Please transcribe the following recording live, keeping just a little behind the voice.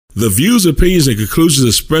The views, opinions, and conclusions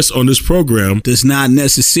expressed on this program does not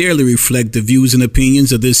necessarily reflect the views and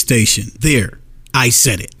opinions of this station. There, I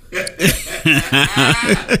said it.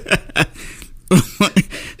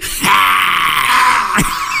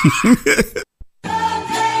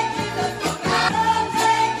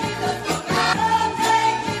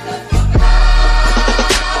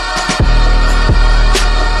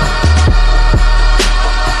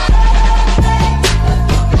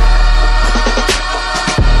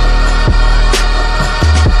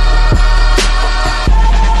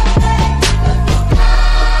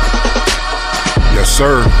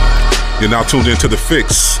 Sir, you're now tuned into The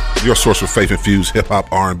Fixx, your source for faith-infused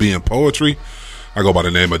hip-hop, R&B, and poetry. I go by the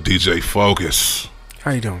name of DJ Focus. How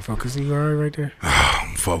you doing, Focus? You all right there?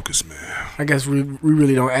 I'm focused, man. I guess we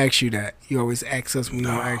really don't ask you that. You always ask us when we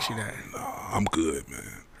don't ask you that. No, I'm good,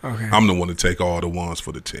 man. Okay. I'm the one to take all the ones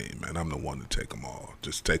for the team, man. I'm the one to take them all.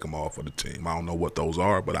 Just take them all for the team. I don't know what those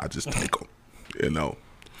are, but I just take them, you know.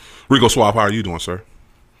 Rico Swap, how are you doing, sir?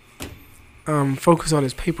 Focus on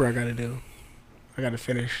this paper I got to do. I got to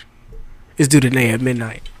finish. It's due today at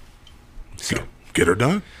midnight. So get her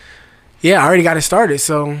done? Yeah, I already got it started,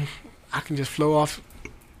 so I can just flow off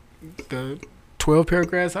the 12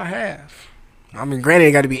 paragraphs I have. I mean, granted,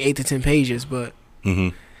 it got to be 8 to 10 pages, but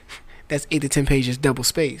that's 8 to 10 pages double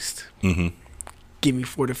spaced. Give me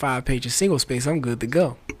 4 to 5 pages single space, I'm good to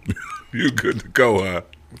go. You good to go, huh?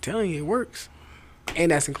 I'm telling you, it works.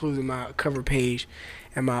 And that's including my cover page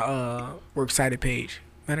and my works cited page.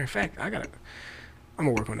 Matter of fact, I'm gonna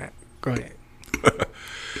work on that. Go ahead.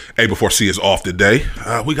 Hey, before C is off today,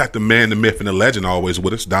 we got the man, the myth, and the legend always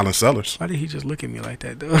with us, Donald Sellers. Why did he just look at me like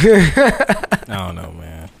that, though? I don't know,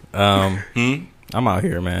 man. I'm out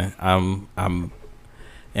here, man. I'm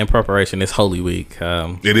in preparation this Holy Week.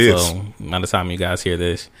 It is. So by the time you guys hear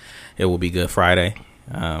this, it will be Good Friday,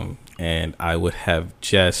 and I would have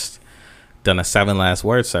just done a 7 last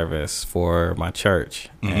word service for my church,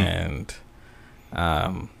 and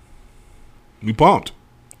you pumped?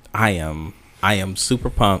 I am super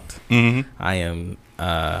pumped. I am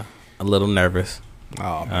a little nervous.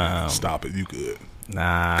 Oh man, stop it! You good?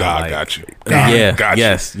 Nah, God got you. Yeah, got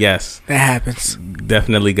yes. That happens.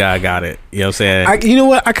 Definitely, God got it. You know what I'm saying? You know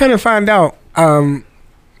what? I kind of found out. I'm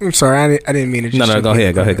sorry, I didn't mean to. Just No, go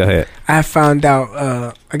ahead. I found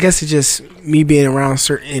out. I guess it's just me being around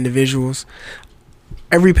certain individuals.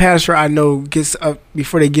 Every pastor I know gets up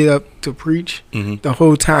before they get up to preach. The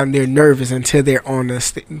whole time they're nervous until they're on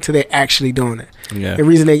until they're actually doing it. Yeah. The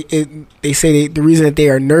reason they say the reason that they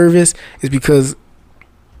are nervous is because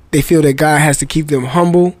they feel that God has to keep them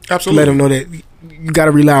humble. Absolutely. To let them know that you got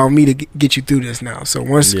to rely on me to get you through this now. So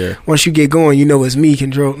once you get going, you know it's me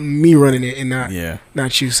running it and not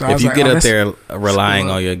you. So if you get up there relying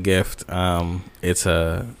cool. on your gift,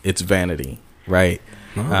 it's vanity, right?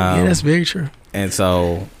 Oh, yeah, that's very true. And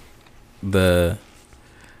so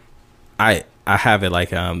I have it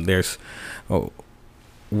like there's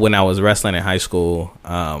when I was wrestling in high school,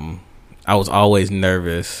 I was always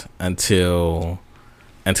nervous until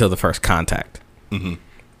the first contact,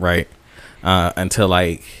 right? Until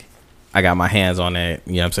like I got my hands on it,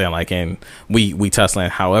 you know what I'm saying? Like, and we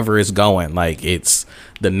tussling, however it's going, like it's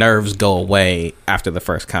the nerves go away after the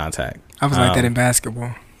first contact. I was like that in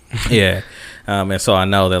basketball. Yeah. And so I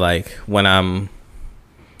know that like when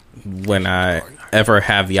I ever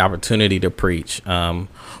have the opportunity to preach, or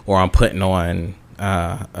I'm putting on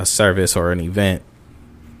a service or an event,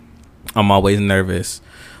 I'm always nervous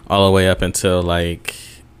all the way up until like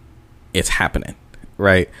it's happening,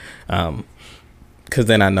 right? Because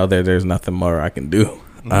then I know that there's nothing more I can do.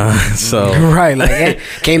 So right, like hey,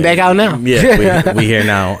 came back out now. Yeah, we here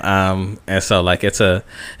now. And so like it's a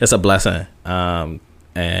blessing.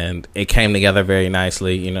 And it came together very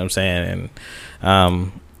nicely, you know what I'm saying?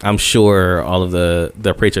 And I'm sure all of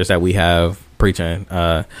the preachers that we have preaching,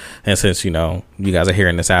 and since, you know, you guys are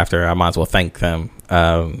hearing this after, I might as well thank them.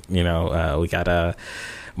 We got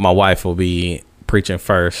my wife will be preaching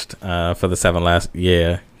first for the 7 last.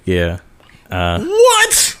 Yeah.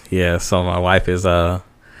 What? Yeah, so my wife is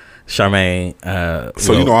Charmaine.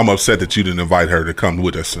 So you know I'm upset that you didn't invite her to come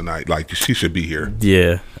with us tonight. Like she should be here.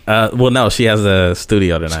 Yeah. Well, no, she has a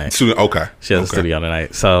studio tonight. Okay. She has a studio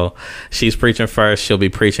tonight. So she's preaching first. She'll be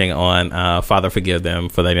preaching on Father, forgive them,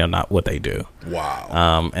 for they know not what they do.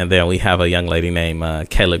 Wow. And then we have a young lady named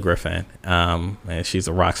Kayla Griffin, and she's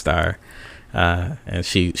a rock star. And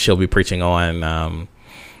she'll be preaching on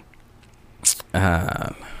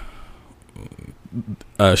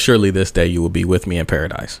surely this day you will be with me in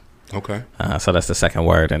paradise. Okay. So that's the second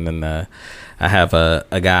word. And then I have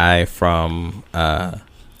a guy from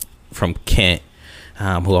Kent.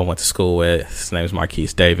 who I went to school with. His name is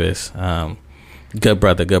Marquise Davis. Good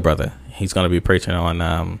brother. He's going to be preaching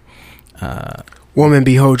on Woman,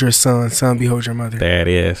 behold your son, behold your mother. There it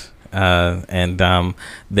is. And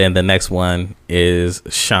then the next one is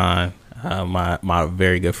Sean, my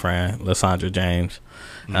very good friend, Lysandra James.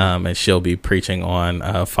 And she'll be preaching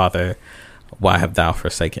on Father, why have thou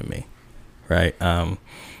forsaken me? Right. And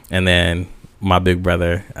then my big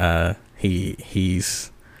brother,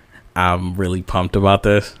 I'm really pumped about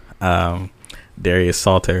this. Darius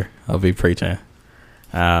Salter will be preaching.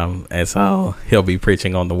 And so he'll be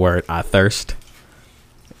preaching on the word I thirst.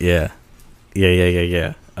 Yeah.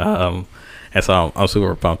 And so I'm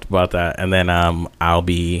super pumped about that. And then I'll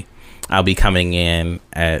be coming in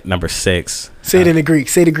at number 6. Say it in the Greek.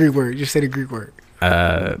 Say the Greek word. Just say the Greek word.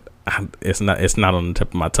 It's not on the tip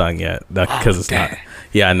of my tongue yet because it's damn. not.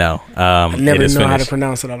 Yeah, I know. I never know how to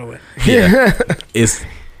pronounce it all the way. Yeah,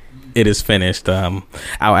 it is finished. I'll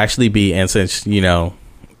actually be, and since you'll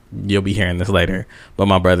be hearing this later, but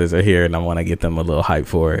my brothers are here and I want to get them a little hype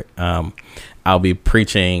for it. I'll be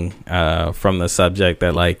preaching from the subject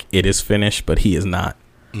that like it is finished, but he is not.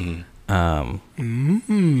 And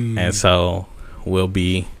so we'll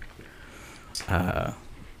be doing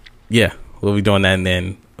that. And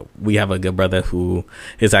then we have a good brother who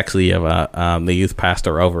is actually the youth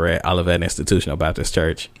pastor over at Olivet Institutional Baptist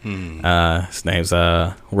Church. His name's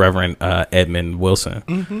Reverend Edmund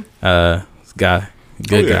Wilson. Guy.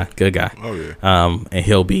 Good guy. Oh yeah. And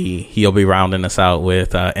he'll be rounding us out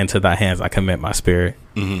with "Into Thy Hands I Commit My Spirit."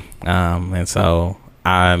 And so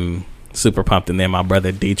I'm super pumped. And then my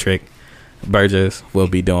brother Dietrich Burgess will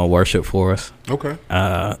be doing worship for us. Okay.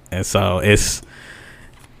 And so it's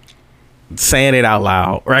saying it out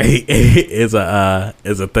loud, right? is a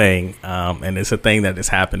thing, and it's a thing that is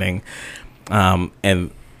happening. And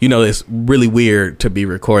it's really weird to be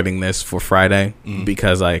recording this for Friday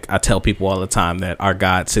because like I tell people all the time that our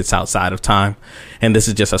God sits outside of time, and this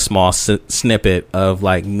is just a small snippet of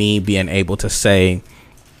like me being able to say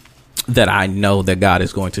that I know that God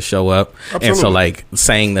is going to show up. Absolutely. And so like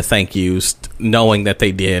saying the thank yous, knowing that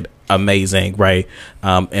they did amazing, right?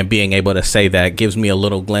 And being able to say that gives me a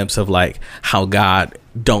little glimpse of like how God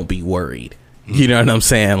don't be worried. You know what I'm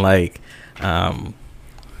saying? Like,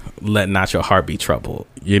 let not your heart be troubled.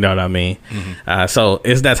 You know what I mean? So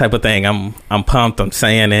it's that type of thing. I'm pumped. I'm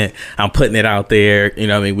saying it. I'm putting it out there. You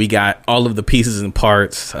know what I mean? We got all of the pieces and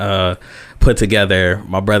parts put together.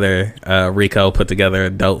 My brother Rico put together a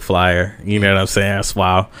dope flyer. You know what I'm saying?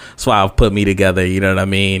 Swile put me together. You know what I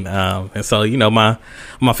mean? And so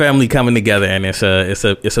my family coming together, and it's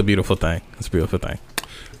a beautiful thing. It's a beautiful thing.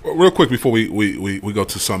 Well, real quick before we go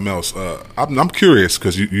to something else, I'm curious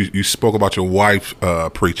because you spoke about your wife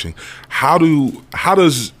preaching. How does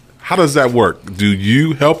that work? Do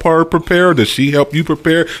you help her prepare? Does she help you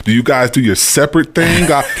prepare? Do you guys do your separate thing?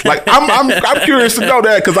 I'm curious to know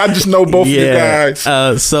that because I just know both of you guys.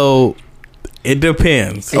 So it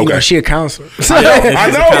depends. Okay, she a counselor. I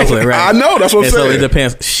know. Counselor, right? I know. That's what I'm saying. So it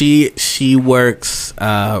depends. She works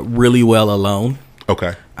really well alone.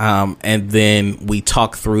 Okay. And then we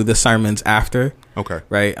talk through the sermons after. Okay.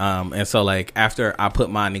 Right. And so like after I put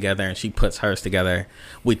mine together and she puts hers together,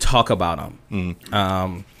 we talk about them.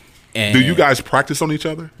 And do you guys practice on each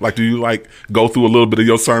other? Like, do you like go through a little bit of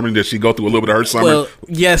your sermon? Does she go through a little bit of her sermon? Well,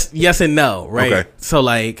 yes and no. Right. Okay. So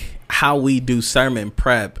like how we do sermon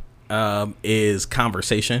prep is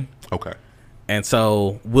conversation. Okay. And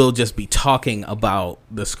so we'll just be talking about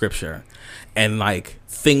the scripture, and like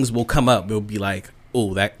things will come up. We'll be like,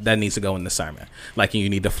 oh, that needs to go in the sermon. Like you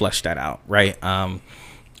need to flesh that out, right?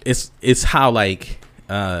 It's how like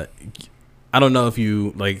I don't know if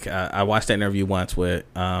you like. I watched that interview once with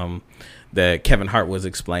that Kevin Hart was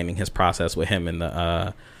explaining his process with him and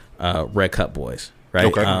the Red Cup Boys, right?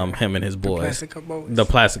 Okay. Him and his boys, the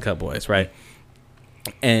Plastic Cup Boys, right?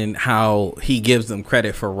 And how he gives them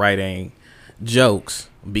credit for writing jokes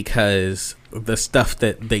because the stuff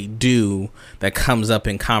that they do that comes up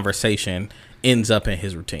in conversation ends up in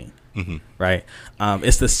his routine. Right.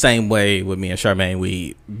 It's the same way with me and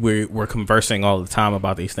Charmaine. We're conversing all the time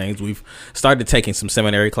about these things. We've started taking some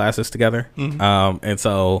seminary classes together. And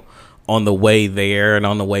so on the way there and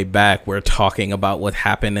on the way back, we're talking about what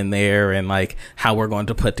happened in there and like how we're going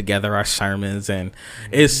to put together our sermons. And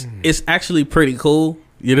it's actually pretty cool.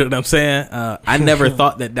 You know what I'm saying? I never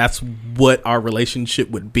thought that that's what our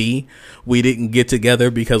relationship would be. We didn't get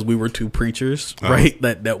together because we were two preachers, right?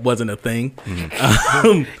 That wasn't a thing.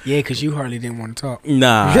 Yeah, because you hardly didn't want to talk.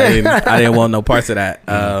 Nah, I didn't want no parts of that.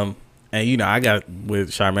 And I got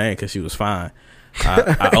with Charmaine because she was fine.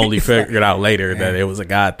 I only figured out later that it was a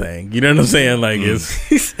God thing. You know what I'm saying? Like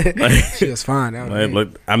it's like, She was fine.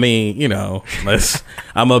 I mean, you know,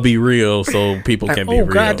 I'm gonna be real so people can be real.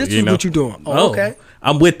 Oh God, this is what you doing. Oh, okay.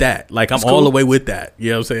 I'm with that. Like I'm That's all cool. the way with that.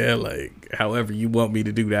 You know what I'm saying? Like however you want me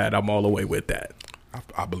to do that, I'm all the way with that.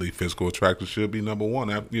 I believe physical attraction should be number one.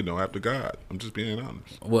 After God. I'm just being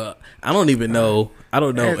honest. Well, I don't even know. I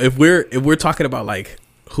don't know if we're talking about like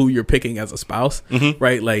who you're picking as a spouse,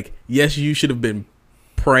 right? Like, yes, you should have been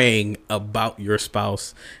praying about your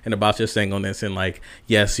spouse and about your singleness and like,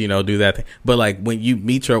 yes, you know, do that thing. But like when you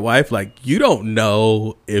meet your wife, like you don't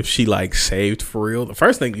know if she like saved for real. The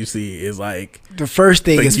first thing you see is like The first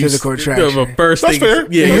thing is physical attraction. The first That's thing,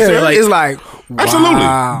 fair. yeah, It's like Absolutely.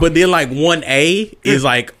 wow. But then like 1A is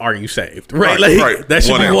like, are you saved? Right, Right, like right. that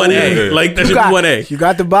should be 1A. 1A. Yeah. Like that You should got, be 1A. you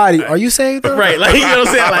got the body. Are you saved though? Right, like you know what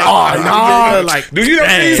I'm saying? Like, Oh, no. like Do you know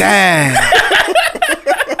dang. Damn.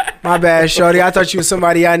 My bad, shorty. I thought you was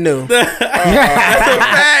somebody I knew. That's a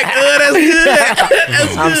fact. That's good.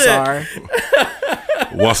 That's I'm good. sorry.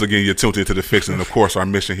 Once again, you're tuned into The Fixx, and of course, our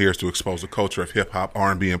mission here is to expose the culture of hip hop,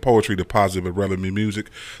 R&B, and poetry to positive and relevant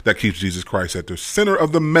music that keeps Jesus Christ at the center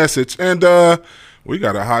of the message. And we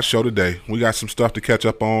got a hot show today. We got some stuff to catch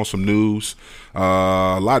up on, some news,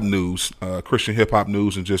 a lot of news, Christian hip hop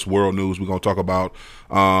news, and just world news. We're gonna talk about.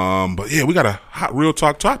 But yeah, we got a hot real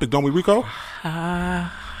talk topic, don't we, Rico?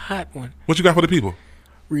 Hot one. What you got for the people?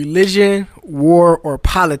 Religion, war, or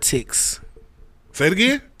politics. Say it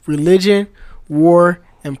again. Religion, war,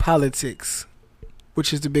 and politics.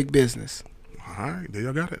 Which is the big business? All right, there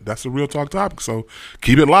y'all got it. That's the real talk topic. So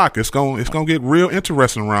keep it locked. It's gonna get real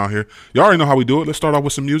interesting around here. You already know how we do it. Let's start off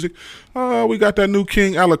with some music. We got that new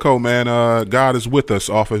King Alico, man. God is with us.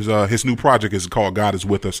 Off his new project is called God is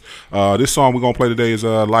with us. This song we're gonna play today is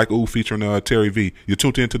Like Ooh featuring Terry V. You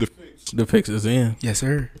tuned into the Fixx. The Fixx is in. Yes,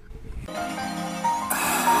 sir.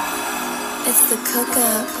 It's the cook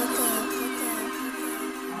up.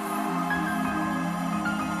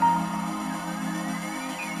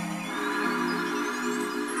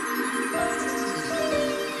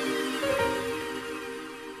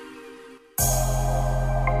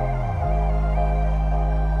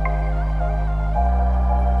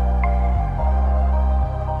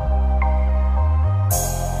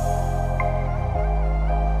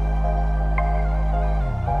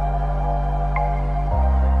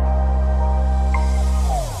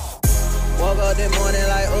 Woke up this morning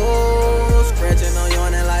like, ooh, scratching on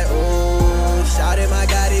yawning like, ooh, shouted my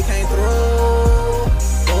God, he came through,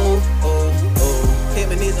 ooh, ooh, ooh, hit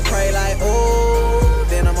my knees and pray like, ooh,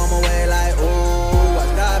 then I'm on my way like, ooh,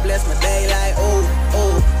 watch God bless my day like, ooh,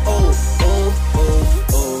 ooh, ooh, ooh,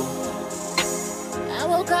 ooh, ooh. I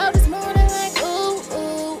woke up this morning like, ooh,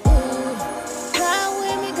 ooh, ooh. God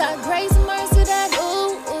with me, got grace and mercy that,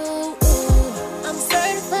 ooh, ooh, ooh. I'm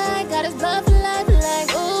certified, got his blood for life,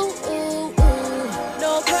 like, ooh, ooh, ooh.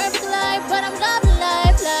 No perfect life, but I'm loving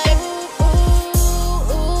life, like, ooh,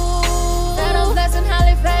 ooh, ooh. That I'm blessed and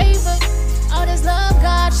highly favored. All this love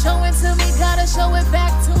God showing to me, gotta show it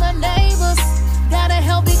back to my neighbors. Gotta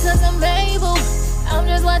help because I'm able. I'm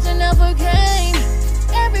just watching out for gain.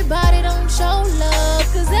 Everybody don't show love,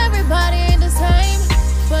 cause everybody ain't the same.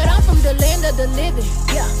 But I'm from the land of the living,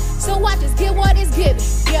 yeah. So I just get what is given,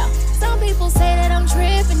 yeah. Some people say that I'm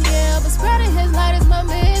tripping, yeah. But spreading his light is my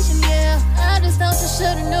mission, yeah. I just thought you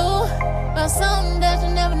should've knew about something that you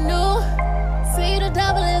never knew. See, the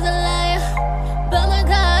devil is a liar, but my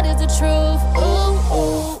God is the truth, ooh,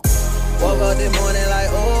 ooh. Woke up this morning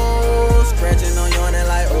like, ooh, scratching on yawning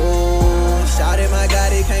like, ooh, shouted my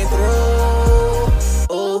God, he came through,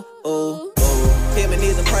 ooh, ooh, ooh, hit my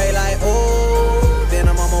knees and pray like, ooh, then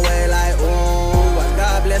I'm on my way like, ooh, watch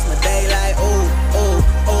God bless my day like, ooh, ooh,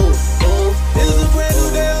 ooh, ooh. This is a brand new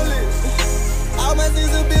day on this. All my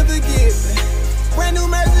sins have been forgiven. Brand new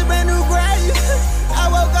mercy, brand new grace. I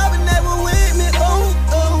woke up and they were with me, ooh,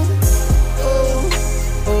 ooh, ooh,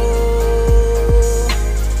 ooh.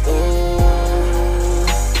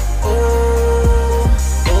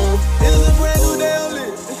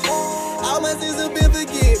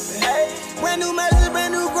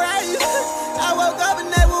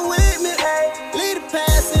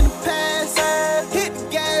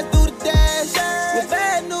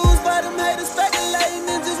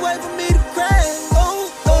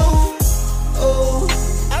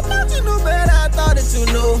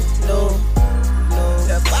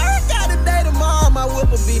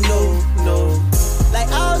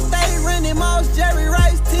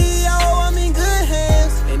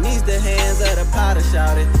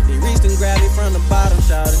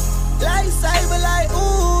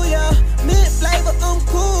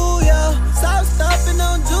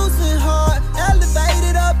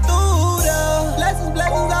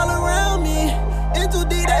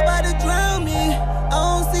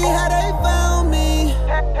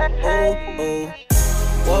 oh.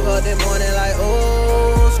 Woke up this morning like,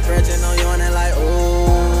 oh. Stretching on yawning like,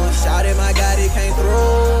 oh. Shouted my God, he came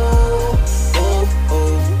through.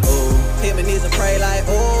 Hit my knees and pray like,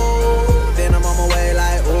 oh. Then I'm on my way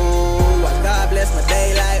like, oh. Watch God bless my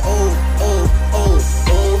day like, oh.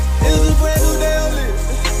 It's a brand new day on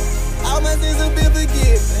this. All my sins have been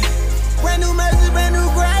forgiven. Brand new mercy, brand new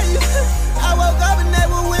grace. I woke up and they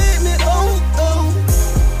were with me, oh.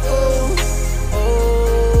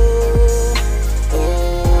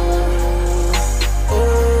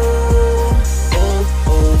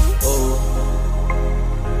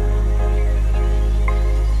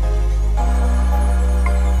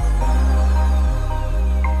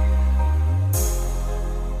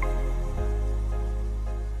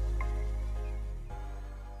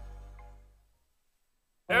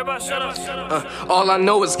 All I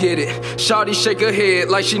know is get it. Shawty shake her head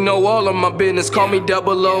like she know all of my business. Call me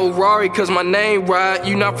double O Rari cause my name right.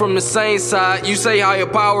 You not from the same side. You say higher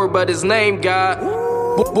power but his name God.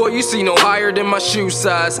 Boy, you see no higher than my shoe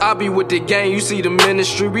size. I be with the gang, you see the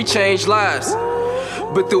ministry, we change lives.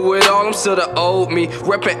 But through it all, I'm still the old me.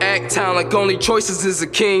 Reppin' act town like only choices is a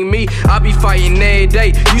king me. I be fighting every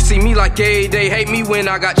day. You see me like every day. Hate me when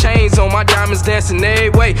I got chains on, my diamonds dancing every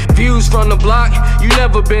way. Views from the block, you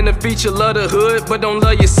never been a feature. Love the hood, but don't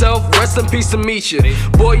love yourself. Rest in peace to meet you.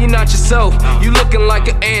 Boy, you not yourself. You looking like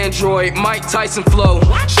an android. Mike Tyson flow.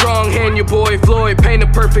 Strong hand, your boy Floyd. Paint a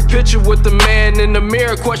perfect picture with the man in the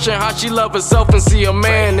mirror. Question how she love herself and see a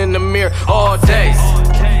man in the mirror all day.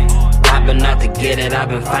 I've been out to get it, I've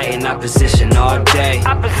been fighting opposition all day.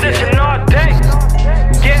 Opposition all day.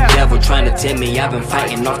 Yeah. Devil trying to tempt me, I've been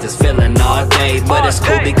fighting off this feeling all day. But it's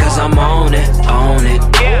cool because I'm on it, on it.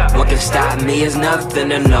 Yeah. What can stop me is nothing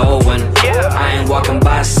to no one. Yeah. I ain't walking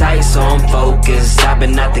by sight, so I'm focused. I've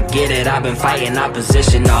been out to get it, I've been fighting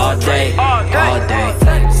opposition all day, all day.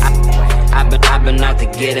 I've been out to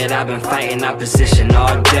get it, I've been fighting opposition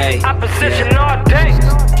all day. Opposition all day.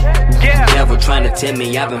 Yeah. Devil trying to tempt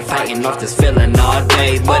me, I've been fighting off this feeling all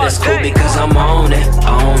day. But it's cool because I'm on it,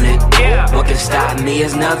 on it. Yeah. What can stop me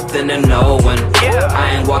is nothing to no one. Yeah.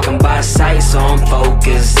 I ain't walking by sight, so I'm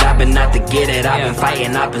focused. I've been out to get it, I've been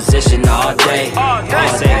fighting opposition all day, all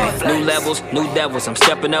day. New levels, new devils, I'm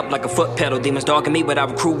stepping up like a foot pedal. Demons stalking me, but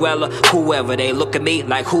I'm Cruella. Whoever, they look at me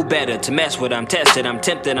like who better to mess with. I'm tested, I'm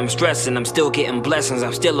tempted, I'm stressing, I'm still getting blessings,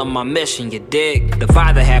 I'm still on my mission, you dig? The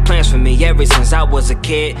Father had plans for me ever since I was a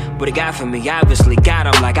kid. What he got for me, obviously got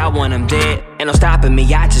him like I want him dead. Ain't no stopping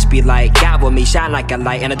me, I just be like, God with me, shine like a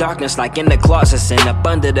light in the darkness, like in the closets and up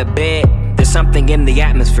under the bed. There's something in the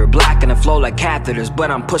atmosphere, blocking the flow like catheters, but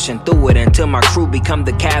I'm pushing through it until my crew become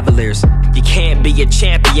the Cavaliers. You can't be a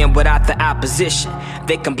champion without the opposition.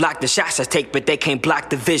 They can block the shots I take, but they can't block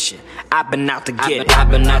the vision. I've been out to get it. I've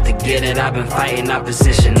been out to get it, I've been fighting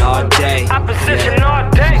opposition all day. Opposition all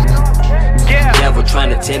day. Yeah. Devil trying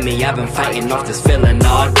to tempt me, I've been fighting off this feeling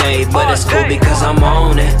all day. But it's cool because I'm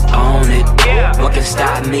on it, on it. Yeah. What can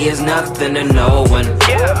stop me is nothing to no one.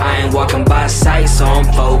 Yeah. I ain't walking by sight, so I'm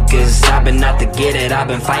focused. I've been out to get it, I've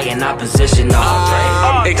been fighting opposition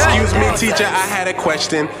all day. Excuse me, teacher, I had a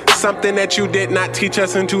question. Something that you did not teach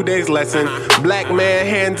us in today's lesson. Black man,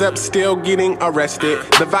 hands up, still getting arrested.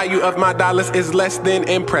 The value of my dollars is less than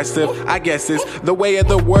impressive. I guess it's the way of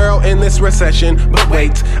the world in this recession. But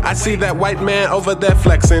wait, I see that white man over there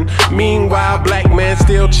flexing. Meanwhile, black man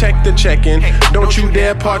still check the check-in. Don't you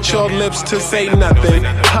dare part your lips to say nothing.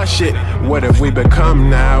 Hush it. What have we become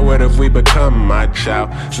now? What have we become, my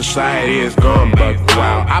child? Society is gone buck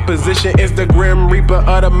wild. Opposition is the grim reaper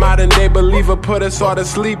of the modern day believer. Put us all to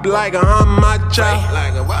sleep like a my child.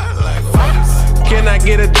 Can I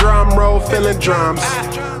get a drum roll filling drums?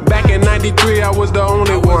 Back in 93 I was the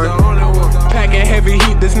only one. Packing heavy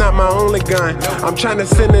heat, that's not my only gun. I'm trying to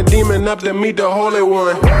send a demon up to meet the Holy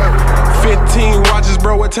One. 15 watches,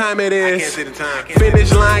 bro, what time it is?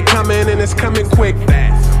 Finish line coming and it's coming quick.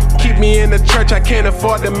 Keep me in the church, I can't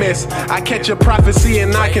afford to miss. I catch a prophecy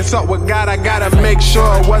and I consult with God. I gotta make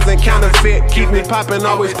sure it wasn't counterfeit. Keep me popping,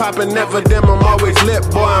 always popping, never dim, I'm always lit.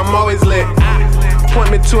 Boy, I'm always lit.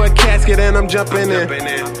 Point me to a casket and I'm jumping in.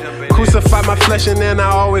 Crucify my flesh and then I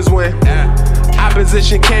always win.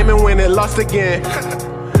 Opposition came and win it, lost again.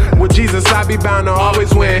 With Jesus, I be bound to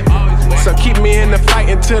always win. So keep me in the fight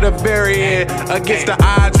until the very end. Against the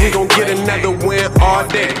odds, we gon' get another win all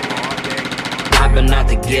day. I've been out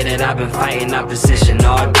to get it, I've been fighting opposition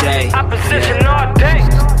all day. Opposition all day.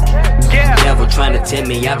 Yeah. Devil trying to tempt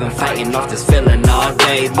me, I've been fighting off this feeling all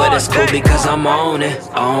day. But it's cool because I'm on it,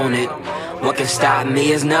 on it. What can stop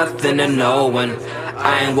me is nothing to no one.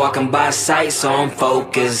 I ain't walking by sight, so I'm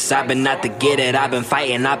focused. I've been out to get it, I've been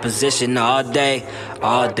fighting opposition all day,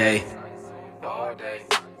 all day. all day,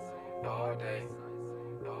 all day,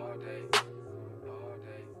 all day, all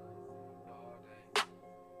day, all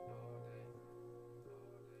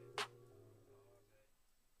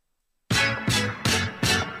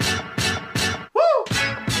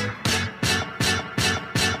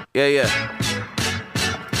day. Yeah.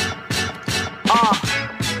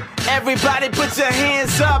 Everybody put your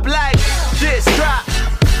hands up like this. Drop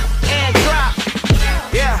and drop.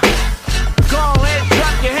 Yeah. Go ahead,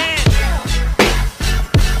 drop your hand.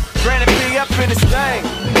 Brandon B up in this thing.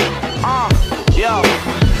 Yo.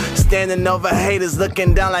 Standing over haters,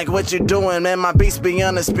 looking down like what you doing, man. My beats be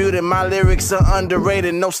undisputed, my lyrics are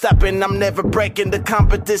underrated. No stopping, I'm never breaking the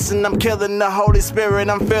competition. I'm killing the Holy Spirit,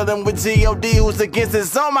 I'm filling with G.O.D. who's against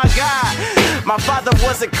this. Oh my God, my father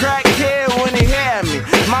was a crackhead when he had me.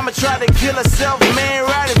 Mama tried to kill herself, man,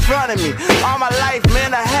 right in front of me. All my life,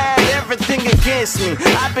 man, I had everything against me.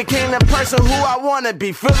 I became the person who I wanna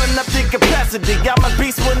be, filling up the capacity. Got my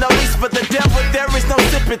beast with no lease for the devil, there is no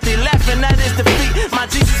sympathy. Laughing at his defeat, my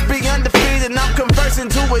Jesus be undefeated. I'm conversing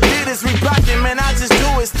to Adidas, reblocking, man, I just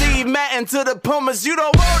do it. Steve Madden to the Pumas, you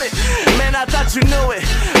don't want it. Man, I thought you knew it.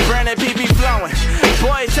 Brandon B be flowing.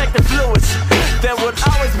 Boy, check the fluids. There would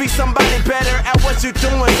always be somebody better at what you're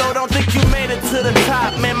doing, so don't think you made it to the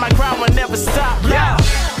top. Man, my grind will never stop. Yeah.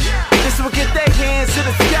 This will get their hands to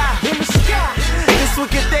the sky. This will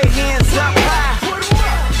get their hands up high.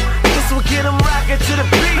 This will get them rocking to the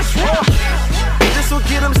beat. This will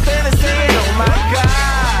get them standing saying, oh my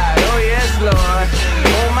God, oh yes Lord,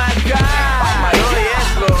 oh my God, oh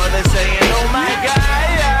yes Lord, they're saying, oh my God,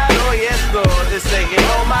 yeah. Oh yes Lord, they're saying,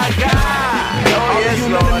 oh my God, oh yes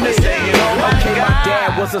Lord, they're saying, oh my God. My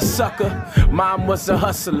dad was a sucker, mom was a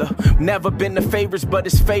hustler. Never been the favorites, but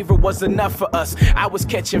his favor was enough for us. I was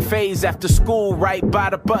catching phase after school, right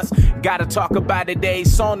by the bus. Gotta talk about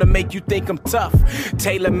today's song to make you think I'm tough.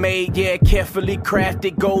 Tailor-made, yeah, carefully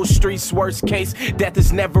crafted. Gold streets, worst case, death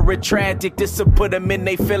is never a tragic. This'll put them in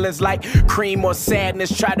they feelings like cream or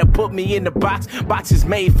sadness. Try to put me in the box. Box is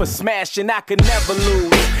made for smashing, I could never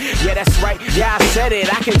lose. Yeah, that's right, yeah, I said it.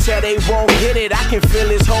 I can tell they won't get it. I can feel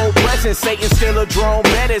his whole presence. Satan still a drone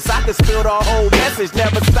menace. I can spill the whole message.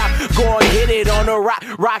 Never stop, go and get it on the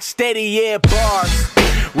rock steady, yeah, bars.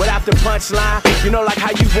 Without the punchline, you know, like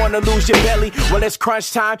how you wanna lose your belly. Well, it's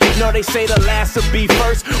crunch time. You know they say the last will be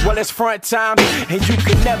first. Well, it's front time, and you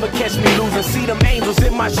can never catch me losing. See them angels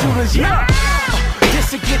in my shooters, yeah. This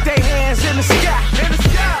to get their hands in the sky.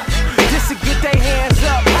 This to get their hands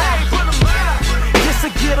up high. This to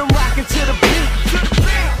get them rocking to the beat.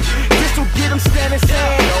 This will get them standing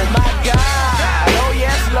saying, oh my God, oh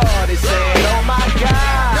yes Lord, it's saying, oh my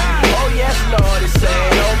God, oh yes Lord, it's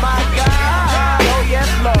saying, oh my God, oh yes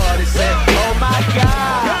Lord, it's saying, oh my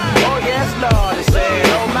God, oh yes Lord, it's saying,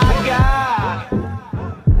 oh my God.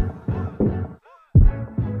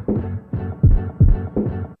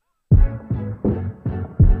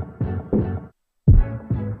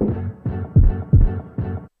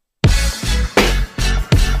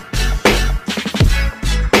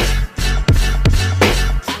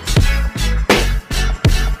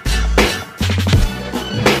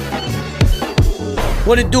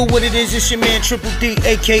 What it do, what it is, it's your man Triple D,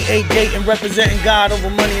 aka Dayton, representing God over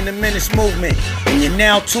Money in the Menace movement. And you're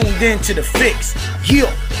now tuned in to the Fixx.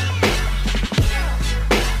 Yeah.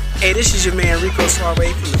 Hey, this is your man Rico Suave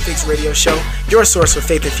from the Fixx Radio Show, your source for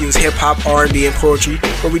faith-infused hip-hop, R&B, and poetry,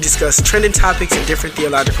 where we discuss trending topics and different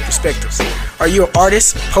theological perspectives. Are you an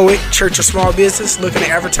artist, poet, church, or small business looking to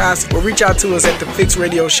advertise? Well, reach out to us at the Fixx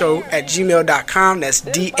Radio Show at gmail.com. That's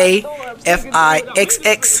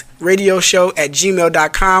DAFIXX Radio Show at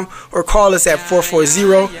gmail.com, or call us at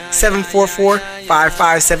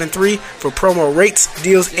 440-744-5573 for promo rates,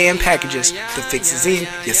 deals, and packages. The Fixx is in.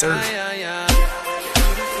 Yes, sir.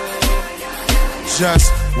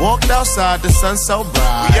 Just walked outside, the sun so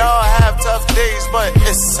bright. We all have tough days, but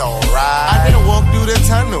it's alright. I didn't walk through the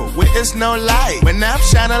tunnel where it's no light, but now I'm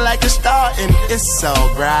shining like a star and it's so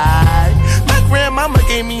bright. My grandmama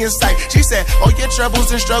gave me insight. She said, all your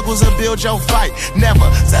troubles and struggles will build your fight.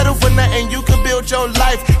 Never settle for nothing, you can build your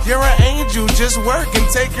life. You're an angel, just work and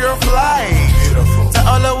take your flight. Beautiful. To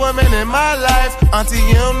all the women in my life, auntie,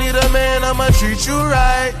 you don't need a man, I'ma treat you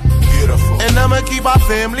right. Beautiful. And I'ma keep our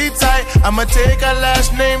family tight. I'ma take our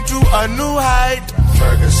last name to a new height.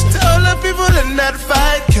 Ferguson. To all the people in that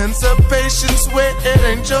fight, cancer patience, wait, it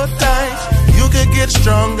ain't your time. You can get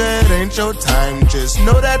stronger, it ain't your time. Just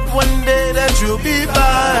know that one day that you'll be fine.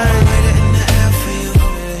 Lighter in the air for you.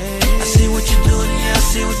 I see what you're doing, yeah, I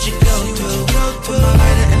see what you go through. Put my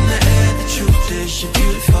lighter in the air, the truth is you're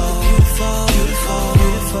beautiful, beautiful, beautiful,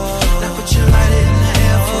 beautiful. Now put your lighter in the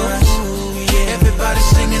air for us. Everybody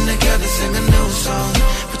singing together, sing a new song.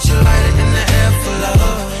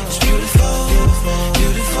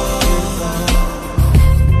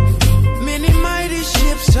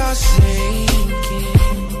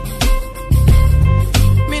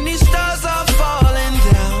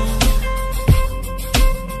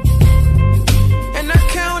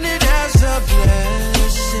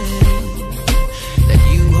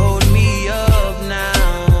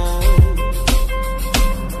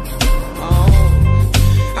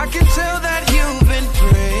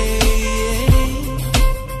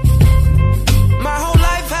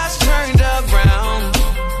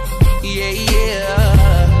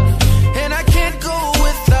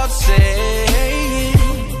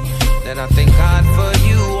 thank God for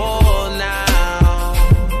you all now.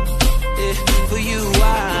 Yeah, for you,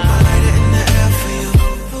 I'm a lighter in the air for you.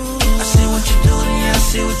 I see what you're doing, yeah, I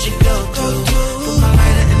see what you go through. Put my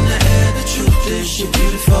lighter in the air, the truth is you're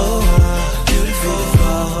beautiful,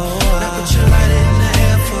 beautiful. Now put your lighter in the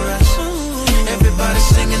air for us. Everybody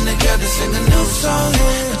singing together, sing a new song.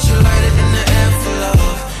 Put your lighter in the air for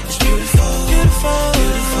love. It's beautiful, beautiful,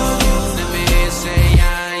 beautiful. Let me hear you say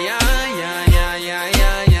yeah, yeah, yeah, yeah, yeah,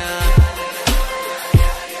 yeah, yeah.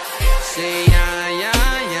 Say yeah, yeah,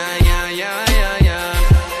 yeah, yeah, yeah, yeah, yeah.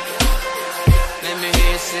 Let me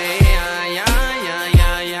hear you say yeah, yeah, yeah,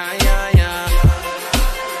 yeah, yeah, yeah, yeah.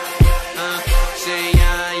 Say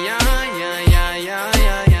yeah, yeah, yeah, yeah, yeah,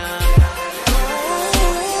 yeah, yeah.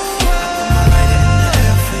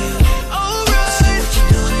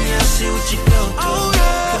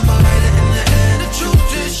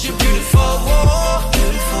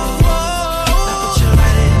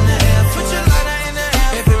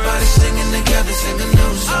 Sing a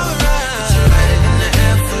new song. Put your light in the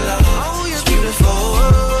air for love. It's beautiful,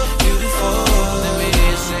 beautiful. Let me hear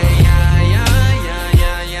you say yeah, yeah, yeah,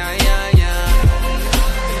 yeah, yeah, yeah, yeah.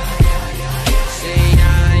 Say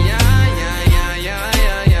yeah, yeah, yeah, yeah, yeah,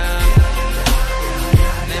 yeah, yeah.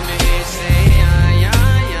 Let me hear you say yeah, yeah,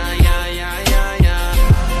 yeah, yeah, yeah, yeah, yeah.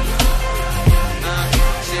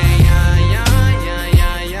 Say yeah, yeah, yeah,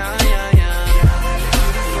 yeah, yeah, yeah, yeah.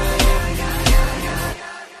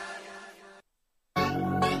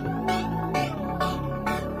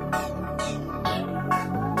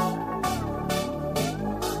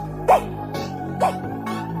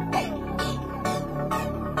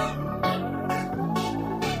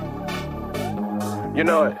 You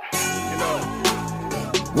know it.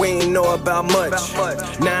 We ain't know about much.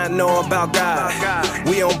 Now I know about God.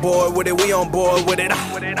 We on board with it. We on board with it.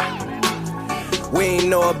 We ain't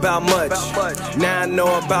know about much. Now I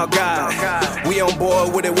know about God. We on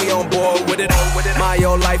board with it. We on board with it. My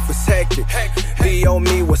old life was hectic. The old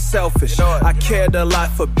me was selfish. I cared a lot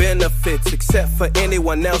for benefits, except for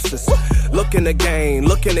anyone else's. Look in the game,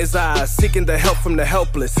 look in his eyes, seeking the help from the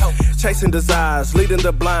helpless, chasing desires, leading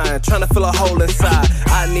the blind, trying to fill a hole inside.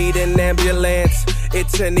 I need an ambulance,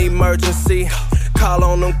 it's an emergency. Call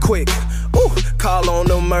on them quick, ooh, call on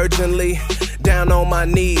them urgently. Down on my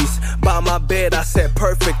knees, by my bed, I sat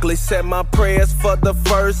perfectly. Said my prayers for the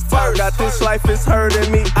first time. Got this life is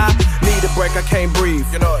hurting me. I need a break, I can't breathe.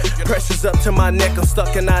 Pressure's up to my neck, I'm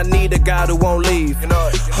stuck and I need a God who won't leave.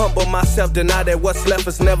 Humble myself, deny that what's left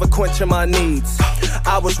is never quenching my needs.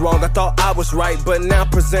 I was wrong, I thought I was right, but now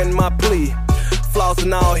presenting my plea. Flaws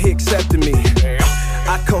and all, he accepted me.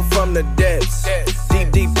 I come from the depths,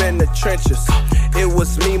 deep, deep in the trenches. It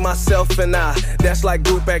was me, myself, and I. That's like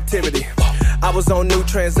group activity. I was on new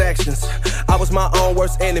transactions. I was my own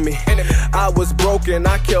worst enemy. I was broken,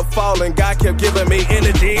 I kept falling. God kept giving me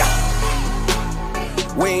energy.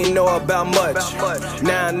 We ain't know about much.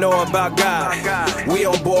 Now I know about God. We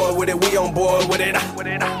on board with it. We on board with it.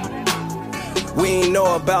 We ain't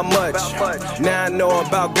know about much. Now I know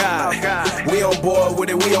about God. We on board with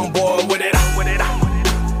it. We on board with it.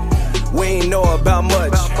 We ain't know about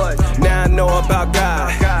much. Now I know about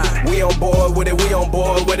God. We on board with it. We on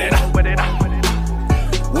board with it.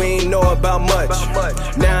 We ain't know about much.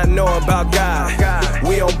 Now I know about God.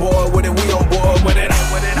 We on board with it. We on board with it.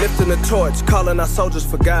 Lifting the torch, calling our soldiers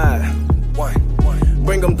for God.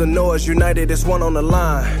 Bring them the noise, united as one on the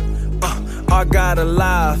line. Our God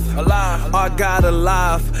alive, our God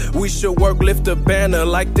alive. We should work, lift a banner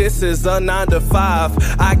like this is a 9 to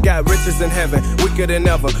 5. I got riches in heaven, weaker than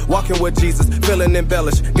ever. Walking with Jesus, feeling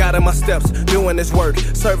embellished. Guiding my steps, doing His work,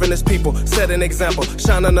 serving His people, set an example,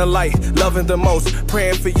 shining the light, loving the most,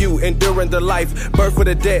 praying for you, enduring the life, birth of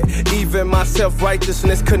the dead. Even my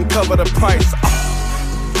self-righteousness couldn't cover the price.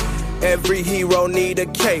 Every hero need a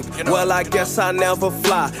cape. Well, I guess I never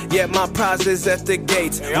fly, yet my prize is at the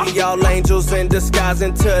gates. We all angels in disguise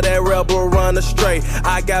until that rebel run astray.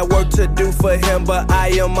 I got work to do for Him, but I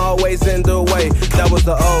am always in the way. That was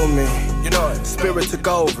the old me. Spirit took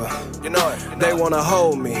over. They wanna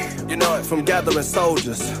hold me. From gathering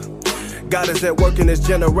soldiers. God is at work in this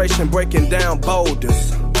generation, breaking down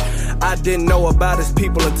boulders. I didn't know about His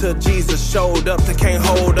people until Jesus showed up. They can't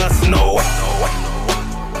hold us, no.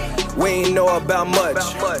 We ain't know about much.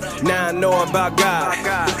 Now I know about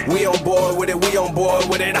God. We on board with it. We on board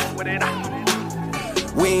with it.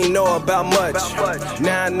 We ain't know about much.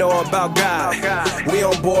 Now I know about God. We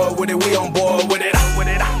on board with it. We on board with it.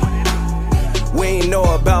 We ain't know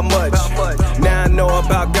about much. Now I know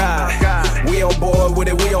about God. We on board with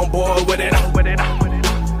it. We on board with it.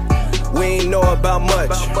 We ain't know about much.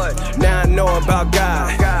 Now I know about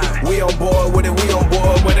God. We on board with it. We on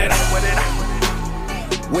board with it.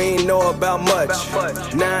 We ain't know about much.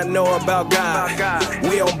 Now I know about God.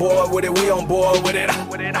 We on board with it. We on board with it.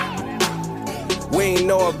 We ain't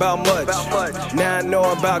know about much. Now I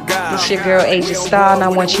know about God. It's your girl Asia Star, and I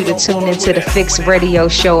want you to tune into the Fixx Radio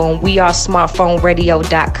Show on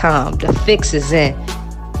wearesmartphoneradio.com. The Fixx is in.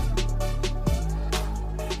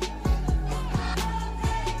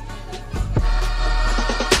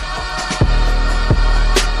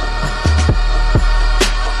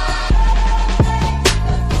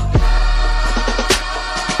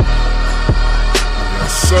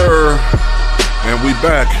 Sir, and we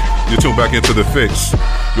back. You tune back into the Fixx,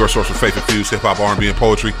 your source of faith-infused hip-hop, R&B, and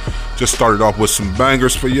poetry. Just started off with some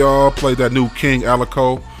bangers for y'all. Played that new King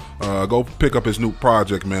Alico. Go pick up his new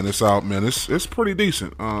project, man. It's out, man. It's pretty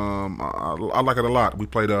decent. I like it a lot. We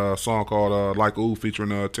played a song called Like Ooh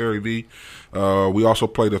featuring Terry V. We also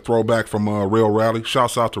played a throwback from Real Rally.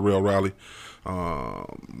 Shouts out to Real Rally.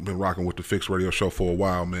 Been rocking with the Fixx Radio Show for a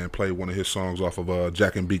while, man. Played one of his songs off of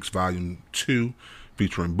Jack and Beaks Volume 2.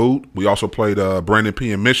 Featuring Boot. We also played Brandon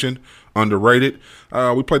P. and Mission, Underrated.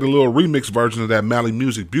 We played a little remix version of that Mally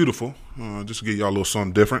Music, Beautiful, just to get y'all a little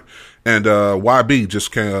something different. And YB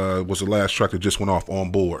just was the last track that just went off On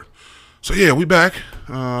Board. So yeah, we back.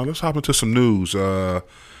 Let's hop into some news.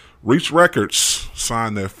 Reach Records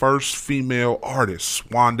signed their first female artist,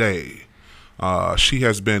 Wande. She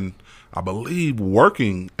has been, I believe,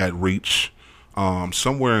 working at Reach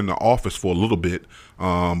somewhere in the office for a little bit.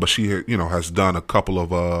 But she, has done a couple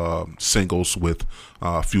of singles with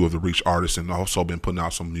a few of the Reach artists, and also been putting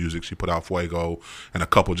out some music. She put out Fuego and a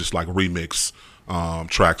couple just like remix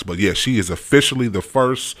tracks. But yeah, she is officially the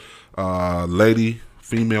first lady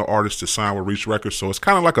female artist to sign with Reach Records. So it's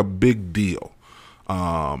kind of like a big deal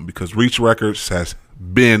because Reach Records has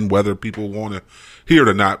been, whether people want to hear it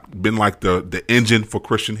or not, been like the engine for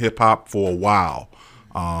Christian hip hop for a while.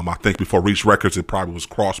 I think before Reach Records, it probably was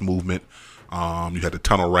Cross Movement. You had the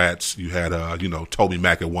Tunnel Rats. You had, Toby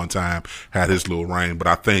Mac at one time had his little reign. But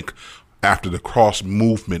I think after the Cross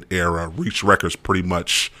Movement era, Reach Records pretty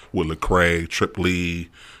much with Lecrae, Trip Lee,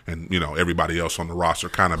 and everybody else on the roster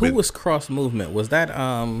kind of. Who was Cross Movement? Was that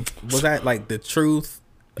like The Truth?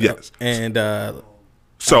 Yes. And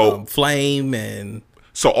Flame and.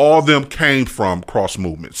 So all of them came from Cross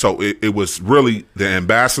Movement. So it was really the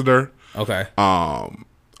Ambassador. Okay. Oh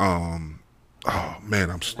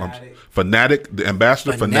man, I'm Fanatic, the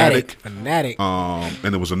Ambassador, Fanatic, and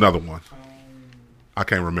there was another one. I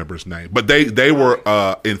can't remember his name, but they were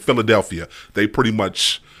in Philadelphia. They pretty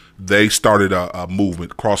much started a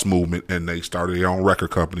movement, Cross Movement, and they started their own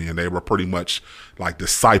record company, and they were pretty much like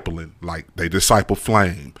discipling, like they disciple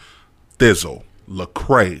Flame, Thizzle,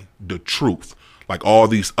 Lecrae, The Truth. Like all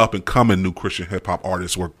these up and coming new Christian hip hop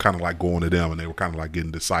artists were kind of like going to them, and they were kind of like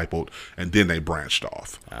getting discipled, and then they branched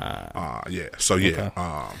off. Yeah. So yeah,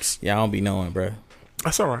 okay. Yeah, I don't be knowing, bro.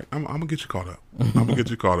 That's all right. I'm gonna get you caught up. I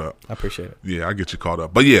appreciate it. Yeah, I get you caught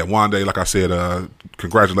up. But yeah, Wande, like I said,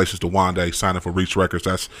 congratulations to Wande signing for Reach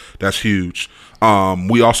Records. That's huge.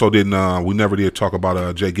 We also we never did talk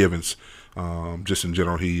about Jay Givens. Just in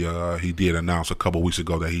general, he did announce a couple weeks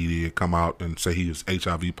ago that he did come out and say he is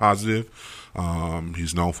HIV positive.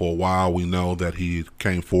 He's known for a while. We know that he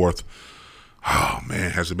came forth. Oh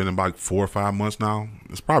man, has it been about 4 or 5 months now?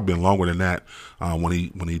 It's probably been longer than that. When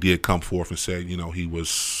he did come forth and say, he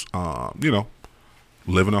was,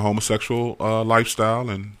 living a homosexual lifestyle,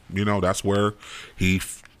 and that's where he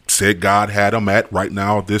said God had him at right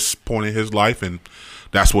now at this point in his life, and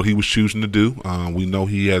that's what he was choosing to do. We know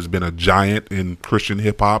he has been a giant in Christian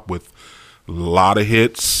hip hop with a lot of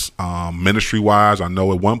hits, ministry wise. I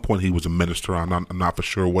know at one point he was a minister. I'm not for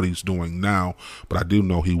sure what he's doing now, but I do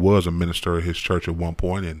know he was a minister at his church at one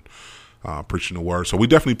point and preaching the word. So we're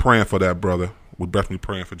definitely praying for that brother. We're definitely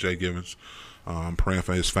praying for Jay Givens, praying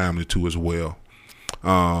for his family too as well.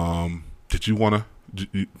 Did you want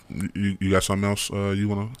to? You got something else you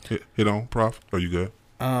want to hit on, Prof? Or you good?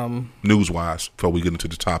 News wise, before we get into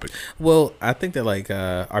the topic. Well, I think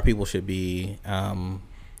that our people should be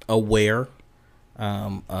aware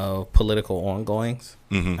of political ongoings,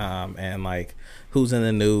 and like who's in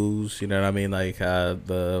the news. You know what I mean? Like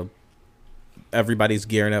everybody's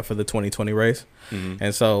gearing up for the 2020 race,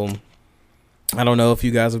 and so I don't know if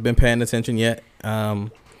you guys have been paying attention yet.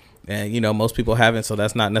 And most people haven't, so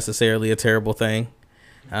that's not necessarily a terrible thing.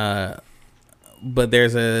 But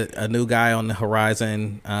there's a new guy on the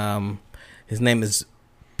horizon. His name is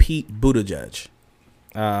Pete Buttigieg.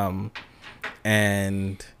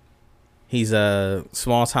 And he's a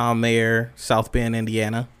small town mayor, South Bend,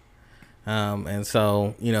 Indiana. And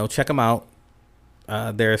so, check him out.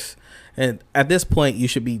 And at this point, you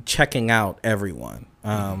should be checking out everyone.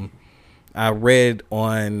 I read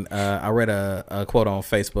a quote on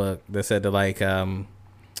Facebook that said that like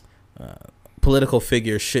political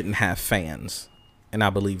figures shouldn't have fans, and I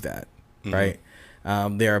believe that. Right.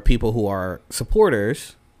 There are people who are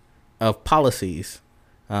supporters of policies,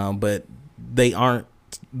 but they aren't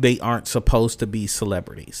supposed to be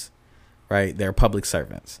celebrities, right? They're public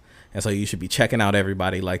servants, and so you should be checking out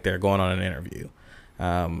everybody like they're going on an interview.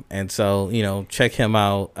 And so, you know, check him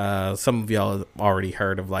out. Some of y'all have already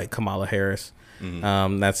heard of like Kamala Harris.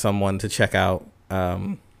 That's someone to check out.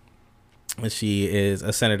 She is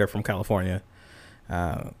a senator from California.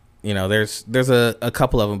 You know, there's a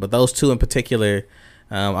couple of them, but those two in particular,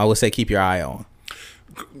 I would say keep your eye on.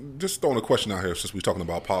 Just throwing a question out here since we're talking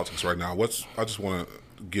about politics right now. I just want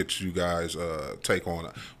to get you guys' take on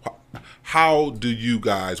it. How do you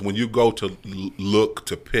guys, when you go to look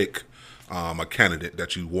to pick a candidate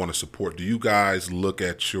that you want to support, do you guys look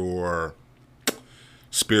at your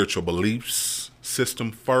spiritual beliefs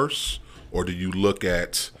system first, or do you look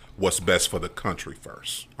at what's best for the country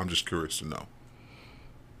first? I'm just curious to know.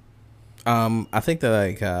 I think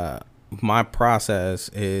that like my process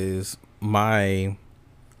is my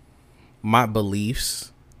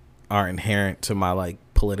beliefs are inherent to my like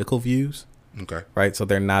political views. Okay. Right. So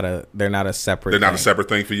they're not a separate. They're not a separate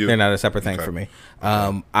thing for you. They're not a separate thing for me.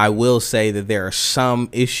 I will say that there are some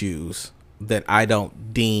issues that I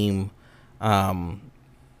don't deem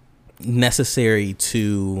necessary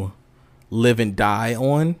to live and die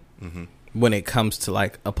on when it comes to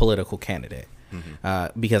like a political candidate.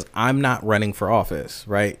 Because I'm not running for office,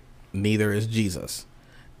 right? Neither is Jesus.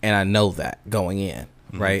 And I know that going in,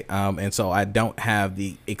 right? And so I don't have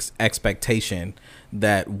the expectation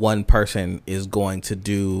that one person is going to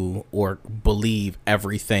do or believe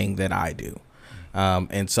everything that I do.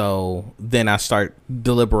 And so then I start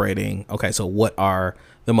deliberating, okay, so what are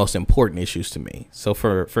the most important issues to me? So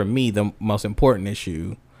for me, the most important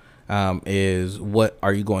issue is what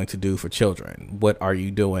are you going to do for children? What are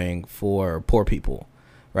you doing for poor people,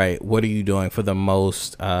 right? What are you doing for the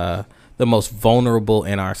most vulnerable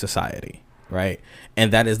in our society, right?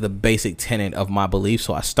 And that is the basic tenet of my belief.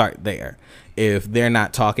 So I start there. If they're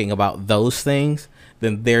not talking about those things,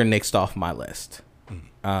 then they're next off my list.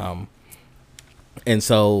 And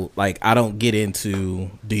so like I don't get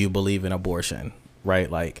into do you believe in abortion, right?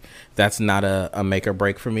 Like that's not a make or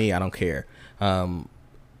break for me. I don't care.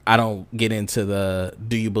 I don't get into the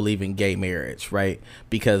do you believe in gay marriage, right?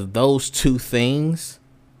 Because those two things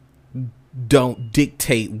don't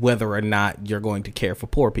dictate whether or not you're going to care for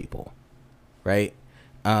poor people, right?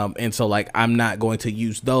 And so like I'm not going to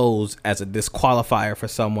use those as a disqualifier for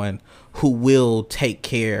someone who will take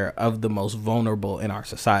care of the most vulnerable in our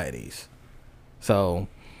societies. So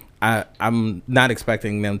I'm not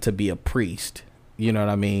expecting them to be a priest, you know what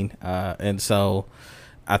I mean? And so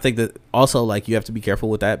I think that also like you have to be careful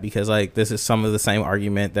with that because like this is some of the same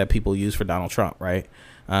argument that people use for Donald Trump, right?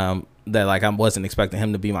 That like I wasn't expecting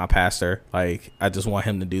him to be my pastor. Like I just want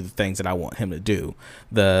him to do the things that I want him to do.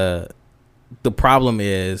 The problem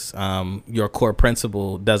is your core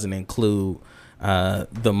principle doesn't include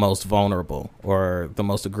the most vulnerable or the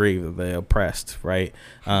most aggrieved, the oppressed, right?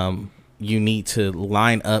 You need to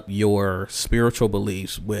line up your spiritual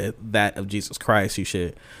beliefs with that of Jesus Christ. You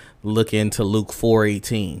should look into Luke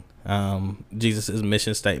 4:18, Jesus'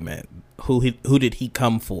 mission statement. Who did he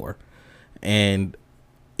come for? And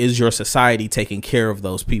is your society taking care of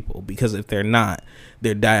those people? Because if they're not,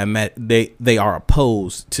 they are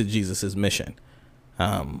opposed to Jesus' mission.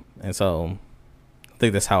 And so I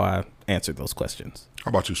think that's how I answered those questions. How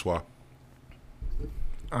about you, Swab?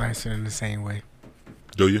 I answer in the same way.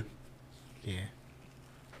 Do you? Yeah.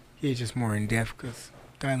 He's just more in depth because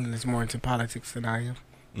Dylan is more into politics than I am.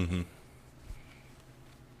 Mm-hmm.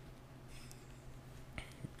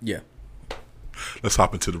 Yeah. Let's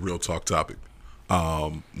hop into the real talk topic.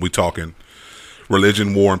 We talking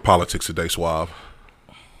religion, war, and politics today, Suave.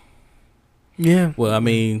 Yeah. Well, I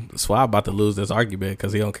mean, Swab about to lose this argument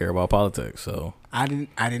because he don't care about politics. So I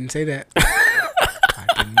didn't say that.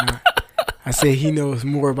 I did not. I said he knows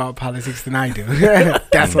more about politics than I do.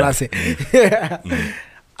 That's what I said.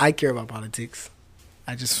 I care about politics.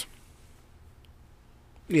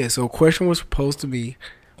 So a question was proposed to me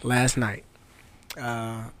last night.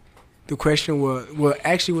 The question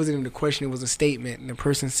actually wasn't even the question, it was a statement. And the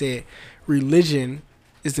person said, religion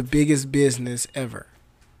is the biggest business ever.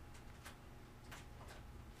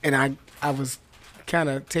 And I was kind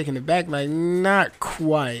of taken aback, like, not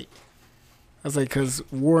quite. I was like, because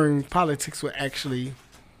war and politics would actually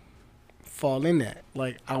fall in that.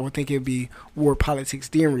 Like, I would think it'd be war, politics,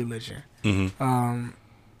 then religion. Mm-hmm.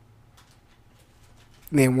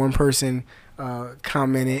 Then one person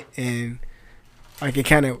commented, and like it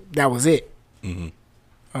kind of that was it.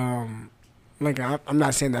 Like I'm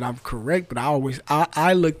not saying that I'm correct, but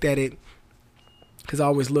I looked at it because I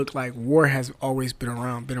always looked like war has always been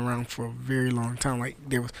around for a very long time. Like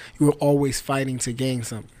you were always fighting to gain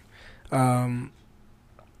something. And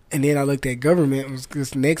then I looked at government.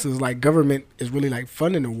 This next was like government is really like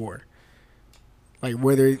funding the war. Like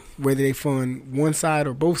whether they fund one side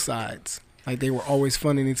or both sides, like they were always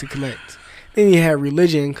funding it to collect. Then you had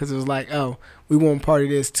religion because it was like, oh, we want part of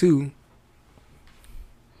this too.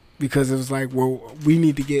 Because it was like, well, we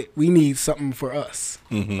need something for us.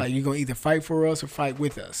 Like you're gonna either fight for us or fight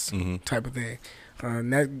with us, type of thing.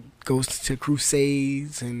 And that goes to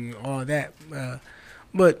crusades and all that.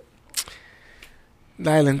 But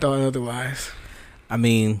Dylan thought otherwise. I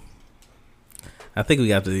mean, I think we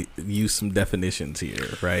have to use some definitions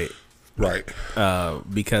here, right? Right.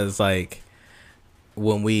 Because like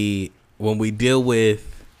when we deal with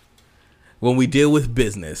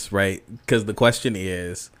business, right? Because the question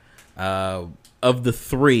is, of the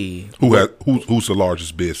three, who's the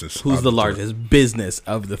largest business? Who's the largest business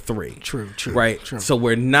of the three? True. Right. True. So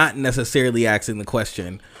we're not necessarily asking the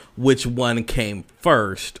question which one came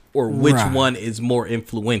first or which one is more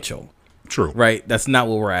influential. True. Right. That's not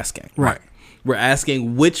what we're asking. Right. We're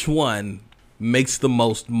asking which one makes the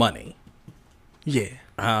most money. Yeah.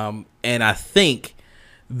 And I think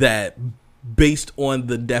that based on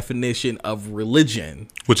the definition of religion,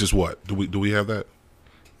 which is what? Do we have that?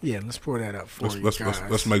 Yeah, let's pour that up for you guys.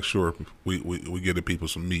 Let's make sure we get the people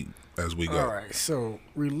some meat as we go. All right, so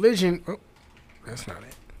religion. Oh, that's not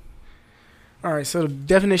it. All right, so the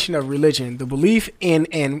definition of religion: the belief in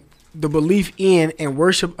and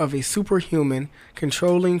worship of a superhuman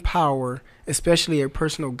controlling power, especially a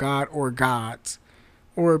personal god or gods,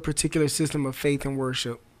 or a particular system of faith and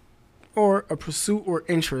worship, or a pursuit or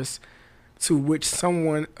interest to which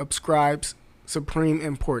someone ascribes supreme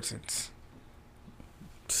importance.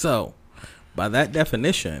 So, by that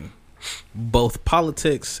definition, both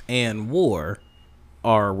politics and war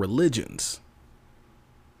are religions.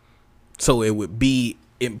 So it would be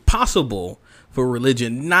impossible for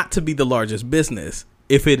religion not to be the largest business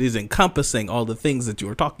if it is encompassing all the things that you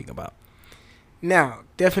were talking about. Now,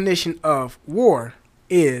 definition of war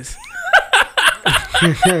is...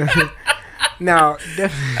 Now,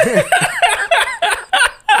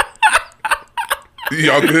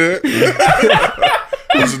 y'all good?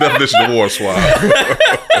 What's the definition of war, Swab?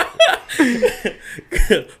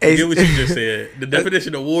 Forget what you just said. The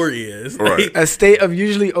definition of war is a state of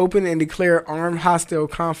usually open and declared armed hostile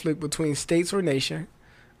conflict between states or nation,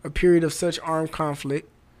 a period of such armed conflict,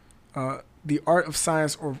 the art of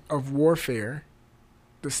science or of warfare,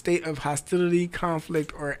 the state of hostility,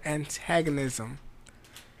 conflict, or antagonism.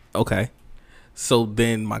 Okay. So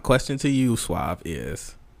then my question to you, Suave,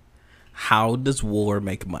 is how does war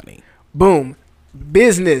make money? Boom.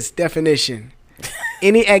 Business definition.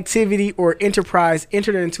 Any activity or enterprise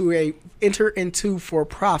enter into for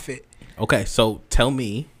profit. Okay, so tell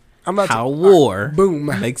me how war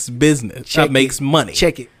makes business. Makes money.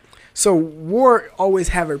 Check it. So war always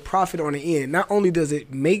have a profit on the end. Not only does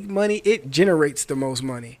it make money, it generates the most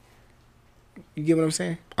money. You get what I'm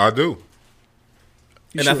saying? I do.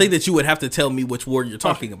 I think that you would have to tell me which war you're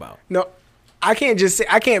talking about. No, I can't just say.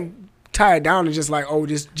 I can't tie it down to just like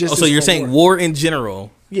just. Oh, so you're saying war in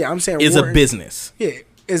general? Yeah, I'm saying is a business. Yeah,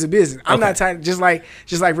 is a business. I'm not tying just like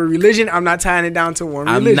for religion. I'm not tying it down to one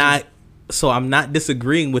religion. I'm not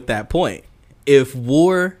disagreeing with that point. If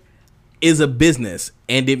war is a business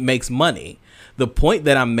and it makes money, the point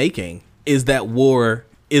that I'm making is that war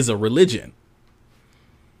is a religion.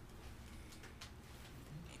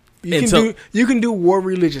 You can do war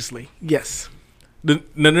religiously. Yes.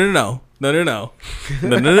 No.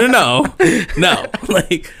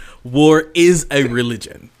 Like war is a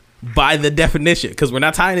religion by the definition, because we're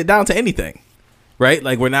not tying it down to anything, right?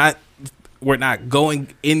 Like we're not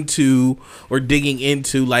going into or digging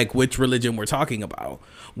into like which religion we're talking about.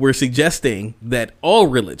 We're suggesting that all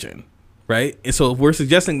religion, right? And so if we're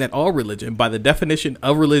suggesting that all religion, by the definition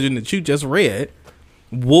of religion that you just read,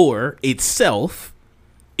 war itself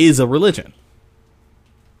is a religion.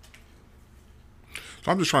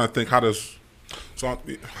 So I'm just trying to think, how does...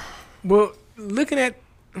 Well, looking at...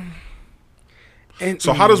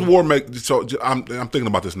 So how does war make... So I'm thinking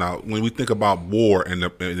about this now. When we think about war and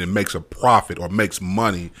it makes a profit or makes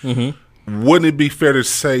money, wouldn't it be fair to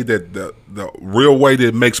say that the real way that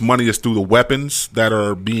it makes money is through the weapons that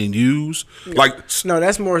are being used? No,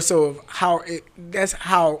 that's more so of that's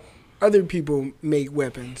how other people make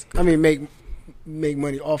weapons. I mean, make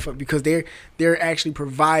money off of, because they're actually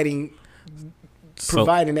providing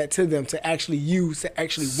providing that to them to actually use, to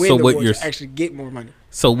actually win So the what war, you're to actually get more money.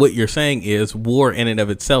 So what you're saying is war in and of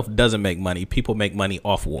itself doesn't make money. People make money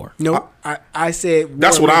off war. No, I said war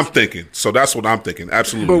That's what makes- I'm thinking. So that's what I'm thinking.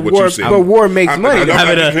 Absolutely, But what war- you said. but war makes money.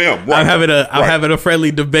 I'm having a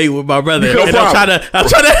friendly debate with my brother. No And problem.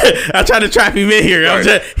 I'm trying to trap him in here.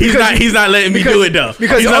 He's not letting me do it though.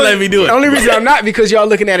 He's not letting me do it. The only reason I'm not because y'all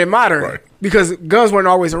looking at it modern. Because guns weren't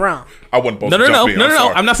always around. I wasn't supposed to jump in.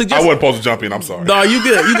 I'm not suggesting. I wasn't supposed to jump in. I'm sorry. No, you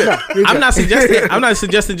good. You good. You're I'm good. not suggesting. I'm not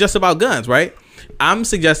suggesting just about guns, right? I'm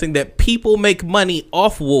suggesting that people make money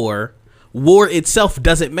off war. War itself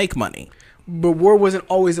doesn't make money. But war wasn't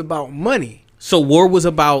always about money. So war was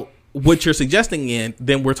about what you're suggesting in.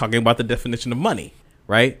 Then we're talking about the definition of money,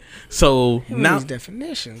 right? So now these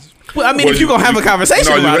definitions. Well, I mean, if you're gonna have a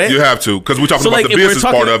conversation about it, you have to, because we're talking about the if we're business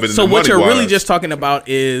talking- part of it. And So the what you're money-wise. really just talking about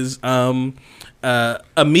is a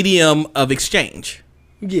medium of exchange.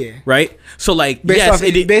 Yeah. Right. So like Based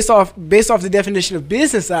yes, off the definition of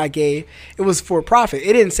business I gave, it was for profit.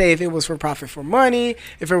 It didn't say if it was for profit for money,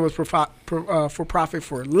 if it was for profit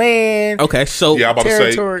for land. Okay, so yeah, I'm about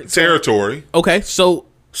territory. to say territory. Okay, so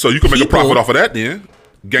you can make a people- profit off of that then,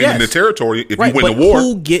 gaining the territory if right, you win but the war.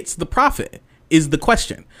 who gets the profit is the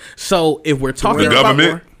question. So if we're talking The about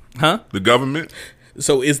government, war, the government.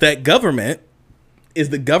 So is the government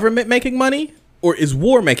making money or is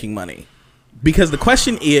war making money? Because the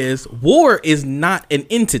question is, war is not an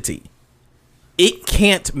entity. It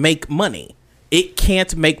can't make money. It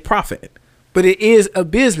can't make profit. But it is a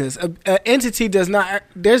business. An entity does not.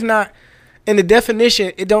 There's not in the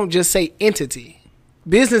definition. It don't just say entity.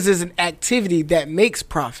 Business is an activity that makes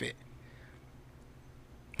profit.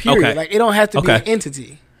 Period. Okay. Like it don't have to be Okay. an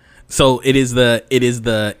entity. So it is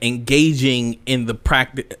the engaging in the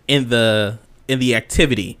practice in the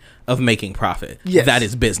activity of making profit. Yes. That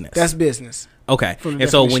is business. That's business. Okay. From the And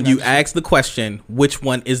so definition when you I just ask the question, which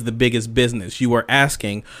one is the biggest business, you are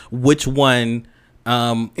asking which one,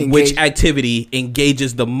 which activity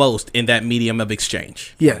engages the most in that medium of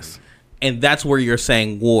exchange. Yes. And that's where you're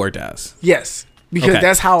saying war does. Yes. Because Okay.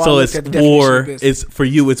 that's how I so looked it's at the definition war. of business. It's for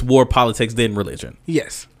you. It's war, politics, then religion.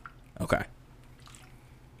 Yes. Okay.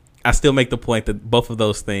 I still make the point that both of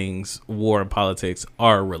those things, war and politics,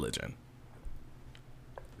 are religion.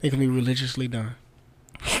 It can be religiously done.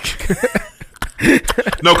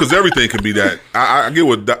 No, because everything can be that. I get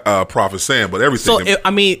what Prophet's saying, but everything. So, can,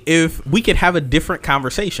 if we could have a different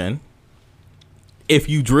conversation, if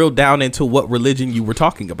you drill down into what religion you were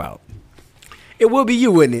talking about, it will be you,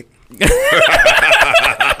 wouldn't it?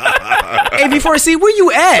 Hey, before see where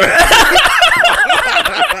you at.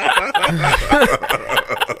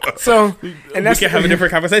 So, and that's we can have a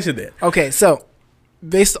different conversation then. Okay, so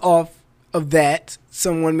based off of that,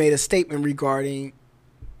 someone made a statement regarding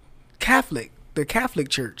the Catholic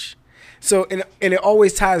Church. So, and it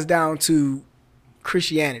always ties down to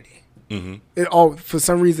Christianity. Mm-hmm. It all, for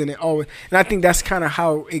some reason, it always, and I think that's kind of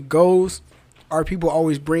how it goes. Our people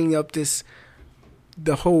always bring up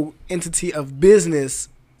the whole entity of business,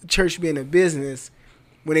 church being a business,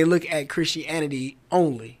 when they look at Christianity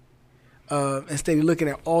only, instead of looking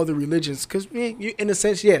at all the religions. Because in a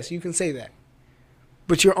sense, yes, you can say that,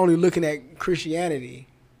 but you're only looking at Christianity.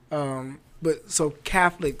 But so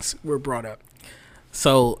Catholics were brought up.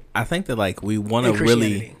 So I think that like we want to And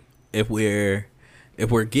really, if we're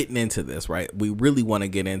getting into this, right, we really want to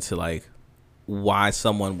get into like why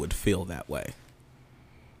someone would feel that way,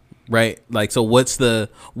 right? Like, so what's the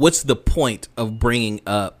point of bringing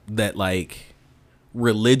up that like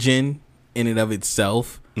religion in and of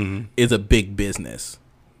itself is a big business?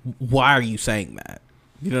 Why are you saying that?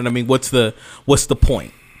 You know what I mean? What's the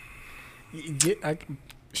point? I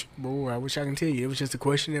wish I can tell you. It was just a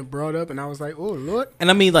question that brought up, and I was like, "Oh Lord!" And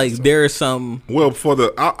I mean, like, there are some. Well,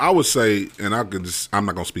 I would say, and I'm not going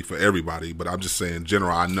to speak for everybody, but I'm just saying, in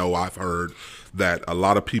general, I know I've heard that a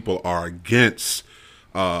lot of people are against,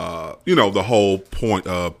 the whole point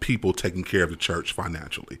of people taking care of the church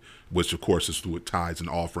financially, which of course is through tithes and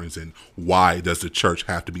offerings. And why does the church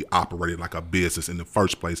have to be operated like a business in the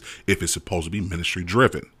first place if it's supposed to be ministry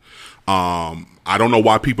driven? I don't know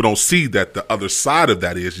why people don't see that the other side of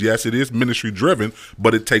that is, yes, it is ministry driven,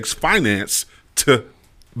 but it takes finance to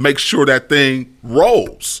make sure that thing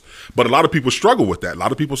rolls. But a lot of people struggle with that. A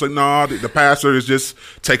lot of people say, no, the pastor is just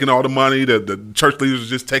taking all the money. The church leaders are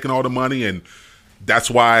just taking all the money. And that's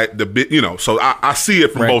why so I see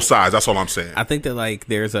it from both sides. That's all I'm saying. I think that like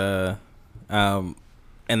there's a, and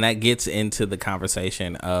that gets into the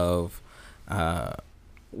conversation of,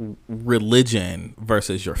 religion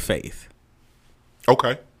versus your faith.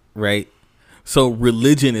 Okay. Right? So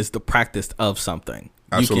religion is the practice of something.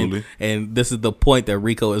 Absolutely. And this is the point that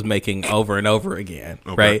Rico is making over and over again,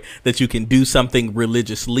 right? That you can do something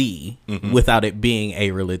religiously without it being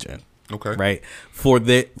a religion. Okay. Right. For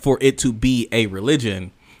it to be a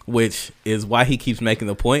religion, which is why he keeps making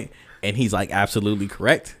the point, and he's like absolutely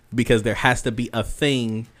correct, because there has to be a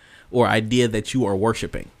thing or idea that you are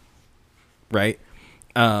worshiping. Right.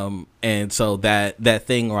 And so that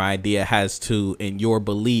thing or idea has to, in your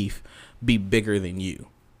belief, be bigger than you.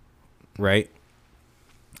 Right.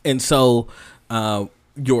 And so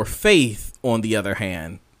your faith, on the other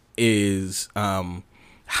hand, is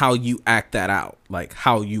how you act that out, like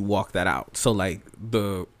how you walk that out. So like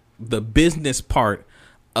the business part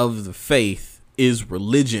of the faith is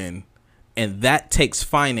religion, and that takes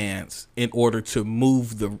finance in order to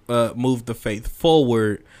move the faith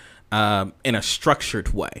forward in a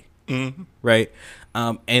structured way. Right.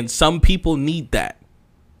 And some people need that.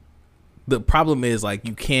 The problem is, like,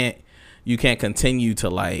 you can't continue to,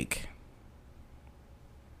 like,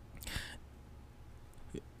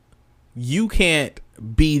 you can't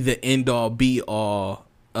be the end all be all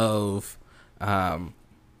of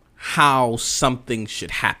how something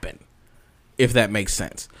should happen, if that makes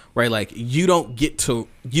sense, right? Like, you don't get to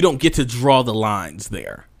draw the lines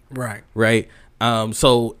there, right?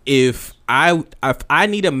 So if I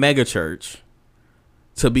need a mega church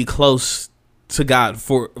to be close to God,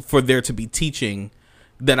 for there to be teaching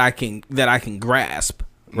that I can grasp,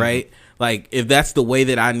 right? Like, if that's the way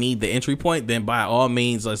that I need the entry point, then by all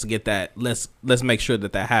means, let's get that. Let's make sure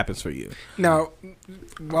that happens for you. Now,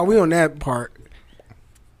 while we on that part,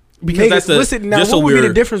 because what would be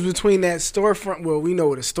the difference between that storefront? Well, we know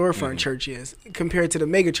what a storefront church is compared to the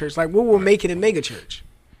mega church. Like, what will make it a mega church?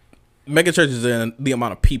 Mega church is in the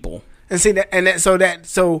amount of people. And see that,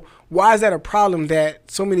 so why is that a problem?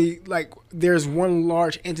 That so many, like, there's one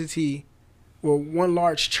large entity, well, one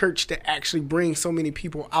large church that actually brings so many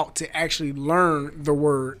people out to actually learn the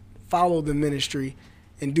word, follow the ministry,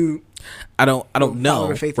 and do. I don't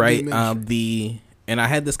know, right? And I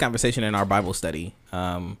had this conversation in our Bible study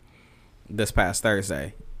this past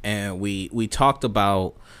Thursday, and we talked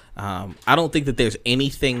about. I don't think that there's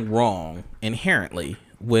anything wrong inherently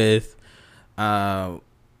with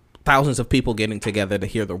thousands of people getting together to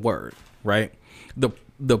hear the word, right?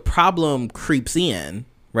 The problem creeps in,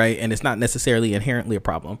 right? And it's not necessarily inherently a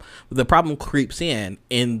problem. But the problem creeps in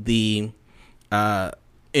the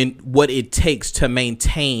in what it takes to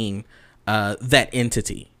maintain that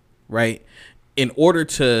entity, right? In order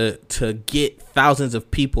to get thousands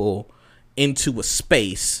of people into a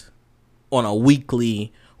space on a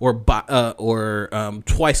weekly or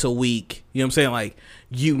twice a week, you know what I'm saying? Like,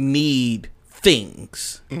 you need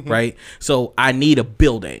things, right? So I need a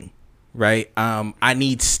building, right? I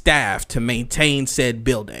need staff to maintain said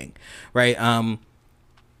building, right? And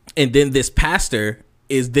then this pastor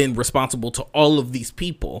is then responsible to all of these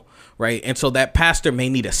people, right? And so that pastor may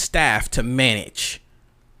need a staff to manage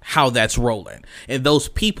how that's rolling. And those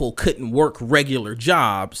people couldn't work regular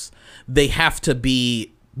jobs. They have to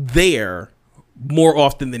be there more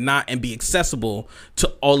often than not and be accessible to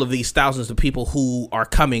all of these thousands of people who are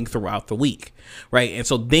coming throughout the week, right? And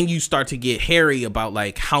so then you start to get hairy about,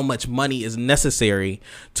 like, how much money is necessary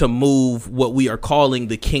to move what we are calling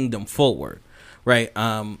the kingdom forward, right?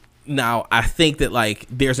 Now, I think that, like,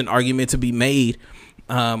 there's an argument to be made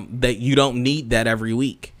that you don't need that every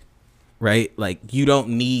week, right? Like, you don't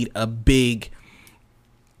need a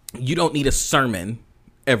sermon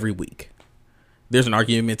every week. There's an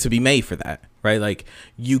argument to be made for that, right? Like,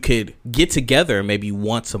 you could get together maybe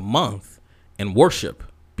once a month and worship,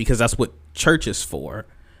 because that's what church is for.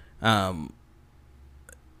 Because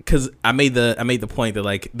I made the point that,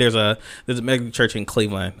 like, there's a mega church in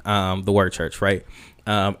Cleveland, the Word Church, right?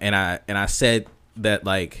 And I said that,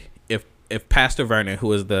 like, if Pastor Vernon,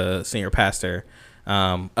 who is the senior pastor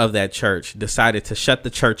of that church, decided to shut the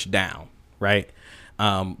church down, right?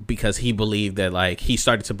 Because he believed that, like, he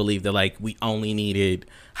started to believe that, like, we only needed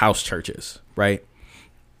house churches, right?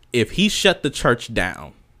 If he shut the church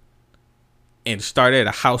down and started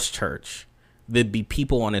a house church, there'd be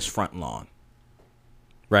people on his front lawn,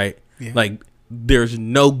 right? Yeah. Like, there's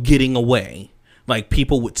no getting away. Like,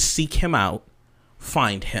 people would seek him out,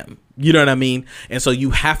 find him. You know what I mean? And so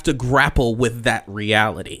you have to grapple with that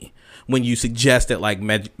reality when you suggest that, like,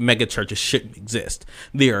 mega churches shouldn't exist.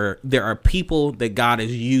 There are people that God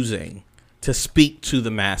is using to speak to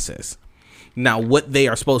the masses. Now, what they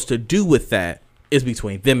are supposed to do with that is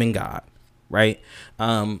between them and God, right?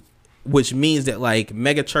 Which means that, like,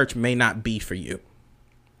 mega church may not be for you,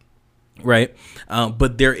 right?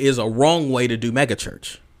 But there is a wrong way to do mega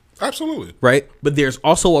church. Absolutely. Right? But there's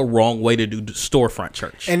also a wrong way to do storefront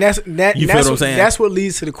church. And that's You feel what I'm saying? That's what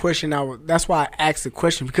leads to the question. That's why I asked the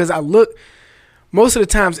question, because I look. Most of the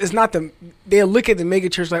times, it's not they'll look at the mega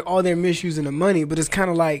church like, oh, they're misusing the money, but it's kind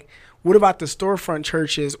of like, what about the storefront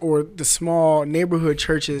churches or the small neighborhood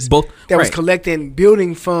churches that was collecting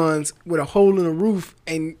building funds with a hole in the roof,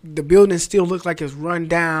 and the building still look like it's run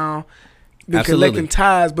down, been collecting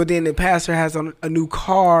tithes, but then the pastor has a new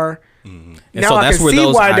car. And now so I that's can where see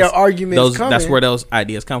those why their arguments come. That's where those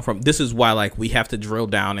ideas come from. This is why, like, we have to drill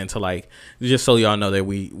down into, like, just so y'all know that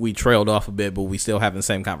we trailed off a bit, but we still having the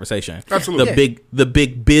same conversation. Absolutely. The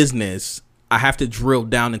big business. I have to drill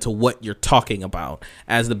down into what you're talking about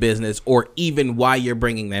as the business, or even why you're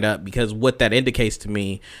bringing that up, because what that indicates to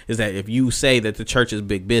me is that if you say that the church is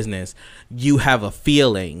big business, you have a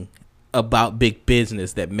feeling about big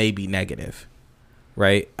business that may be negative,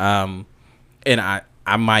 right? And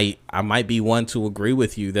I might be one to agree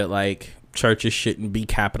with you that, like, churches shouldn't be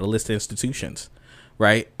capitalist institutions,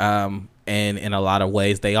 right? And in a lot of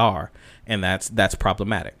ways they are, and that's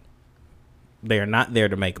problematic. They are not there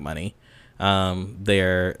to make money.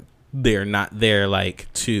 They're not there,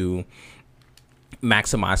 like, to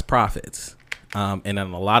maximize profits. And in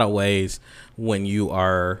a lot of ways, when you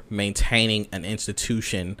are maintaining an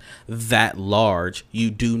institution that large, you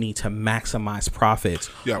do need to maximize profits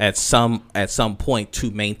at some point to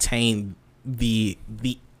maintain the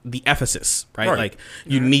emphasis, right? Like,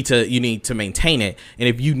 you need to maintain it. And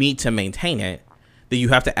if you need to maintain it, then you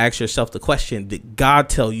have to ask yourself the question: did God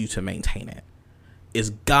tell you to maintain it?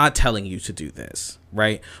 Is God telling you to do this,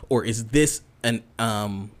 right? Or is this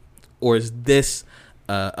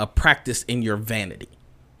a practice in your vanity,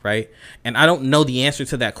 right? And I don't know the answer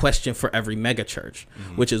to that question for every mega church,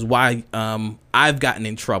 which is why I've gotten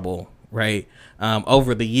in trouble, right,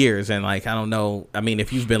 over the years. And, like, I don't know. I mean,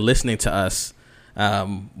 if you've been listening to us,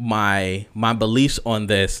 my beliefs on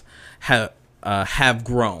this have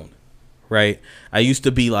grown, right? I used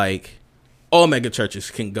to be like, all mega churches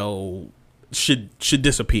should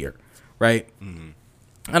disappear, right?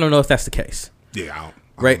 I don't know if that's the case. Yeah, I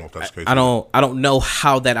right? don't know if that's the case. I don't know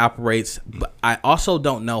how that operates, but I also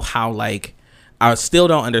don't know how, like, I still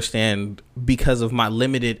don't understand because of my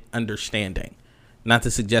limited understanding. Not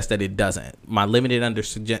to suggest that it doesn't. My limited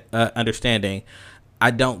understanding,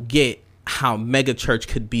 I don't get how mega church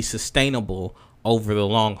could be sustainable over the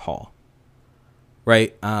long haul,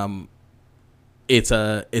 right? It's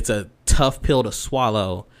a tough pill to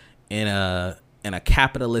swallow in a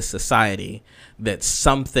capitalist society that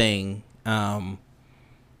something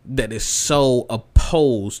that is so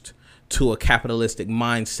opposed to a capitalistic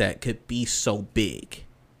mindset could be so big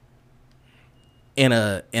in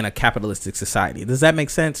a capitalistic society. Does that make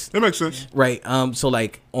sense? That makes sense. Right. So,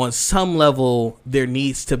 like, on some level there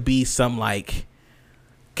needs to be some, like,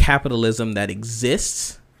 capitalism that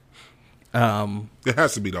exists. It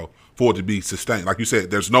has to be, though, for it to be sustained. Like you said,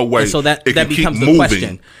 there's no way. And so that becomes becomes the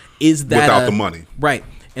question: is that without the money? Right.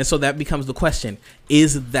 And so that becomes the question: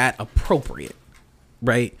 is that appropriate?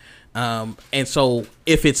 Right. And so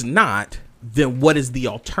if it's not, then what is the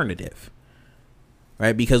alternative?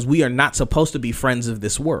 Right. Because we are not supposed to be friends of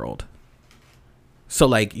this world. So,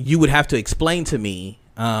 like, you would have to explain to me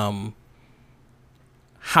how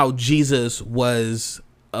Jesus was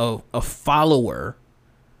a follower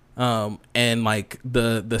and, like,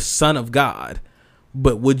 the Son of God,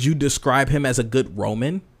 but would you describe him as a good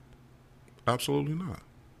Roman? Absolutely not.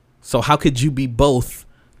 So how could you be both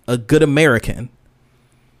a good American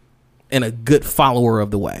and a good follower of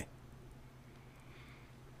the way?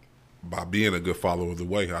 By being a good follower of the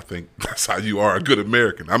way, I think that's how you are a good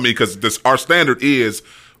American. I mean, because our standard is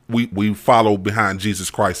we follow behind Jesus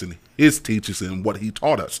Christ and his teachings and what he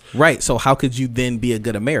taught us. Right. So how could you then be a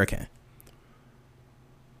good American?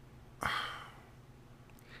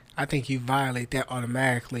 I think you violate that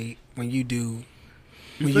automatically when you do.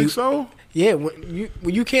 You think so? Yeah, when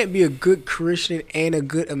you can't be a good Christian and a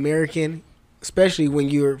good American, especially when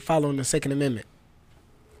you're following the Second Amendment.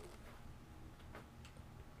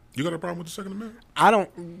 You got a problem with the Second Amendment? I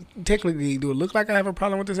don't technically. Do it look like I have a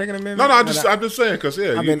problem with the Second Amendment? No, I'm just saying because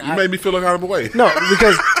you made me feel like kind of a way. No,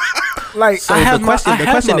 because like so I have the question. The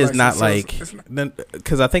question is not license, like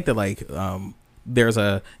because I think that like there's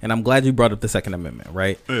a, and I'm glad you brought up the Second Amendment,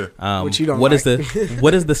 right? Yeah. Which you don't. What like.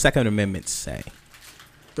 What does the Second Amendment say?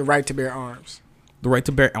 The right to bear arms. The right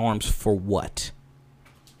to bear arms for what?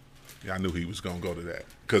 Yeah, I knew he was gonna go to that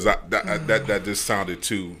because that just sounded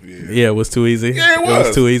too. Yeah, it was too easy. Yeah, it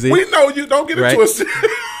was too easy. We know you don't get it twisted.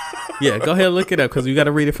 Yeah, go ahead and look it up because you got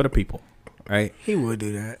to read it for the people, right? He would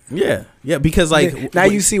do that. Yeah, because like now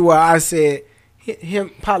you see why I said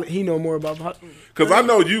He know more about because I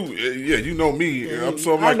know you. Yeah, you know me. I'm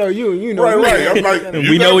so I know you. You know me. right. I'm like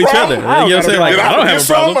we know each other. You know what I'm saying? Like, I don't have a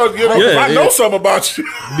problem. I know something about you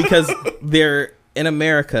because they're in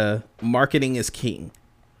America. Marketing is king,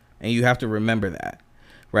 and you have to remember that,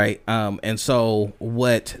 right? And so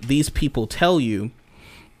what these people tell you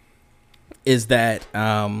is that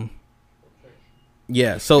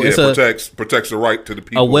it protects the right to the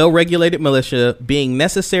people. A well-regulated militia being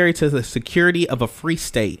necessary to the security of a free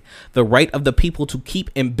state. The right of the people to keep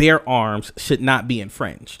and bear arms should not be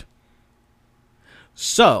infringed.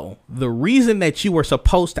 So, the reason that you are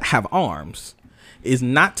supposed to have arms is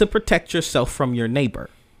not to protect yourself from your neighbor.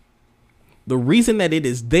 The reason that it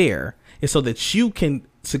is there is so that you can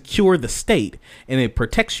secure the state, and it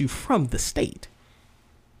protects you from the state.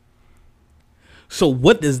 So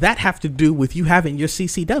what does that have to do with you having your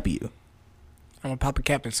CCW? I'm gonna pop a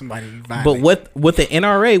cap in somebody. But what the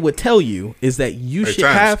NRA would tell you is that you should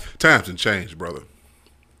have times and change, brother.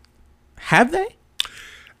 Have they?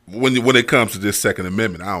 When it comes to this Second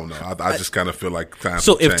Amendment, I don't know. I just kind of feel like times.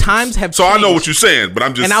 So if times have, so changed, I know what you're saying, but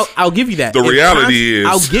I'm just, and I'll give you that. The reality is,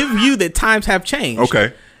 I'll give you that times have changed.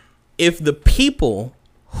 Okay. If the people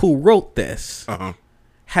who wrote this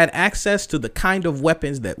had access to the kind of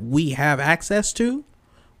weapons that we have access to,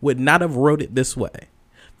 would not have wrote it this way.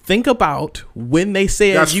 Think about when they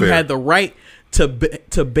said you had the right to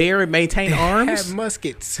bear and maintain arms. They had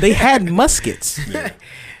muskets. They had muskets. Yeah.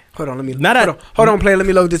 Hold on, hold on, play. Let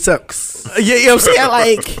me load this up. Yeah, you know what I'm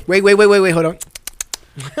saying? Like, wait, hold on.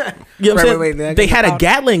 You know what I'm saying? They had a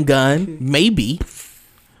Gatling gun, maybe.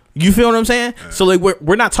 You feel what I'm saying? So like,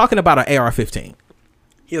 we're not talking about an AR-15.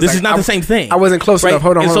 This is not the same thing. I wasn't close enough.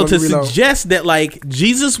 Hold on. And so to suggest that like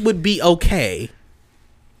Jesus would be okay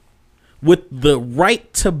with the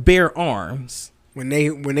right to bear arms when they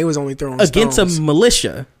was only throwing against stones. a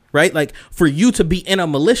militia, right? Like for you to be in a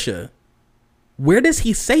militia, where does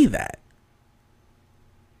he say that?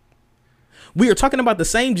 We are talking about the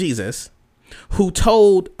same Jesus who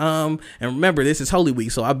told and remember this is Holy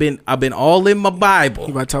Week, so I've been all in my Bible.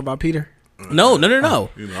 You about to talk about Peter? No. You know,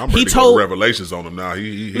 I'm ready to go to Revelations on him now.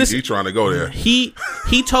 He trying to go there. He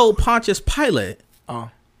told Pontius Pilate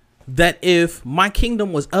that if my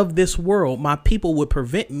kingdom was of this world, my people would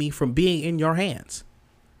prevent me from being in your hands.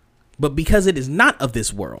 But because it is not of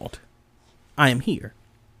this world, I am here.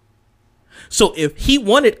 So if he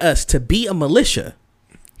wanted us to be a militia,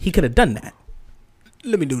 he could have done that.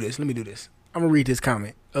 Let me do this. I'm gonna read this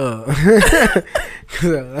comment.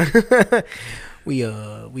 We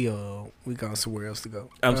gone somewhere else to go.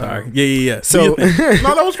 I'm sorry. Yeah. So no,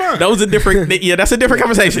 that was fine. That was a different. Yeah, that's a different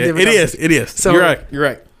conversation. It is. So you're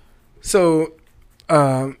right. So,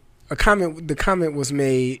 the comment was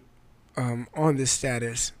made on this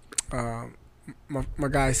status. My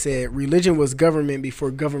guy said religion was government before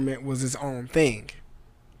government was its own thing.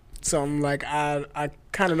 So I'm like, I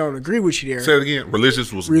kind of don't agree with you there. Say it again.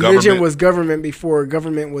 Religion was government before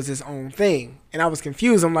government was its own thing. And I was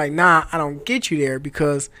confused. I'm like, nah, I don't get you there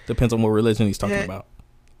because depends on what religion he's talking about.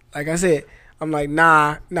 Like I said, I'm like,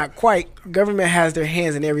 nah, not quite. Government has their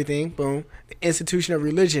hands in everything. Boom. The institution of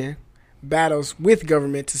religion battles with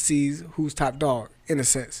government to see who's top dog, in a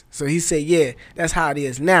sense. So he said, yeah, that's how it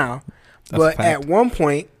is now. But at one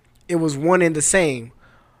point, it was one and the same.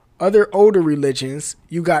 Other older religions,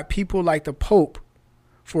 you got people like the Pope,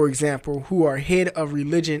 for example, who are head of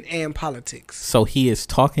religion and politics. So he is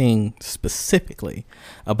talking specifically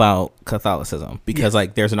about Catholicism because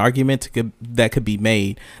like there's an argument that could be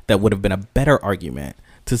made that would have been a better argument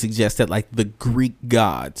to suggest that like the Greek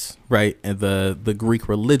gods, right, and the Greek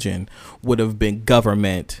religion would have been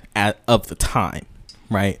government of the time,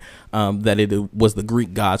 right? That it was the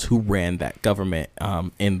Greek gods who ran that government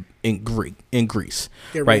in Greece.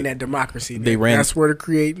 They right? ran that democracy. That's where the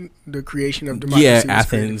creation of democracy. Yeah,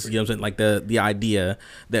 Athens. You know what I'm saying? Like the idea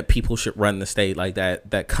that people should run the state like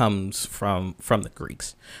that comes from the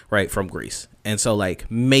Greeks, right? From Greece. And so like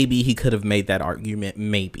maybe he could have made that argument,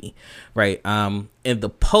 maybe, right? And the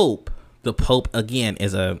Pope again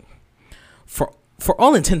is for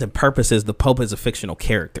all intents and purposes, the Pope is a fictional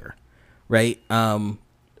character, right?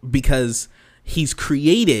 Because he's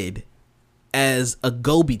created as a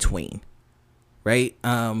go-between, right?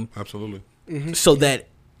 Absolutely. Mm-hmm. So that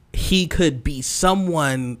he could be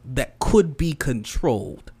someone that could be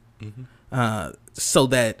controlled, so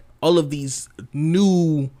that all of this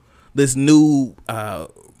new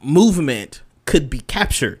movement could be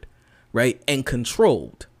captured, right, and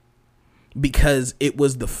controlled. Because it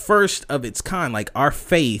was the first of its kind, like our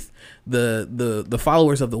faith, the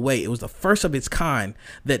followers of the way, it was the first of its kind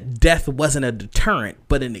that death wasn't a deterrent,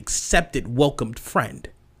 but an accepted, welcomed friend.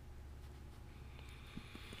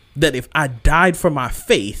 that if I died for my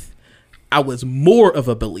faith, I was more of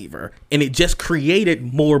a believer, and it just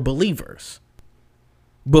created more believers.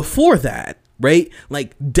 Before that, right,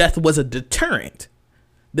 like death was a deterrent.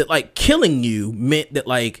 That like killing you meant that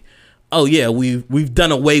like, oh yeah, we've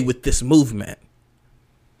done away with this movement.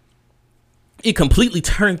 It completely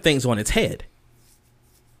turned things on its head.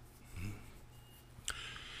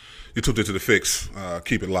 You tuned into the Fixx.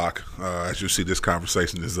 Keep it locked. As you see, this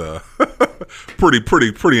conversation is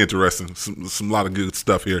pretty interesting. Some lot of good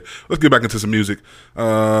stuff here. Let's get back into some music.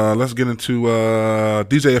 Let's get into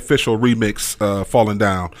DJ Official remix, "Falling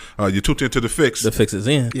Down." You tuned into the Fixx. The Fixx is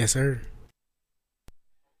in. Yes, sir.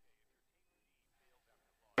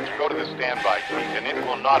 Go to the standby seat and it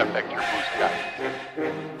will not affect your boost guidance.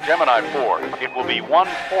 Gemini 4, it will be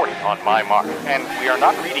 140 on my mark, and we are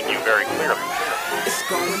not reading you very clearly. It's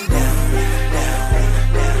going down.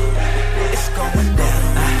 It's going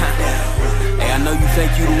down. Hey, I know you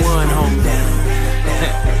think you the one, homie.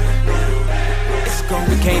 It's going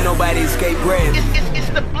down. Can't nobody escape gravity. It's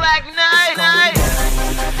the Black Knight.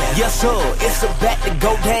 Yes, sir, it's about to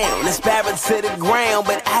go down. It's barrel to the ground,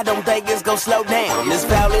 but I don't think it's gonna slow down. It's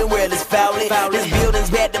fouling, well, it's fouling. This building's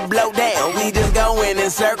about to blow down. We just going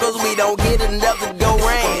in circles, we don't get enough to go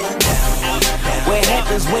round. What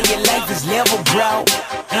happens when your life is level, bro?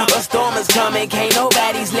 A storm is coming, can't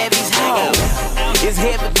nobody's levees hold. It's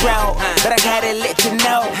heavy, bro, but I gotta let you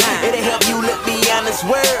know. It'll help you look beyond this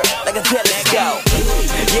world like a telescope.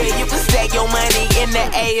 Yeah, you can stack your money in the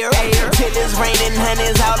air till it's raining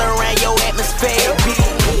honey's all around your atmosphere.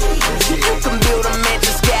 You can build a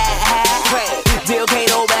mansion sky high. Still can't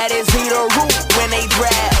nobody see the roof when they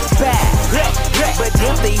drive by. But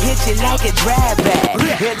if they hit you like a drive-by,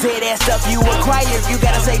 they'll tell that stuff you acquire, you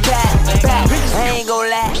gotta say bye. I ain't gon'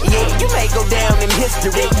 lie, yeah, you may go down in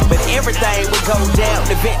history, but everything will go down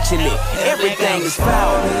eventually. Everything is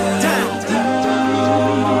falling down.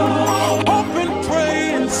 Hope and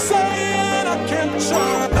pray and say I can't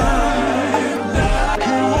survive.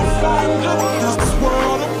 You will find this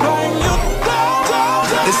world will bring you down.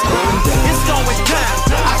 It's going down. It's going down.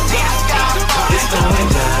 I see the sky. It's going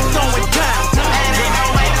down. It's going down. And ain't no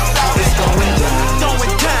way to stop it. It's going down. It's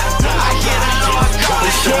going down. I hear the Lord calling.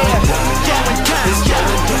 It's going down. It's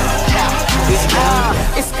going down.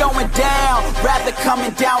 It's going down, rather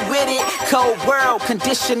coming down with it. Cold world,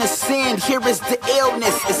 condition of sin. Here is the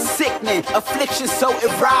illness, it's sickening. Affliction so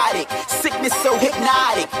erotic, sickness so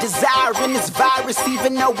hypnotic. Desiring this virus,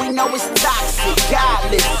 even though we know it's toxic.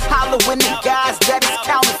 Godless, hollowing the guys that is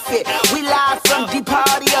counterfeit. We live from the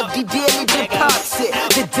party of the daily deposit.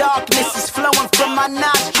 The darkness is flowing from my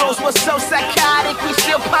nostrils. We're so psychotic, we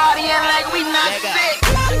still partying like we not sick.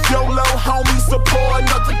 YOLO, homies, support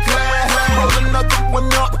another glass. Roll another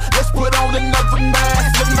one up, let's put on another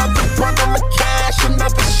mask. Another bundle of cash,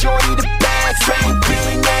 another shorty to bag. Same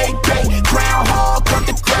thing, every day, groundhog,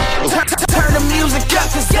 underground. Turn the music up,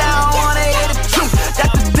 cause I don't wanna hear the truth.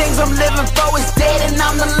 That the things I'm living for is dead and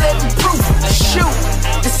I'm the living proof. Shoot,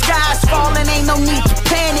 the sky's falling, ain't no need to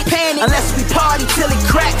panic. Unless we party till it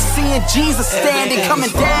cracks, seeing Jesus standing,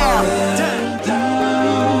 coming down.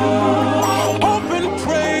 Hope and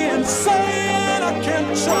pray and say I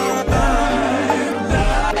can't survive.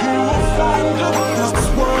 You will find this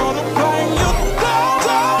world will bring you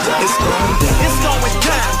down. It's going down. It's going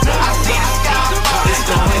down. I see the sky. It's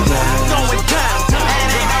going down. It's going down. And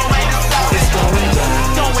ain't no way to stop it. It's going down.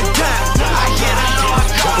 It's going down. I hear the Lord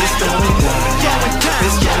calling. It's going down. It's going down.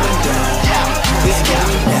 It's going down. It's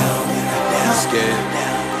going down. I'm scared.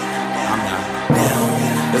 I'm not.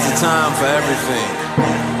 There's a time for everything.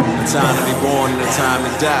 A time to be born and a time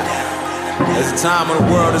to die. There's a time of the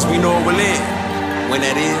world as we know it will end. When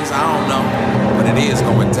that is, I don't know. But it is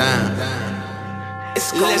going down.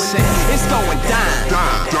 Listen, it's going down.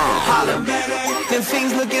 Holla. Them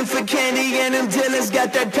fiends looking for candy and them dealers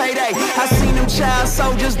got that payday. I seen them child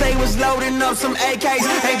soldiers, they was loading up some AKs.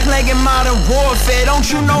 Ain't playing modern warfare, don't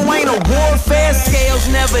you know ain't a warfare?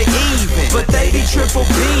 Scales never even, but they be triple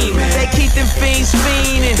beaming. They keep them fiends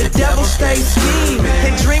fiending, the devil stays scheming.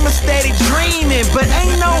 They dreamers steady dreaming, but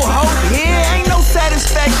ain't no hope here. Ain't no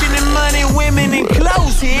satisfaction in money, women, and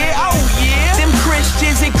clothes here. Oh yeah, them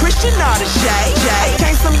Christians and Christian are the shade.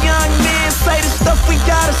 Can't some young men say the stuff we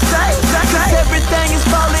gotta say? Cause everything is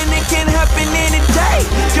falling, it can happen any day.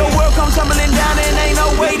 Your world come tumbling down and ain't no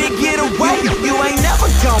way to get away. You ain't never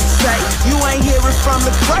gon' say, you ain't hearing from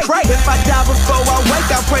the great. If I die before I wake,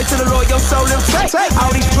 I pray to the Lord your soul and faith.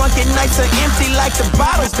 All these drunken nights are empty like the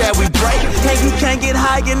bottles that we break. And you can't get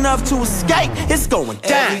high enough to escape, it's going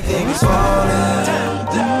down. Everything is falling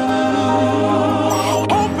down.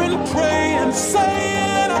 Hope and pray and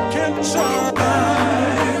say I can't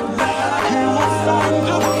survive.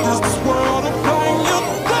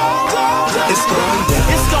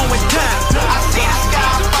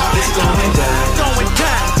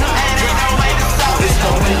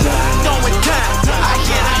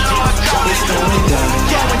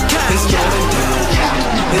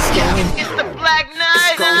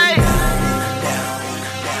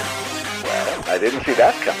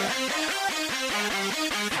 that's coming.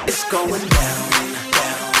 It's going down.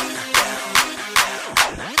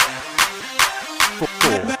 4,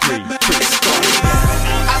 3, 2. It's going down.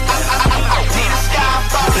 I see the sky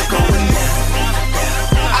fall. It's going down.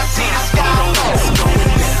 I see the sky fall. It's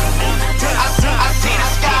going down. I see the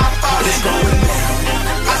sky fall. It's going down.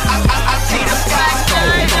 I see the sky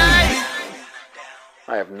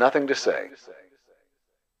fall. I have nothing to say.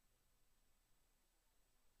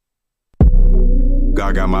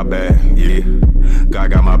 God got my back, yeah.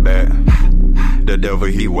 God got my back. The devil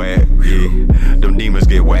he whack, yeah. Them demons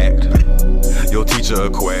get whacked. Your teacher a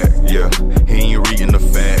quack, yeah. He ain't reading the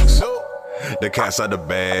facts. The cat's out the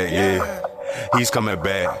bag, yeah. He's coming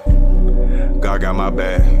back. God got my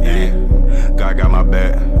back, yeah. God got my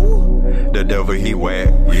back. The devil he whack,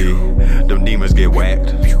 yeah. Them demons get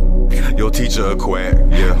whacked. Your teacher a quack,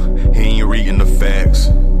 yeah. He ain't reading the facts.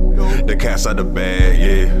 The cat's out the bag,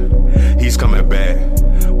 yeah. He's coming back.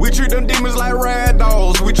 We treat them demons like rad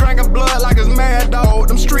dogs. We drinking blood like it's mad dog.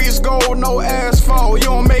 Them streets gold, no asphalt. You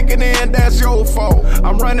don't make it in, that's your fault.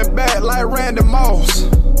 I'm running back like Randy Moss.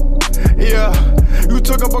 Yeah, you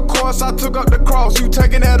took up a course, I took up the cross. You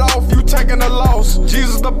taking that off, you taking the loss.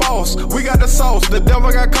 Jesus the boss, we got the sauce. The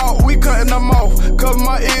devil got caught, we cutting them off. Cover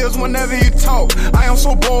my ears whenever he talk. I am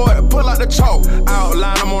so bored, pull out the chalk.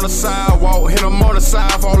 Outline him on the sidewalk, hit him on the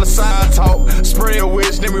side for all the side talk. Spray a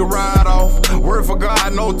witch, then we ride off. Word for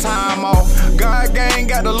God, no time off. God gang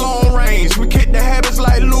got the long range. We kick the habits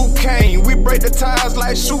like Luke Kane. We break the ties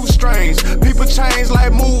like shoestrings. People change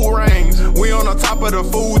like mood rings. We on the top of the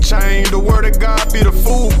food chain. The word of God be the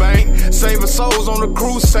food bank. Saving souls on the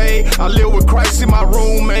crusade. I live with Christ, he my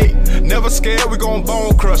roommate. Never scared, we gon'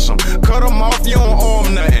 bone crush him. Cut him off, you don't owe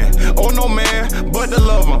him nothing. Oh no man, but to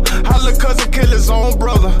love him. Holla cousin kill his own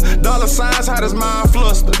brother. Dollar signs had his mind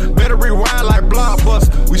flustered. Better rewind like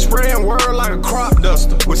Blockbuster. We spraying word like a crop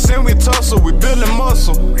duster. With sin we tussle, we building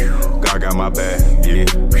muscle. God got my back, yeah.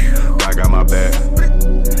 God got my back.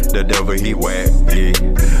 The devil he whack, yeah.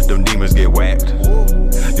 Them demons get whacked.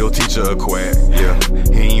 Your teacher a quack, yeah.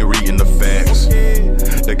 He ain't reading the facts.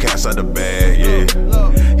 The cat's out the bag, yeah.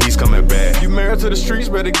 He's coming back. You married to the streets,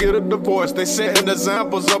 better get a divorce. They setting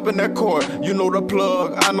examples up in that court. You know the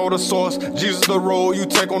plug, I know the source. Jesus the road, you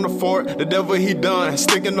take on the fort. The devil he done,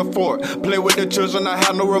 stick in the fort. Play with the children, I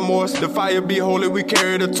have no remorse. The fire be holy, we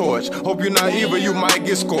carry the torch. Hope you're not evil, you might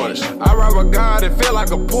get scorched. I ride with God, it feel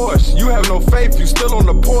like a Porsche. You have no faith, you still on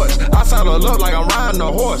the porch. Outside of love like I'm riding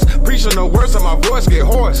a horse. Preaching the words and my voice get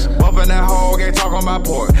hoarse. Bumping that hog, ain't talking about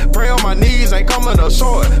pork. Pray on my knees, ain't coming up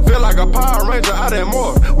short. Feel like a Power Ranger out in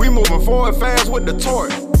more. We moving forward fast with the torque.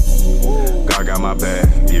 God got my back,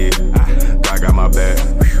 yeah. God got my back.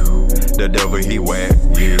 The devil he whack,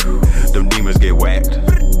 yeah. Them demons get whacked.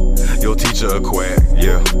 Your teacher a quack,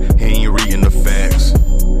 yeah. He ain't reading the facts.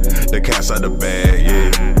 The cat's out the bag,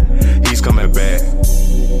 yeah. He's coming back.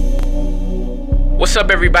 What's up,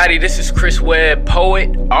 everybody? This is Chris Webb, poet,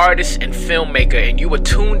 artist, and filmmaker, and you are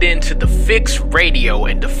tuned in to the Fixx Radio,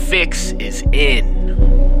 and the Fix is in.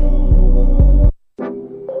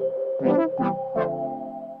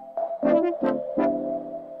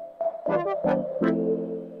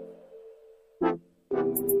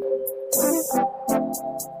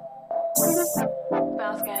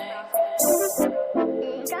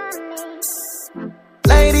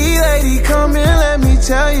 Lady, come here, let me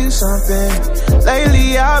tell you something.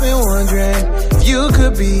 Lately I've been wondering if you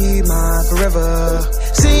could be mine forever.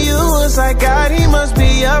 See you was like God, he must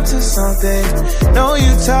be up to something. Know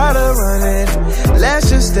you tired of running, let's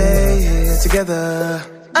just stay here together.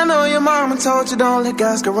 I know your mama told you don't let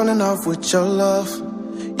guys go running off with your love.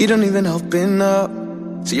 You don't even open up,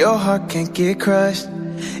 so your heart can't get crushed.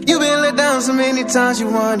 You've been let down so many times you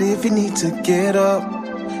wonder if you need to get up.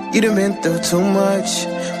 You done been through too much,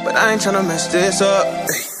 but I ain't tryna mess this up.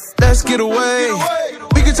 Let's get away.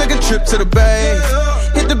 We can take a trip to the bay.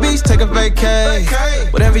 Hit the beach, take a vacay.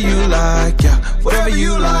 Whatever you like, yeah, whatever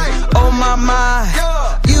you like. Oh my,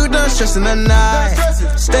 you done stressing the night.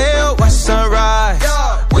 Stay up, watch the sunrise.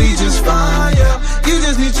 We just fine, yeah. You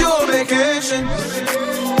just need your vacation.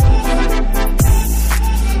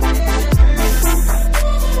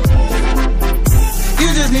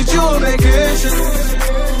 You just need your vacation.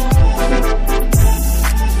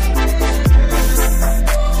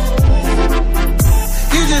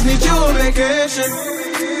 You just need your vacation.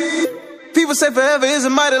 People say forever is a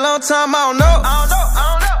mighty long time, I don't know.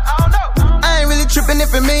 I ain't really tripping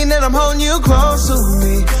if it mean that I'm holding you close to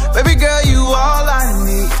me. Baby girl, you all I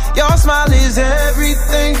need. Your smile is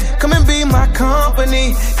everything. Come and be my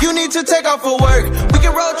company. You need to take off for work. We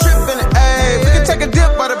can road trip in the A. We can take a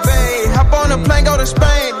dip by the bay. Hop on a plane, go to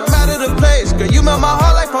Spain. No matter the place. Girl, you melt my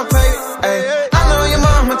heart like Pompeii. Ay, I know your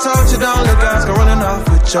mama told you don't let guys go running off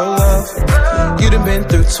with your love. You done been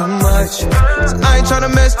through too much, so I ain't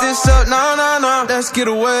tryna mess this up. No, no, no, let's get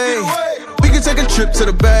away. We can take a trip to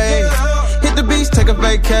the bay, hit the beach, take a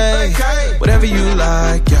vacay. Whatever you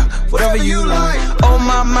like, yeah, whatever you like. Oh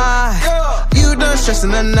my, my, you done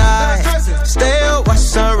stressing the night. Stay up, watch the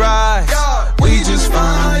sunrise. We just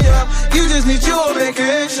fine, you just need your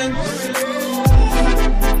vacation.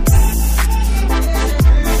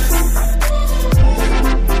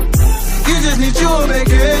 You just need your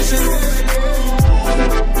vacation.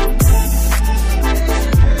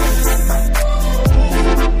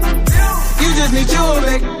 You just need your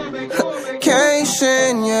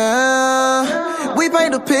vacation, yeah. We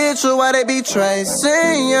paint the picture while they be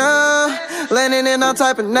tracing, yeah. Landing in all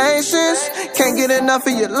type of nations. Can't get enough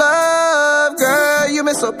of your love, girl. You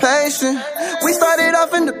been so patient. We started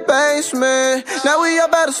off in the basement. Now we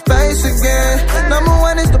up out of space again.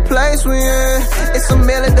 #1 is the place we in. It's a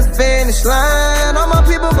mill at the finish line. All my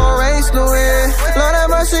people gon' race to win. Lord have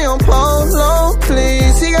mercy on Polo,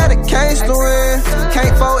 please. He got a case to win.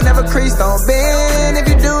 Can't fold, never crease, don't bend. If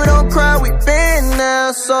you do, don't cry, we been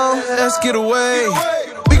now. So let's get away.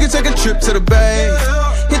 We can take a trip to the bay,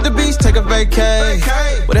 hit the beach, take a vacay.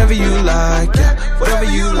 Whatever you like, yeah, whatever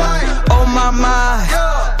you like. Oh my, my,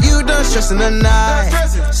 you done stressing the night.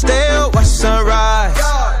 Stay up, watch the sunrise.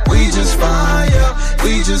 We just fine,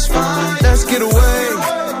 we just fine. Let's get away.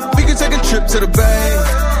 We can take a trip to the bay,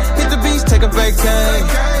 hit the beach, take a vacay.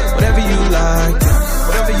 Whatever you like,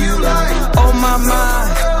 whatever you like. Oh my,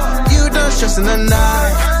 my, you done stressing the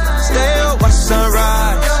night. Stay up, watch the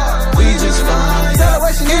sunrise. We just fine.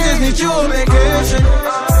 You just need your vacation.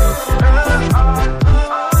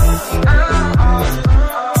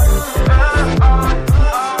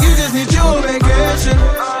 You just need your vacation.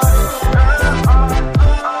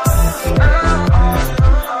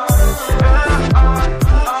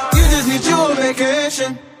 You just need your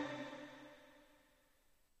vacation.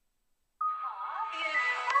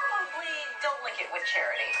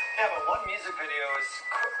 Charity. Yeah, but one music video is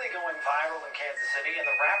quickly going viral in Kansas City, and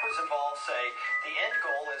the rappers involved say the end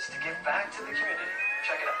goal is to give back to the community.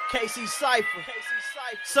 Check it out. KC Cypher.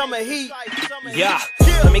 Summer Heat. Yeah,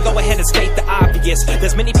 let me go ahead and state the obvious.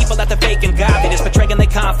 There's many people out there faking godliness, betraying their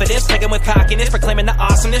confidence, begging with cockiness, proclaiming the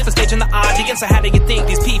awesomeness, for staging the audience. So how do you think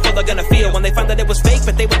these people are gonna feel when they find that it was fake,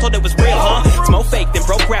 but they were told it was real, huh? It's more fake than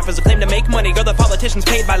broke rappers who claim to make money, or the politicians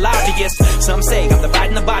paid by lobbyists. Some say I'm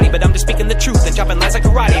dividing the body, but I'm just speaking the truth and chopping lies like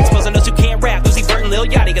karate, exposing those who can't rap. Lucy Burton, Lil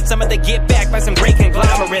Yachty, got some of the get back by some great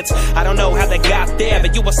conglomerates. I don't know how they got there,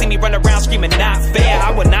 but you will see me run around screaming not fair.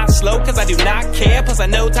 I would not slow, cause I do not care. Plus I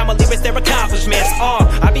know time will leave us their accomplishments.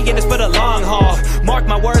 I be in this for the long haul. Mark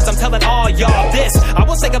my words, I'm telling all y'all this. I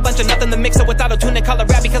will say a bunch of nothing to mix it with auto-tune and color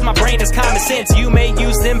rap, because my brain is common sense. You may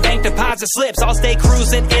use them bank deposit slips. I'll stay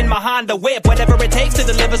cruising in my Honda Whip, whatever it takes to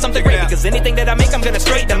deliver something great, because anything that I make, I'm gonna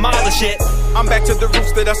straight demolish it. I'm back to the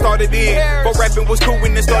roots that I started in. But rapping was cool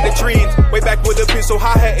when it started trends. Way back with a pencil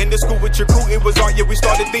hi-hat in the school with your crew, it was on, yeah, we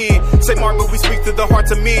started then. Say Mark, but we speak to the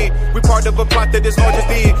hearts of men. We part of a plot that is larger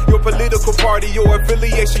than your political party, your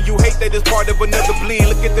affiliation. You hate that it's part of another blend.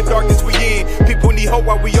 Look at the darkness we in. People need hope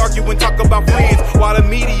while we argue and talk about friends, while the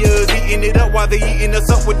media is eating it up, while they eating us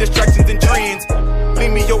up with distractions and trends.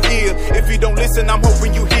 Leave me your ear. If you don't listen, I'm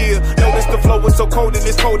hoping you hear. Notice the flow is so cold and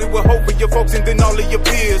it's coated with hope for your folks and then all of your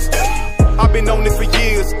peers. I've been on it for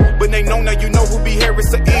years, but they know now you know who B.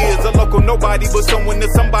 Harris is. A local nobody, but someone that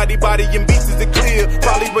somebody body and beats is it clear.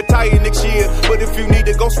 Probably retire next year, but if you need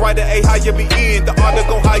a ghostwriter, A, hire me in. The art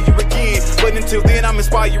gon' hire again, but until then I'm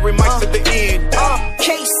inspiring mics to the end.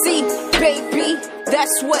 KC, baby,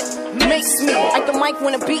 that's what makes me. Like the mic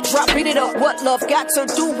when a beat drop, beat it up. What love got to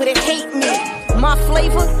do with it? Hate me. My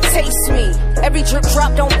flavor, taste me. Every drip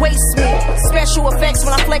drop, don't waste me. Special effects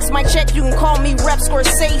when I flex my check, you can call me Rep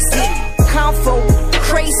Scorsese. Confo,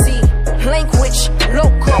 crazy, language,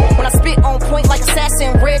 loco. When I spit on point like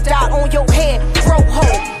assassin, red dot on your head, bro ho.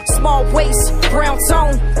 Small waist, brown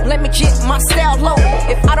tone, let me get my style low.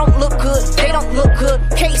 If I don't look good, they don't look good.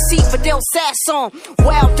 KC, Fidel Sasson,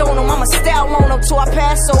 wild on them, I'ma style on them till I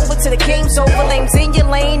pass over, till the game's over. Lames in your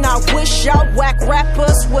lane, I wish y'all whack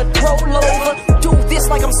rappers would roll over. Do this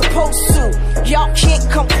like I'm supposed to, y'all can't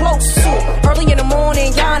come close to. Early in the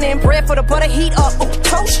morning, yawning, bread for the butter, heat up, ooh,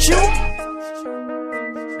 toast you.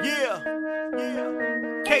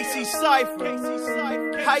 KC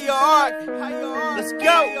Cypher, how your art? Let's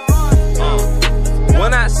go.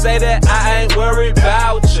 When I say that I ain't worried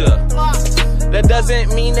about ya, that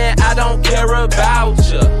doesn't mean that I don't care about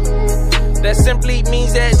ya. that simply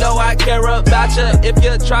means that though I care about you. If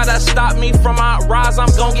you try to stop me from my rise,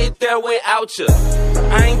 I'm gon' get there without you.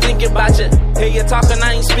 I ain't thinking about you. Hear you talking,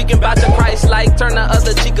 I ain't speaking about you. Christ like turn the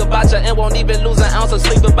other cheek about you, and won't even lose an ounce of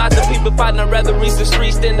sleep about you. People fighting rather reach the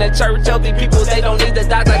streets than the church. Healthy people, they don't need the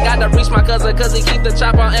doctor. Gotta reach my cousin, cause he keep the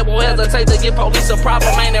chopper and won't hesitate to give police a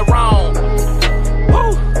problem. Ain't it wrong?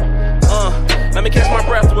 Woo! Let me catch my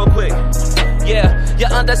breath real quick. Yeah, you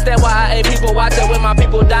understand why I hate people watching when my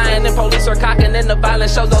people dying and police are cocking and the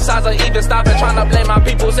violence shows no signs of even stopping. Trying to blame my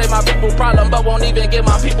people, say my people problem, but won't even give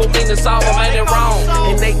my people mean to solve them. Ain't it wrong?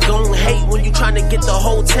 And they gon' hate when you trying to get the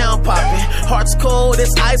whole town popping. Hearts cold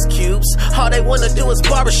as ice cubes. All they wanna do is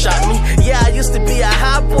barbershop me. Yeah, I used to be a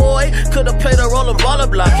high boy. Could've played a role in baller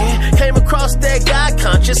blocking. Came across that guy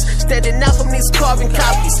conscious. Standing out from these carbon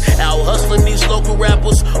copies. Out hustling these local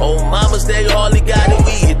rappers. Old mamas, they hardly got it.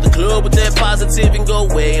 We hit the club with that positive and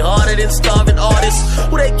go way harder than starving artists.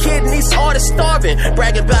 Who they kidding? These artists starving.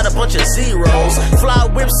 Bragging about a bunch of zeros. Fly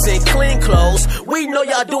whips and clean clothes. We know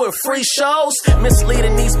y'all doing free shows.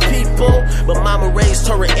 Misleading these people. But mama raised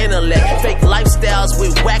her intellect. Fake lifestyles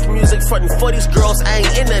with whack music frontin' for these girls. I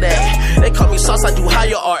ain't into that. They call me sauce, I do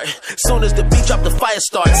higher art. Soon as the beat drop, the fire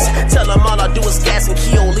starts. Tell them all I do is gas and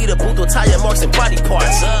key. Lead a booth with tire marks and body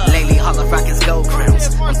parts. Lately, all I rock is gold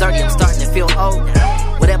crowns. I'm 30, I'm starting to feel old now.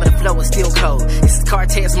 Whatever the flow is still cold. This is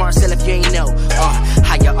Cartez Marcel if you ain't know.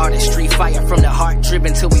 Higher artistry, fire from the heart.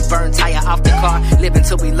 Driven till we burn tire off the car. Living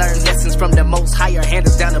till we learn lessons from the most higher. Hand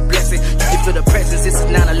us down a blessing. You can feel the presence. This is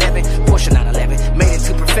 9/11. Porsche 911. Made it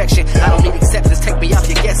to perfection. I don't need acceptance. Take me off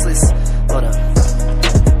your guest list. Hold up.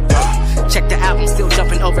 Check the album, still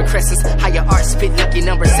jumping over crescents. Higher art, spit lucky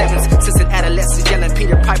number 7s. Since an adolescent, yelling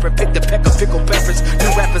Peter Piper, pick the peck of pickled peppers.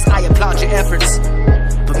 New rappers, I applaud your efforts.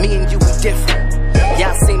 But me and you, we different.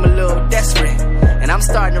 Y'all seem a little desperate, and I'm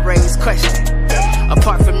starting to raise questions.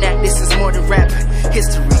 Apart from that, this is more than rap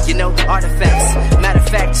history, you know, artifacts. Matter of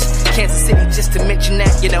fact, Kansas City, just to mention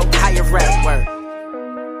that, you know, higher rap word.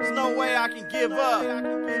 There's no way I can give up.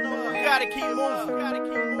 We gotta keep moving.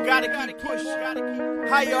 Gotta keep pushing.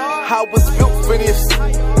 Higher art. I was built for this.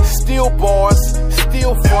 Steel bars,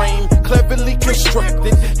 steel frame, cleverly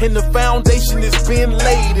constructed, and the foundation is being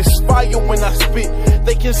laid. It's fire when I spit.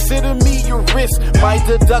 They consider me a risk. My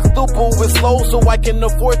deductible is low, so I can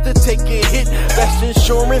afford to take a hit. That's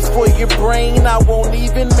insurance for your brain. I won't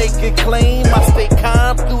even make a claim. I stay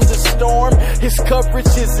calm through the storm. His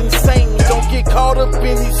coverage is insane. Don't get caught up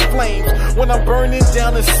in these flames when I'm burning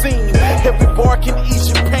down the scene. Every bar can ease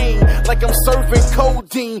your pain, like I'm serving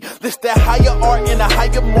codeine. This that higher art and a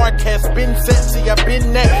higher mark has been set. See, I've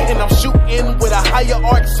been that, and I'm shooting with a higher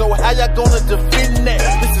arc. So how y'all gonna defend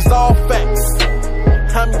that? This is all facts.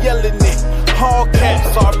 I'm yelling it. All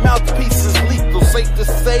caps, our mouthpiece is lethal. Safe to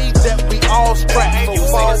say that we all strapped. So you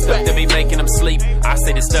say the stuff that be making them sleep. I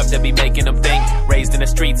say the stuff that be making them think. Raised in the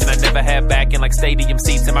streets and I never had backing like stadium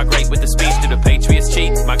seats. Am I great with the speech? Do the Patriots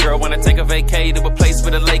cheat? My girl wanna take a vacay to a place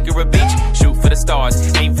with a lake or a beach. Shoot for the stars,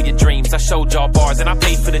 aim for your dreams. I showed y'all bars and I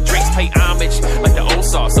paid for the drinks. Pay homage like the old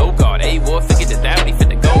sauce. Oh God, A-War, forget the doubt. He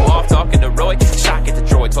finna go off talking to Roy. Shock at the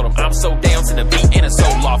droid, told him I'm so down to the beat and a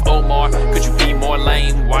soul off. Omar, could you be more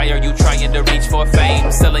lame? Why are you trying to reach for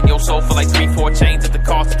fame? Selling your soul for like 3-4 chains at the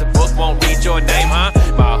cost of the book won't read your name, huh?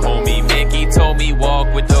 My homie Mickey told me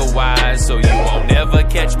walk with the wise, so you won't ever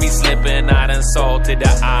catch me slipping. I done salted the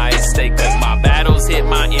eyes. Stay click my battles, hit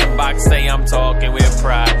my inbox, say I'm talking with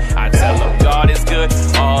pride. I tell them God is good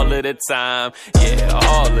all of the time. Yeah,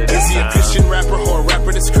 all of the time. Is he a Christian rapper or a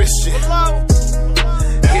rapper that's Christian?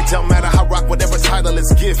 It don't matter how rock whatever title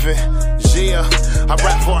is given. Yeah, I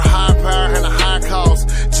rap for a higher power and a higher cause.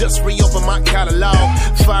 Just reopen my catalog,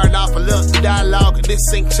 fired off a little dialogue. This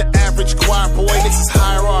ain't your average choir boy, this is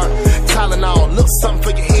higher art. Tylenol, look something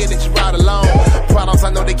for your head that you ride alone. Problems I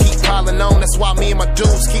know they keep piling on, that's why me and my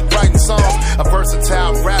dudes keep writing songs. A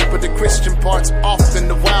versatile rapper, the Christian parts often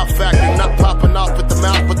the wild factor. Not popping off at the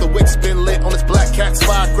mouth, but the wick's been lit on this black cat's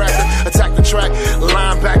firecracker. Attack the track,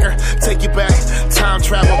 linebacker, take you back. Time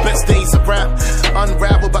travel, best days of rap.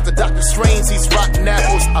 Unravel about the Dr. Strange, these rotten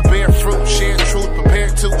apples. I bear fruit, share truth,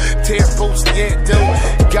 prepared to tear boots, yeah,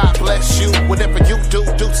 dude. God bless you, whatever you do,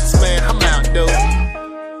 deuces, man, I'm out, dude.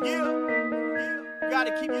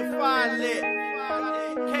 Gotta keep your fire lit.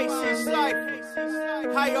 KC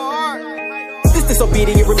Cypher. Higher art. This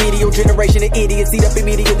disobedient, remedial generation of idiots eat up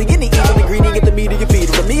immediately any evil ingredient the media feed.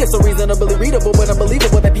 For me, it's so reasonably readable, but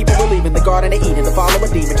unbelievable that people believe in the garden of Eden to follow a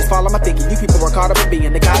demon. Just follow my thinking. You people are caught up in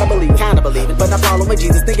being the kind of believing, but not following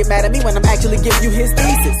Jesus. Thinking mad at me when I'm actually giving you his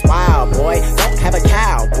thesis. Wow, boy, don't have a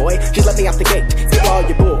cow, boy. Just let me out the gate. Skip all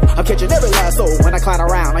your bull. I'm catching every last soul when I climb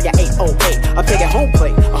around on your 808. I'm taking home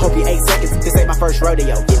plate. I hope be 8 seconds. This ain't my first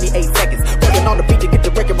rodeo. Give me 8 seconds. Working on the beat to get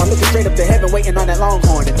the record while looking straight up to heaven, waiting on that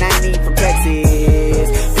Longhorn. And 90 from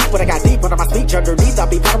Texas. Beat when I got deep, when I speech underneath, I'll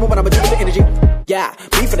be bottom when I'm a with the energy. Yeah,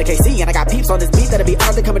 beef for the KC, and I got peeps on this beat that'll be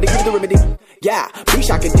honored to coming to give the remedy. Yeah, be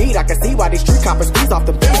shock indeed, I can see why these street coppers squeeze off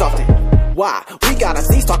them things often. Why? We gotta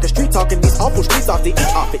cease talking street talking, these awful streets off the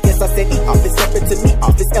eat off it. Yes, I said eat off it, step into me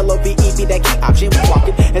office. LOVE, that key option, we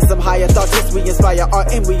walking. And some higher thoughts, yes, we inspire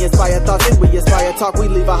art, and we inspire thoughts, and we inspire talk. We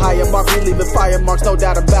leave a higher mark, we leaving fire marks, no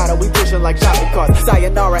doubt about it. We pushing like shopping carts.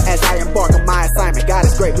 Sayonara as I embark on my assignment. God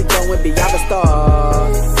is great, we going beyond the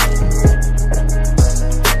stars.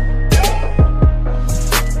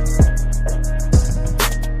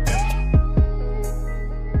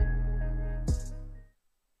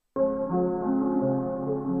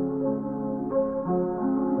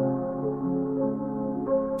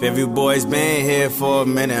 Every boy's been here for a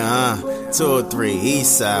minute, huh? 2 or 3,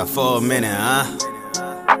 east side for a minute, huh?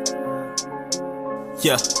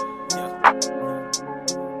 Yeah.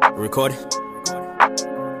 Recording?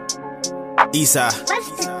 East side.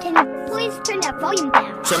 Lester, can you please turn that volume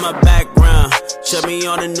down? Check my background, check me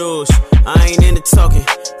on the news. I ain't into talking,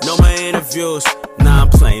 no my interviews. Nah, I'm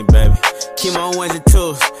playing, baby. Keep my ones and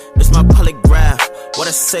twos. This my polygraph. What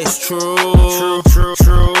I say is true. True.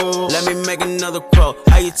 Let me make another quote.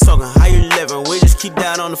 How you talking? How you living? We just keep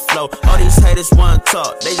that on the flow. All these haters wanna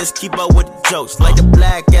talk. They just keep up with the jokes. Like the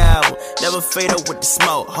Black Album. Never fade up with the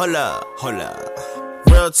smoke. Hold up.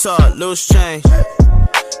 Real talk, loose change.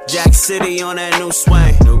 Jack City on that new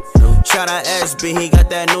swing. Shout out SB, he got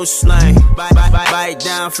that new slang. Bite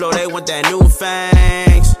down flow, they want that new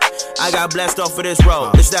fangs. I got blessed off of this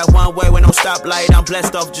road. It's that one way with no stoplight. I'm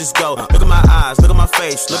blessed off, just go. Look at my eyes, look at my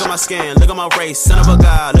face, look at my skin, look at my race. Son of a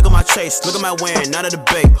God, look at my chase, look at my win. None of the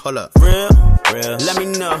debate. Hold up. Real. Let me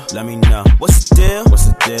know. What's the deal?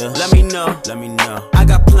 Let me know. I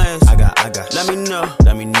got plans. I got. Let me know.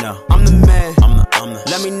 I'm the man.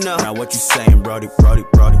 Let me know. Now what you saying, Brody?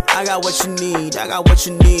 I got what you need. I got what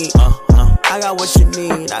you need. I got what you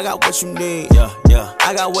need. I got what you need. Yeah.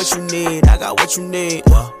 I got what you need. I got what you need.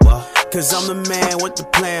 Cause I'm the man with the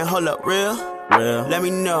plan. Hold up, real. Let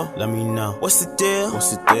me know. What's the deal?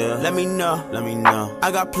 Let me know.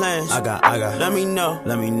 I got plans. I got. Let me know.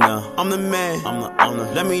 I'm the man.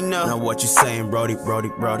 Let me know. Now what you saying, Brody?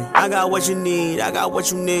 I got what you need. I got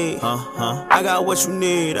what you need. I got what you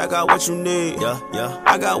need. I got what you need. Yeah.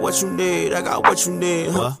 I got what you need. I got what you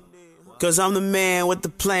need. Cause I'm the man with the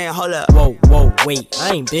plan, hold up. Whoa, wait,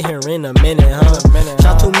 I ain't been here in a minute, huh?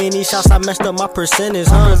 Shot too many shots, I messed up my percentage,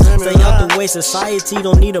 huh? Stay out the way, society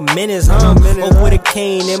don't need a menace, huh? Up with a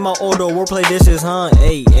cane in my order, wordplay dishes, huh?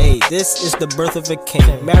 Hey, this is the birth of a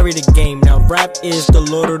king. Marry the game, now rap is the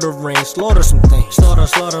Lord of the Rings. Slaughter some things. Slaughter.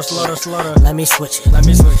 Let me switch it.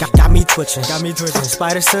 Got me twitching.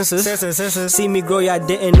 Spider senses. See me grow, y'all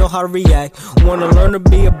didn't know how to react. Wanna learn to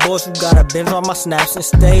be a boss, you gotta binge on my snaps and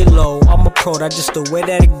stay low. I'm a pro, that's just the way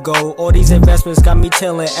that it go. All these investments got me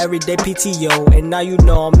chillin' everyday PTO. And now you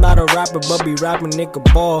know I'm not a rapper, but be rapping nigga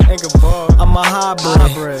ball. I'm a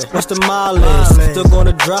hybrid. What's the mileage? Still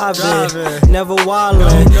gonna drive it. Never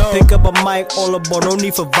wildin'. Pick up a mic, all aboard, no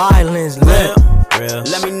need for violence. Real.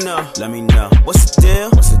 Let me know. What's the deal?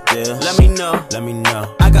 Let me know.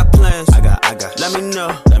 I got plans. I got. Let me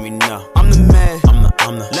know. I'm the man.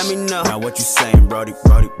 Let me know. Now what you saying, Brody?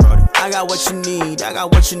 I got what you need. I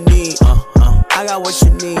got what you need. I got what you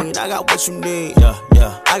need. I got what you need. Yeah.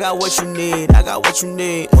 I got what you need. I got what you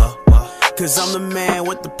need. Cause I'm the man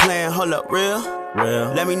with the plan. Hold up, real.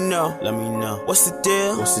 Let me know. What's the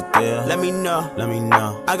deal? Let me know.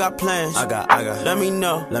 I got plans. I got. Let me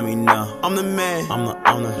know. I'm the man.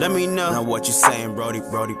 Let me know. Now what you saying, Brody?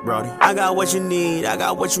 I got what you need. I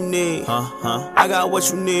got what you need. I got what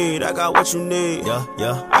you need. I got what you need.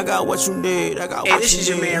 Yeah. I got what you need. I got what you need. Hey, this is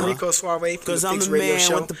your man Rico Suave from the Fixx the Radio man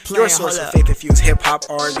Show. with the plan. Your source of faith-infused hip-hop,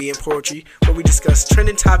 R&B, and poetry, where we discuss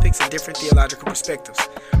trending topics and different theological perspectives.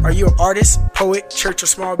 Are you an artist, poet, church, or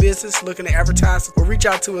small business looking to advertise? Or reach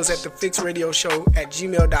out to us at the Fixx Radio Show at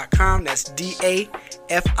gmail.com. That's DAFIXX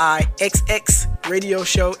Radio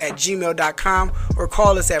Show at gmail.com. Or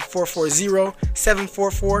call us at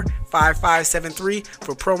 440-744-5573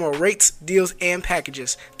 for promo rates, deals, and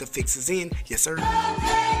packages. The Fixx is in. Yes, sir.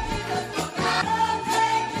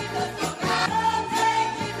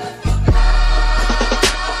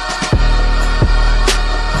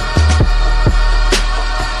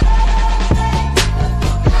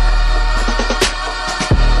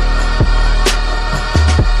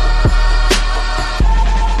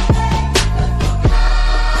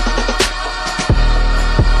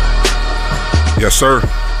 Yes, sir.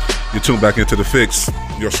 You tune back into the Fixx.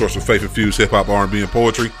 your source of faith-infused hip-hop, R&B, and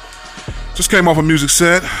poetry. Just came off a music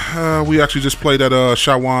set. We actually just played at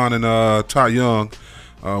Shawan and Ty Young,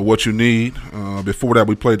 What You Need. Before that,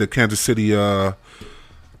 we played the Kansas City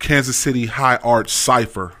High Art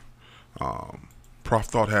Cypher. Prof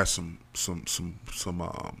Thought has some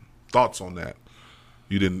thoughts on that.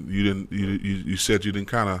 You said you didn't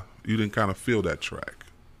kind of feel that track.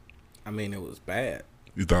 I mean, it was bad.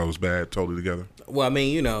 You thought it was bad, totally together? Well, I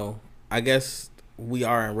mean, you know, I guess we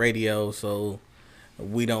are in radio, so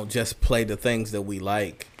we don't just play the things that we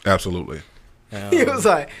like. Absolutely. He was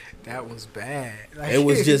like, that was bad. Like, it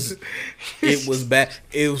was bad.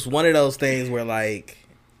 It was one of those things where, like,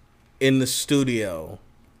 in the studio,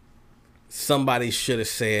 somebody should have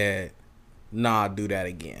said, nah, do that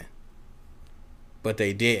again. But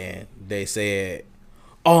they didn't. They said,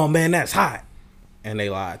 oh, man, that's hot. And they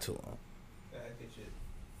lied to him.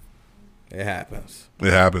 It happens.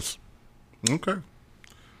 It happens. Okay.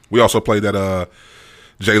 We also played that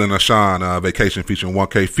Jalen Ashan Vacation featuring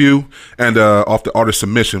 1K Few. And off the artist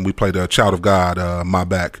submission, we played Child of God, My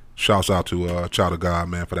Back. Shouts out to Child of God,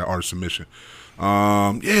 man, for that artist submission.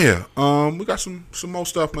 We got some more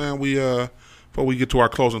stuff, man. Before we get to our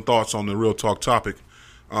closing thoughts on the Real Talk topic,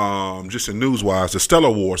 just in news-wise, the Stellar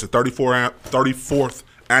Awards, the 34th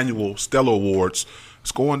Annual Stellar Awards,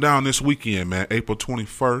 it's going down this weekend, man, April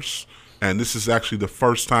 21st. And this is actually the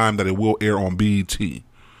first time that it will air on BET.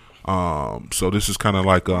 So this is kind of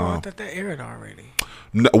like... I thought that aired already.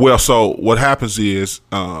 Well, so what happens is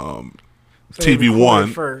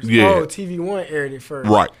TV1... First. Yeah. Oh, TV1 aired it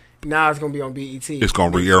first. Right. Now it's going to be on BET. It's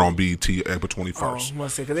going to re-air on BET April 21st. Oh,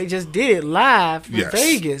 must say, because they just did it live from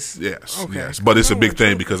Vegas. Yes, okay. yes. But it's a big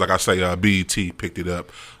thing because, like I say, BET picked it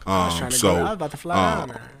up. I was about to fly down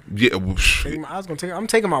there. Yeah, I'm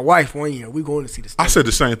taking my wife one year. We're going to see the Stellar. I said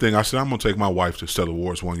the same thing. I said I'm going to take my wife to Stellar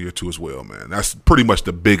Awards one year too as well, man. That's pretty much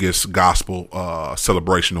the biggest gospel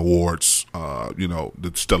celebration awards,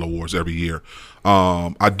 the Stellar Awards every year.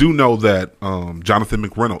 I do know that Jonathan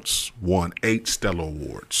McReynolds won 8 Stellar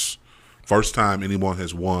Awards. First time anyone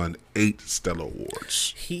has won 8 Stellar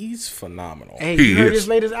Awards. He's phenomenal. Hey, you heard his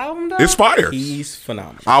latest album, though? It's fire. He's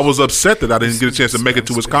phenomenal. I was upset that I didn't get a chance to make it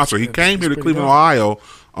to his concert. He came here to Cleveland, Ohio.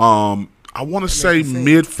 I want to say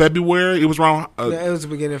mid-February. It was around... it was the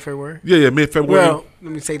beginning of February. Yeah, mid-February. Well,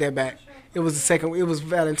 let me take that back. It was it was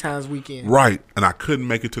Valentine's weekend. Right, and I couldn't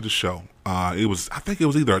make it to the show. I think it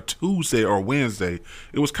was either a Tuesday or a Wednesday.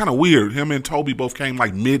 It was kind of weird. Him and Toby both came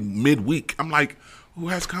like midweek. I'm like... Who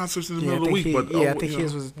has concerts in the middle of the week? I think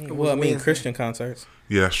his was. Well, I mean, Christian concerts.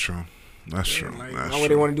 Yeah, that's true. That's true. Why would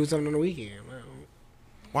they want to do something on the weekend?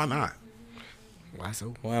 Why not? Why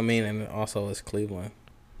so? Well, I mean, and also it's Cleveland.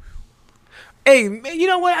 Hey, man, you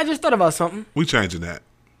know what? I just thought about something. We changing that.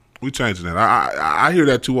 I hear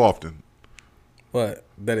that too often. What?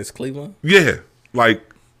 That it's Cleveland? Yeah, like.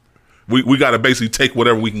 We got to basically take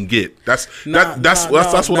whatever we can get. That's what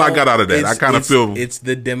I got out of that. I kind of feel it's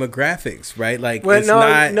the demographics, right? Like, but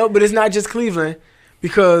it's not just Cleveland,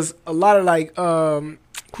 because a lot of like who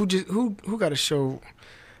got a show,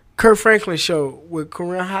 Kurt Franklin show with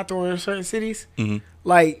Corinne Hawthorne in certain cities. Mm-hmm.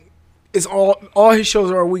 Like, it's all his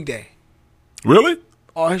shows are a weekday. Really?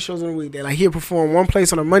 All his shows are a weekday. Like, he'll perform one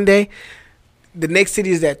place on a Monday. The next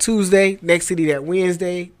city is that Tuesday. Next city that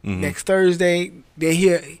Wednesday. Mm-hmm. Next Thursday. Then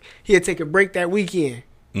he'll take a break that weekend.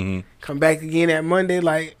 Mm-hmm. Come back again that Monday.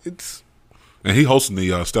 Like, it's. And he hosting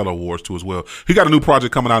the Stellar Awards too as well. He got a new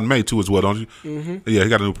project coming out in May too as well, don't you? Mm-hmm. Yeah, he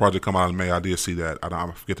got a new project coming out in May. I did see that.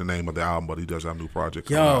 I forget the name of the album, but he does have a new project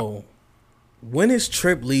coming out. When is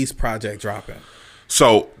Trip Lee's project dropping?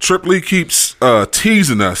 So Trip Lee keeps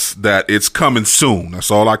teasing us that it's coming soon. That's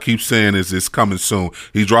all I keep saying is it's coming soon.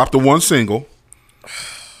 He dropped the one single.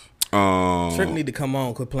 Trip need to come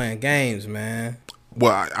on, quit playing games, man.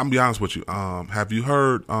 Well, I'm be honest with you. Have you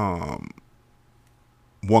heard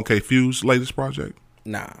 1K Few's latest project?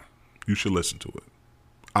 Nah. You should listen to it.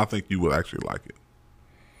 I think you would actually like it.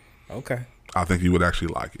 Okay. I think you would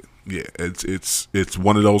actually like it. Yeah, it's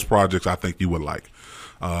one of those projects I think you would like.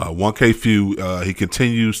 1K Few, he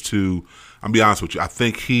continues to. I'm be honest with you. I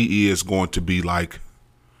think he is going to be like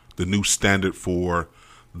the new standard for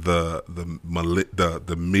the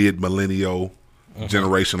mid millennial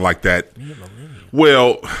generation, like that.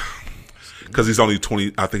 Well, because he's only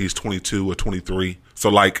 20. I think he's 22 or 23. So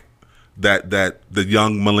like that the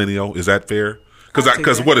young millennial, is that fair?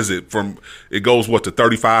 Because what is it from? It goes to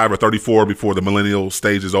 35 or 34 before the millennial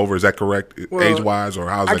stage is over. Is that correct, age wise, or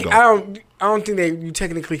how's that go? I don't think that you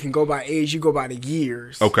technically can go by age. You go by the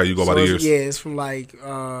years. Okay, you go by the years. Yeah, it's from like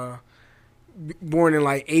born in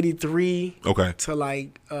like 83. Okay. To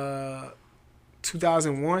like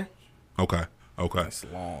 2001. Okay. Okay. That's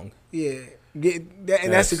long. Yeah.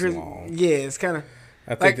 That's the crazy. Yeah, it's kind of.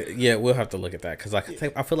 I think we'll have to look at that because I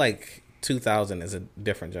feel like 2000 is a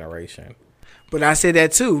different generation. But I said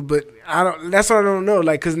that too. But I don't. That's what I don't know.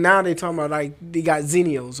 Like, because now they talking about like they got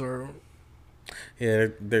Xenios or. Yeah,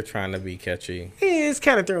 they're trying to be catchy. Yeah, it's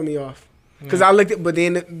kind of throwing me off because I looked at. But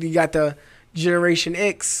then you got the Generation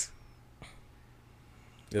X.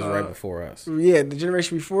 It was right before us. Yeah, the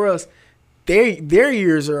generation before us. Their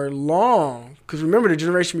years are long because remember the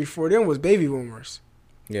generation before them was baby boomers.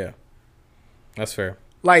 Yeah, that's fair.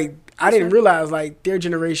 Like I didn't realize like their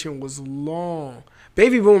generation was long.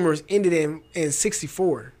 Baby boomers ended in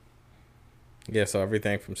 64. Yeah, so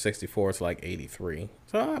everything from 64 to like 83.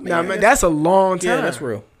 So I mean, now, that's a long time. Yeah, that's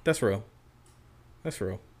real. That's real.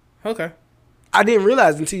 Okay. I didn't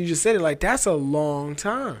realize until you just said it. Like that's a long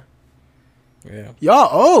time. Yeah, y'all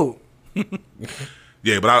old.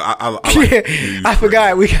 Yeah, but I like I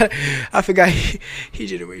forgot. I forgot. He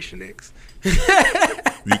Generation X.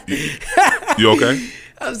 You okay?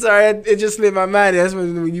 I'm sorry. It just slipped my mind. That's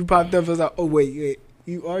when you popped up. I was like, oh wait,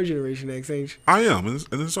 you are Generation X, ain't you? I am, and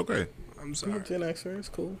it's okay. I'm sorry. Gen Xer, it's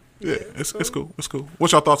cool. Yeah, it's cool. It's cool.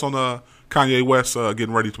 What's your thoughts on Kanye West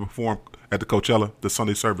getting ready to perform at the Coachella, the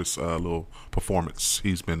Sunday service little performance?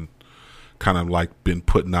 He's been kind of like been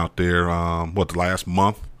putting out there. The last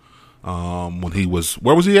month when he was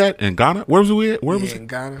where was he at in Ghana? Where was he at? In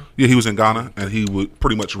Ghana. Yeah, he was in Ghana, and he would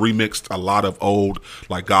pretty much remixed a lot of old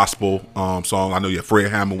like gospel songs. I know Fred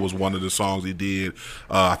Hammond was one of the songs he did.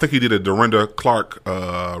 I think he did a Dorinda Clark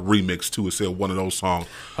remix too. It said one of those songs.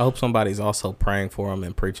 I hope somebody's also praying for him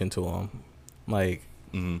and preaching to him. Like,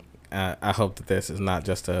 I hope that this is not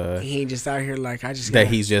just he ain't just out here like I just that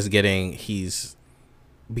he's just getting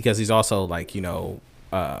because he's also like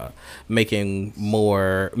making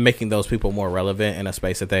those people more relevant in a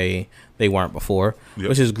space that they weren't before,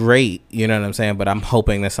 which is great. You know what I'm saying? But I'm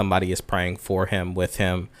hoping that somebody is praying for him, with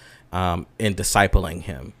him, in discipling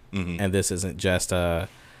him. And this isn't just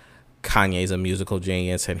Kanye's a musical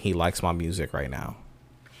genius and he likes my music right now.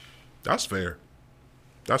 That's fair.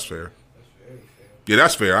 Yeah,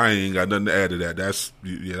 that's fair. I ain't got nothing to add to that.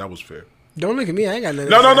 That was fair. Don't look at me. I ain't got nothing.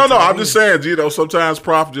 No. I'm just saying, sometimes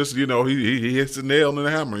Prof just, he hits the nail in the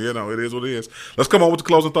hammer. It is what it is. Let's come on with the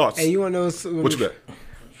closing thoughts. Hey, you want to know what you got?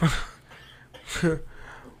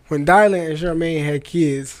 When Dylan and Charmaine had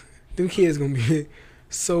kids, them kids gonna be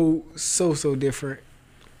so different.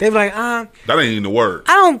 They be like, that ain't even the word.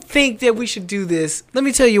 I don't think that we should do this. Let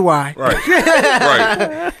me tell you why. Right.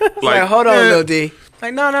 Right. Like, hold on, Lil D.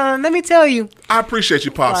 Like, no, let me tell you. I appreciate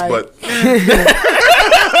you, Pops, but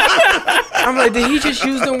I'm like, did he just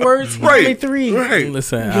use the words? Right.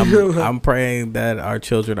 Listen, I'm praying that our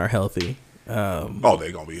children are healthy. They're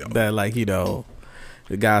gonna be healthy. That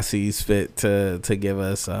the God sees fit to give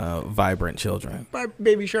us vibrant children. My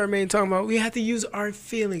baby Charmaine talking about we have to use our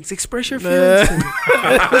feelings. Express your feelings.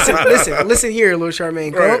 listen here, little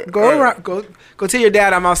Charmaine. Go tell your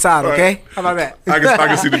dad I'm outside, okay? How about that? I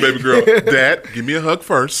can see the baby girl. Dad, give me a hug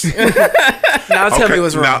first. Now tell me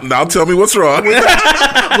what's wrong. Now tell me what's wrong.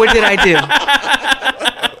 What did I do?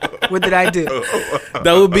 What did I do?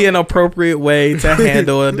 That would be an appropriate way to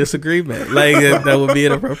handle a disagreement. Like that would be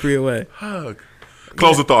an appropriate way. Hug.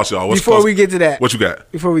 Closing thoughts, y'all. Before we get to that. What you got?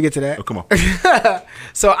 Before we get to that. Oh, come on.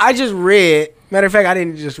 So I just read, matter of fact, I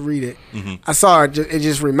didn't just read it. I saw it. It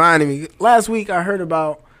just reminded me. Last week I heard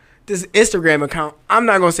about this Instagram account. I'm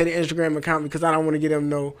not going to say the Instagram account because I don't want to get them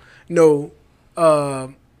no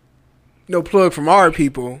plug from our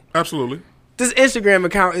people. Absolutely. This Instagram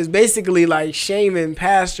account is basically like shaming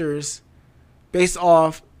pastors based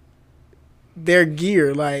off their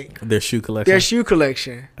gear, like their shoe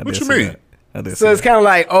collection. What you mean? So it's kind of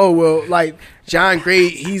like, oh, well, like John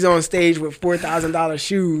Great, he's on stage with $4,000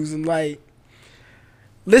 shoes. And like,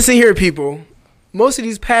 listen here, people. Most of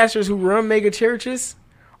these pastors who run mega churches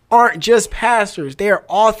aren't just pastors. They're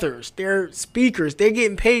authors. They're speakers. They're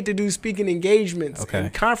getting paid to do speaking engagements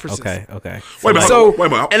and conferences. Okay. Wait a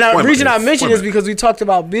minute. And the reason I mentioned is because we talked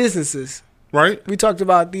about businesses. Right. We talked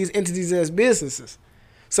about these entities as businesses.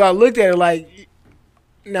 So I looked at it like,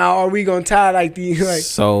 now, are we gonna tie like the like?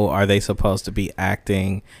 So, are they supposed to be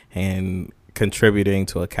acting and contributing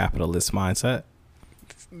to a capitalist mindset?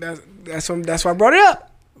 That's why I brought it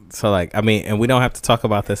up. So, like, I mean, and we don't have to talk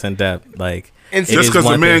about this in depth. Like, and just because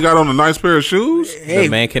the man got on a nice pair of shoes, the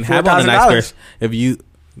man can have on a nice pair.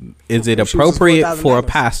 Is it appropriate for a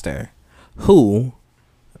pastor who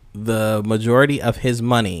the majority of his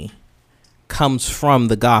money comes from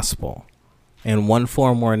the gospel in one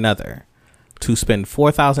form or another to spend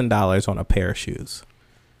 $4,000 on a pair of shoes?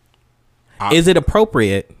 Is it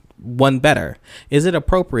appropriate one better. Is it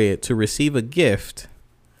appropriate to receive a gift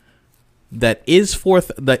that is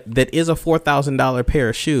that is a $4,000 pair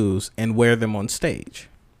of shoes and wear them on stage?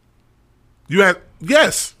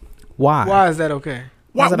 Yes. Why? Why is that okay?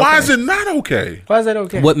 Why is it not okay? Why is that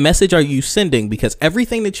okay? What message are you sending? Because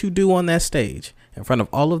everything that you do on that stage in front of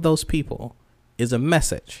all of those people is a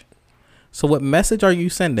message. So what message are you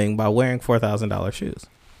sending by wearing $4,000 shoes?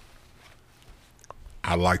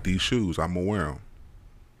 I like these shoes. I'm gonna wear them.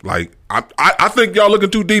 Like I think y'all looking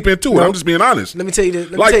too deep into it. I'm just being honest. Let me tell you this.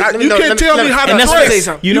 You can't tell me how to dress.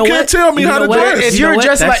 You can't tell me how to dress. If you're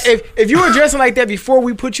dressing like if you were dressing like that before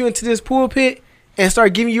we put you into this pulpit and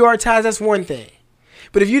start giving you our ties, that's one thing.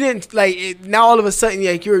 But if you didn't now all of a sudden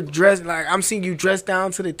like you're dressed like I'm seeing you dressed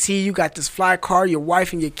down to the T. You got this fly car. Your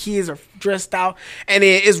wife and your kids are dressed out, and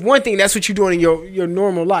it's one thing. That's what you're doing in your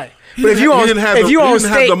normal life. But if you didn't have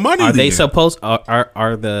the money, are they supposed?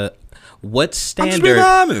 Are the what standard? I'm just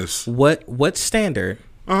being honest. What standard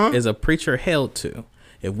is a preacher held to?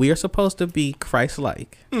 If we are supposed to be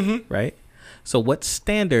Christ-like, right? So what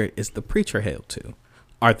standard is the preacher held to?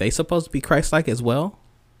 Are they supposed to be Christ-like as well?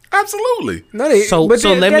 Absolutely. No,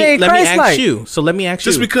 let me ask you. So let me ask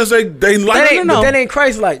you. Just because they like it, that ain't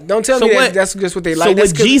Christ-like. Don't tell me that's just what they like. So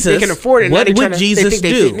that's what Jesus? They can afford it. What would Jesus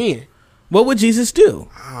do? What would Jesus do?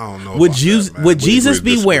 I don't know. Would Jesus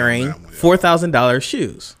be wearing $4,000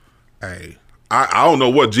 shoes? Hey, I don't know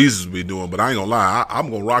what Jesus would be doing, but I ain't gonna lie. I'm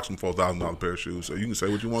gonna rock some $4,000 pair of shoes. So you can say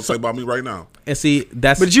what you want to say about me right now. And see,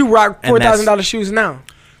 but you rock $4,000 shoes now.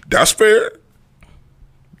 That's fair.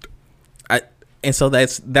 And so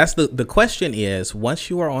that's the question is, once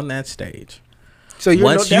you are on that stage, so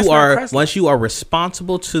once you are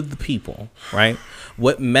responsible to the people, right?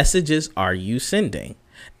 What messages are you sending?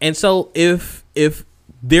 And so if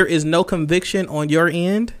there is no conviction on your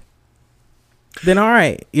end, then all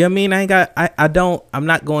right. You know what I mean? I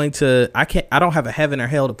don't have a heaven or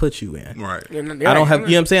hell to put you in. Right. I don't have, you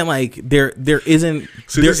know what I'm saying? Like there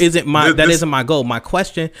isn't my goal. My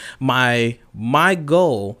question, my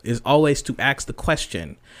goal is always to ask the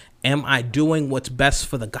question, am I doing what's best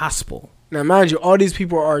for the gospel? Now mind you, all these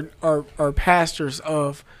people are pastors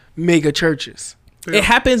of mega churches. Yeah.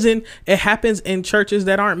 It happens in churches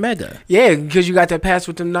that aren't mega. Yeah, because you got that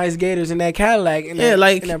pastor with them nice gators and that Cadillac in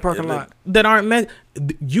that parking lot. That aren't mega.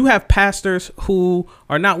 You have pastors who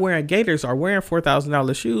are not wearing gators, are wearing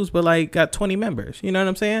 $4,000 shoes, but like got 20 members. You know what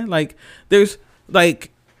I'm saying? Like there's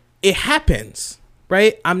like it happens,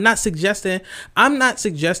 right? I'm not suggesting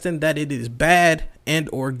that it is bad and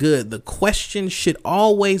or good. The question should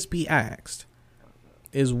always be asked: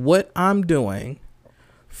 is what I'm doing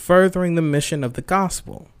furthering the mission of the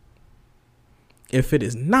gospel? If it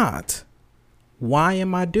is not, why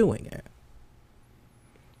am I doing it?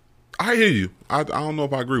 I hear you. I don't know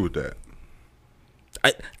if I agree with that.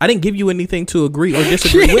 I didn't give you anything to agree or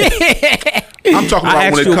disagree with. I'm talking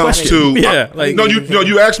about when it comes to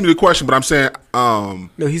you asked me the question, but I'm saying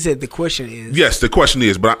no, he said the question is. Yes, the question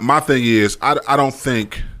is, but my thing is I don't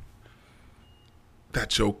think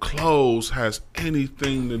that your clothes has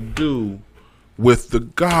anything to do with the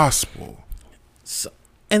gospel. So,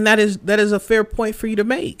 and that is a fair point for you to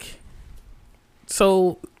make.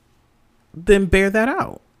 So then bear that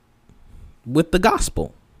out with the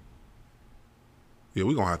gospel. Yeah,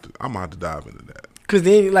 I'm gonna have to dive into that. Because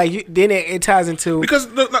then it ties into because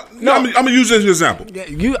I'm gonna use this as an example. Yeah,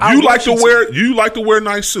 you like to wear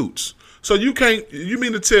nice suits. So you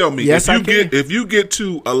mean to tell me if you get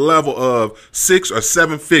to a level of 6 or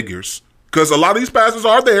 7 figures. Because a lot of these pastors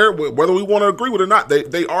are there, whether we want to agree with it or not,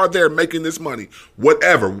 they are there making this money.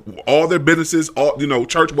 Whatever, all their businesses,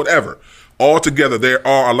 church, whatever, all together, there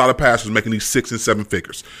are a lot of pastors making these 6 and 7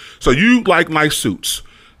 figures. So you like nice suits.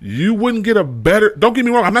 You wouldn't get a better. Don't get me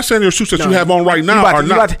wrong. I'm not saying your suits that you have on right now are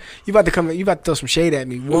not. You about to throw some shade at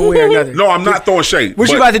me one way or another. No, I'm not throwing shade. What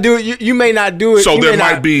you about to do? You may not do it. So there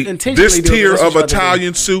might be this tier of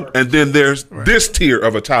Italian suit, and then there's this tier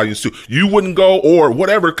of Italian suit. You wouldn't go, or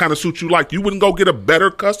whatever kind of suit you like. You wouldn't go get a better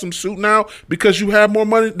custom suit now because you have more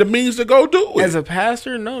money, the means to go do it. As a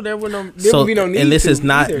pastor, no, there would be no need. And this is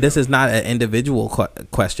not an individual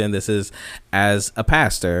question. This is as a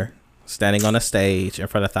pastor standing on a stage in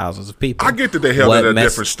front of thousands of people. I get that they held at a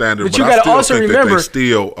different standard, but you got to also remember that they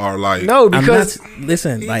still are like because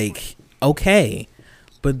okay,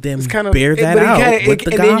 but then bear that out with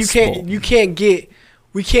the gospel. Then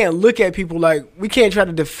we can't look at people like we can't try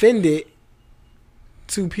to defend it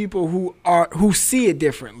to people who see it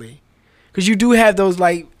differently, because you do have those,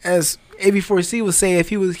 like as AB4C was saying, if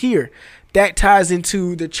he was here, that ties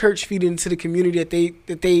into the church feeding into the community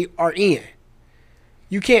that they are in.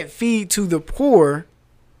 You can't feed to the poor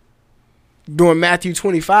doing Matthew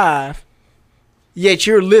 25, yet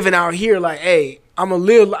you're living out here like, hey, I'm gonna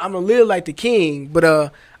live like the king, but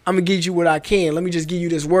I'm gonna give you what I can. Let me just give you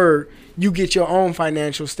this word. You get your own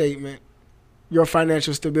financial statement, your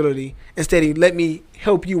financial stability, instead of let me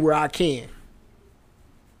help you where I can.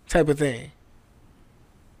 Type of thing.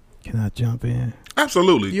 Can I jump in?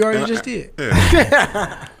 Absolutely. You already just did.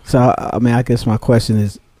 Yeah. So, I mean, I guess my question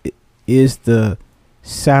is the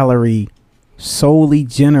salary solely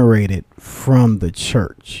generated from the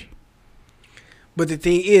church? But the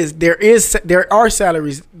thing is, there are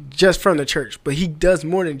salaries just from the church, but he does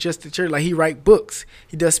more than just the church. Like he write books,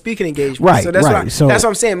 he does speaking engagements. Right, so that's right. That's what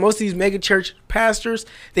I'm saying. Most of these mega church pastors,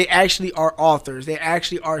 they actually are authors. They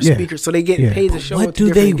actually are speakers. So they get paid to show up. What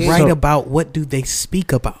do they write about? What do they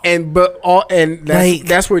speak about? And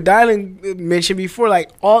that's where Dylan mentioned before.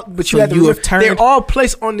 But So you have to you remember, have turned- they're all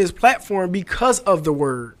placed on this platform because of the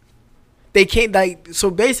word. They can't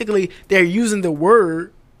so basically they're using the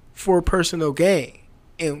word for personal gain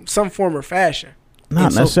in some form or fashion.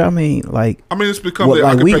 Not necessarily. I mean, it's become their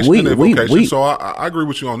occupation and their vocation. So I agree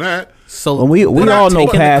with you on that. So we all know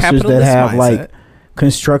pastors that have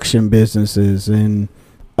construction businesses and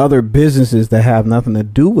other businesses that have nothing to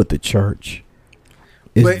do with the church.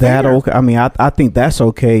 Is that okay? I mean, I think that's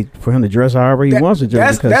okay for him to dress however he wants to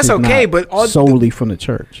dress. That's okay, but solely from the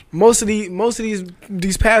church. Most of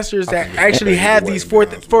these pastors that actually have these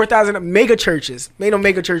 4,000 mega churches,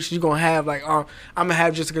 mega churches, you're gonna have I'm gonna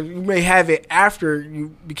have you may have it after you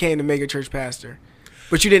became the mega church pastor,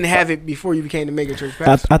 but you didn't have it before you became the mega church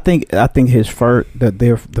pastor. I think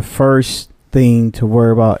the first thing to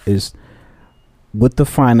worry about is with the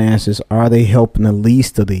finances. Are they helping the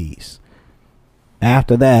least of these?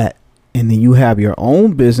 After that, and then you have your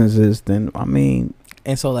own businesses, then I mean,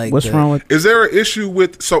 and so what's wrong with? Is there an issue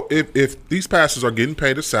with if these pastors are getting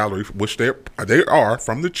paid a salary, which they are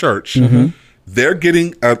from the church, they're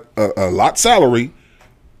getting a lot salary.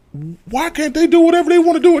 Why can't they do whatever they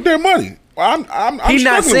want to do with their money? I'm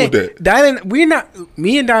struggling with that. Dylan,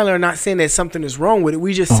 me and Dylan are not saying that something is wrong with it.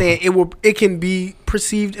 We just saying it can be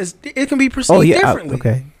perceived differently.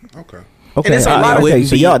 Okay. And it's a lot of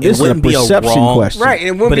so y'all, this is a perception question, right? And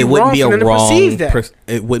it wouldn't be wrong for them to perceive that.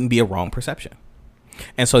 It wouldn't be a wrong perception,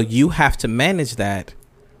 and so you have to manage that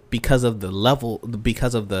because of the level,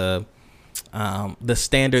 because of the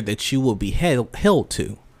standard that you will be held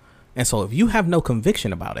to, and so if you have no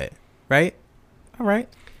conviction about it, right? All right.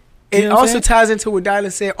 It also ties into what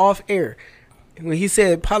Dylan said off air when he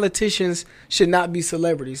said politicians should not be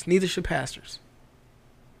celebrities, neither should pastors.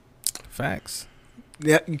 Facts.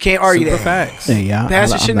 Yeah, you can't argue Super that. Facts.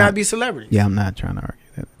 Pastors should not be celebrities. Yeah, I'm not trying to argue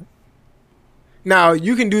that. Now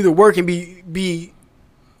you can do the work and be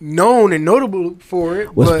known and notable for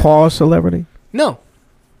it. Was Paul a celebrity? No,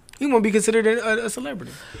 he won't be considered a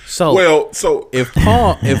celebrity. So if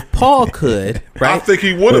Paul could, right? I think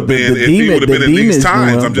he would have been if he would have been in these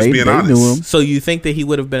times. I'm just being honest. So you think that he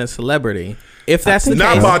would have been a celebrity? If that's the case,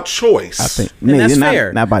 not by choice. I think that's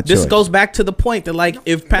fair. Not by choice. This goes back to the point that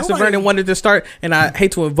if Pastor Vernon wanted to start, and I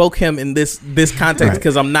hate to invoke him in this context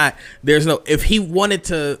because I'm not. If he wanted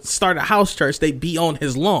to start a house church, they'd be on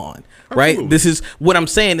his lawn, right? Absolutely. This is what I'm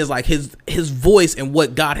saying is his voice and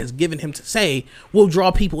what God has given him to say will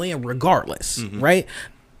draw people in regardless, right?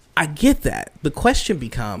 I get that. The question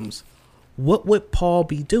becomes, what would Paul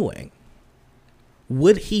be doing?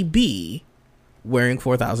 Would he be wearing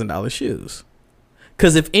 $4,000 shoes?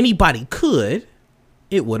 Because if anybody could,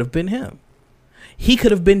 it would have been him. He could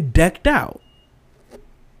have been decked out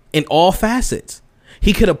in all facets.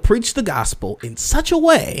 He could have preached the gospel in such a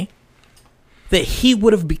way that he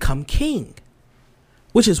would have become king,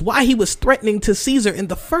 which is why he was threatening to Caesar in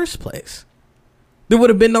the first place. There would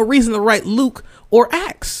have been no reason to write Luke or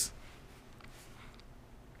Acts.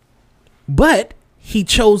 But he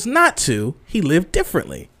chose not to. He lived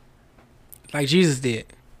differently. Like Jesus did.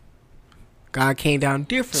 God came down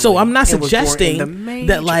differently. So I'm not suggesting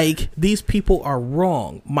that these people are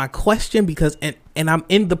wrong. My question, because and I'm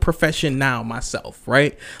in the profession now myself,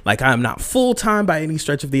 right? I'm not full time by any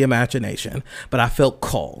stretch of the imagination, but I felt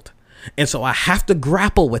called. And so I have to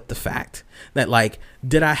grapple with the fact that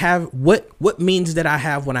did I have what means did I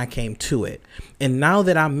have when I came to it? And now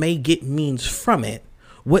that I may get means from it,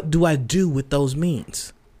 what do I do with those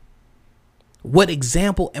means? What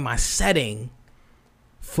example am I setting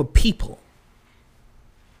for people?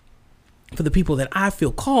 For the people that I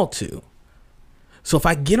feel called to. So if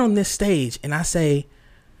I get on this stage and I say,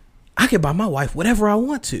 I can buy my wife whatever I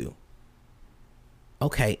want to.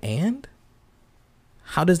 Okay, and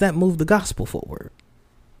how does that move the gospel forward?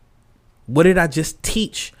 What did I just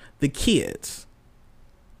teach the kids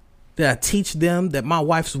Did I teach them that my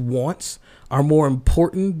wife's wants are more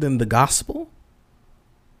important than the gospel?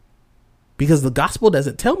 Because the gospel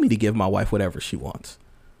doesn't tell me to give my wife whatever she wants.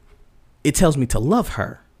 It tells me to love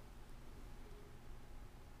her.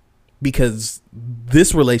 Because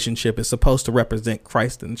this relationship is supposed to represent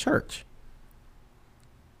Christ and the church.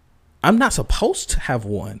 I'm not supposed to have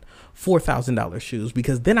won $4,000 shoes,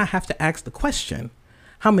 because then I have to ask the question,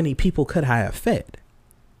 how many people could I have fed?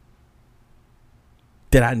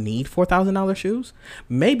 Did I need $4,000 shoes?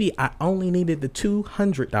 Maybe I only needed the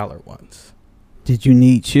 $200 ones. Did you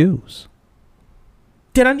need shoes?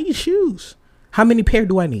 Did I need shoes? How many pair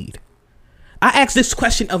do I need? I ask this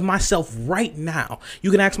question of myself right now.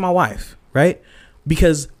 You can ask my wife, right?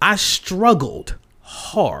 Because I struggled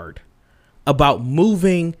hard about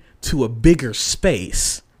moving to a bigger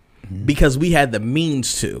space because we had the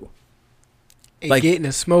means to. And like getting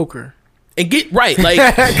a smoker. And get right, like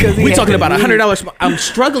we're talking about $100. I'm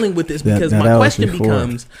struggling with this because my question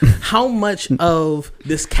becomes, how much of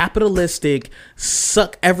this capitalistic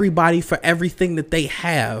suck everybody for everything that they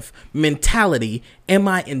have mentality am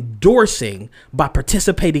I endorsing by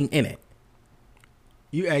participating in it?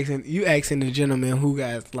 You asking the gentleman who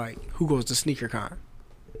goes to SneakerCon.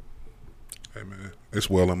 Hey man, it's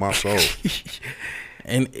well in my soul.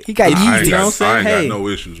 And he got Yeezys. You know what I'm saying? I ain't got no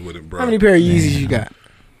issues with it, bro. How many pair of Yeezys you got?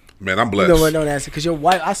 Man, I'm blessed. You know what? Don't answer because your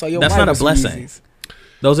wife. I saw your. That's wife not a blessing. Yeezys.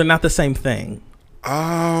 Those are not the same thing.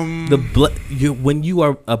 When you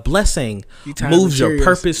are a blessing, moves your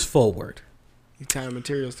purpose forward. You tie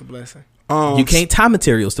materials to blessing. You can't tie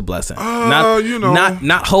materials to blessing.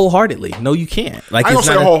 Not wholeheartedly. No, you can't. Like I don't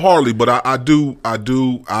say wholeheartedly, but I do.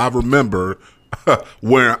 I remember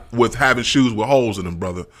with having shoes with holes in them,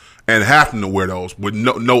 brother, and having to wear those with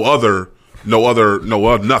no other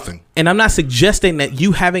nothing. And I'm not suggesting that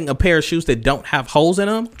you having a pair of shoes that don't have holes in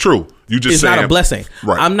them. True. You just is not a blessing.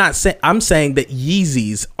 Right. I'm saying that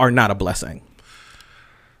Yeezys are not a blessing.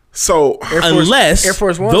 So unless Air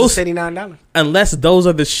Force One is $79. Unless those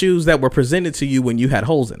are the shoes that were presented to you when you had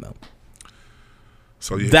holes in them.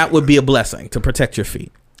 So yeah, that would be a blessing to protect your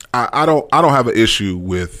feet. I don't have an issue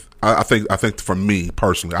with I think for me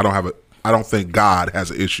personally, I don't think God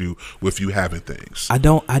has an issue with you having things. I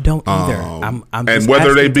don't either. I'm and just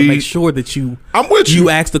whether they be, to make sure that I'm with you. You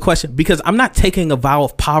ask the question because I'm not taking a vow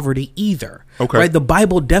of poverty either. Okay. Right. The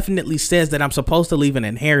Bible definitely says that I'm supposed to leave an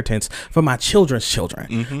inheritance for my children's children.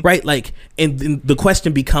 Mm-hmm. Right. Like, and the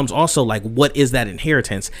question becomes also like, what is that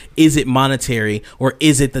inheritance? Is it monetary or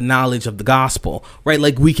is it the knowledge of the gospel? Right.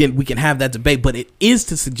 Like we can have that debate, but it is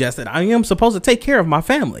to suggest that I am supposed to take care of my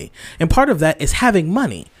family, and part of that is having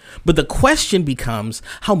money. But the question becomes,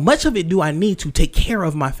 how much of it do I need to take care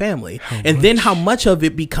of my family? Then how much of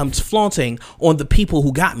it becomes flaunting on the people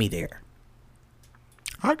who got me there?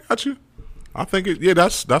 I got you. I think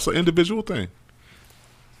that's an individual thing.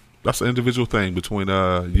 That's an individual thing between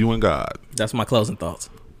you and God. That's my closing thoughts.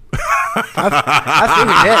 I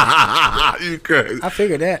figured that. You crazy. I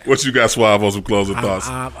figured that. What you got, Suave, on some closing thoughts?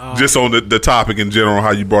 Just on the topic in general,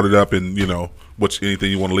 how you brought it up, and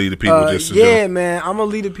anything you want to lead the people? Man, I'm gonna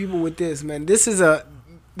lead the people with this, man. This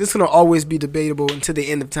gonna always be debatable until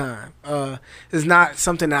the end of time. It's not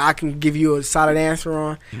something that I can give you a solid answer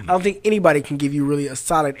on. Mm-hmm. I don't think anybody can give you really a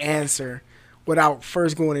solid answer without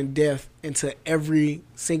first going in depth into every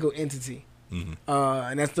single entity. Mm-hmm.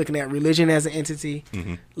 And that's looking at religion as an entity,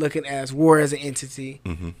 mm-hmm. looking at war as an entity,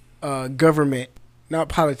 mm-hmm. Government, not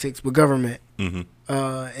politics, but government. Mm-hmm.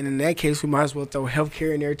 And in that case, we might as well throw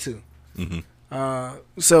healthcare in there too. Mm-hmm.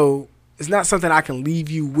 So it's not something I can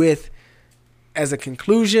leave you with as a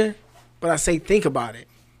conclusion, but I say think about it.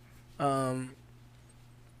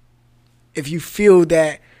 If you feel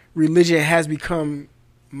that religion has become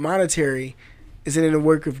monetary, is it in the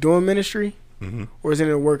work of doing ministry, mm-hmm. or is it in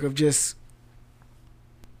the work of just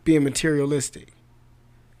being materialistic?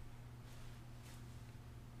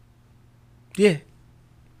 Yeah.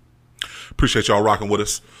 Appreciate y'all rocking with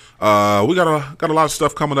us. We got a lot of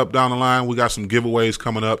stuff coming up down the line. We got some giveaways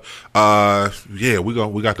coming up.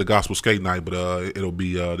 We got the gospel skate night, but it'll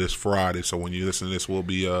be this Friday. So when you listen to this, we'll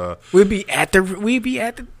be at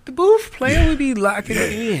the booth playing. Yeah. We'll be locking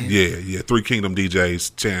it in. Yeah. 3 Kingdom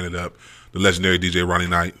DJs tearing it up. The legendary DJ Ronnie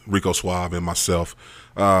Knight, Rico Suave, and myself.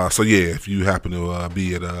 If you happen to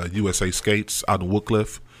be at USA Skates out in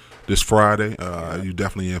Woodcliff this Friday, you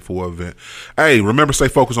definitely in for an event. Hey, remember, stay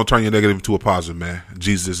focused on turning your negative into a positive, man.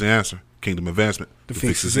 Jesus is the answer. Kingdom advancement. The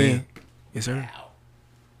fix is in. Yes, sir.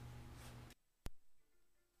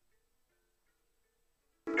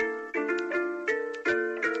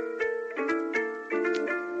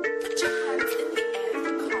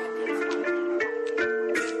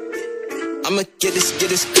 I'ma get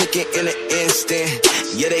this cooking in an instant.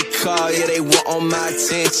 Yeah, they call, yeah, they want on my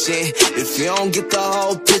attention. If you don't get the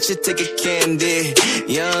whole picture, take a candy.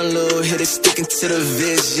 Young Lil hit it, sticking to the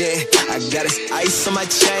vision. I got this ice on my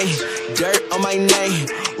chain, dirt on my name.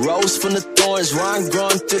 Rose from the thorns, Ron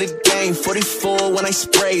growing through the game. 44 when I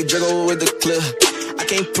spray, juggle with the clip. I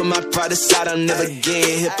can't put my pride aside, I'm never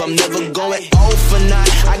getting hip. I'm never going over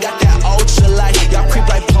night. I got that ultra light, y'all creep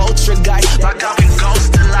like poltergeist. My dog can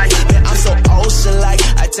ghost to life, man, I'm so ocean-like.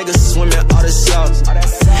 I take a swim in all the sauce.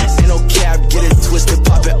 Ain't no cap, get it twisted,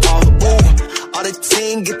 pop it off. Ooh. All the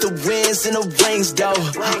team get the wins and the rings, though.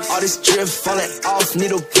 All this drip falling off,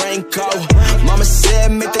 need a raincoat. Mama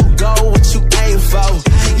said, make the goal, what you aim for?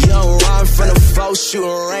 You don't run from the foe, shooting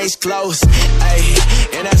range close. Ayy,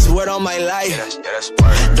 and that's word on my life.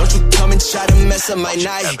 Don't you come and try to mess up my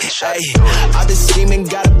night. Ayy, I've been scheming,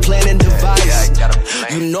 got a plan and device.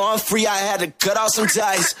 You know I'm free, I had to cut off some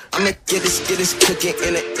ties. I'ma get this cooking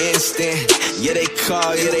in an instant. Yeah, they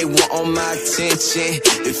call, yeah, they want on my attention.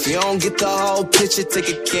 If you don't get the whole picture, take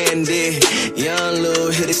a candy. Young Lil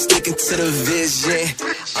hit it, sticking to the vision.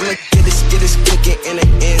 I'ma get this cooking in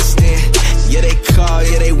an instant. Yeah, they call,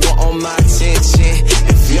 yeah, they want on my attention.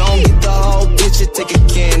 If you don't get the whole picture, take a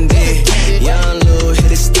candy. Young Lil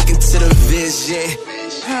hit it, sticking to the vision.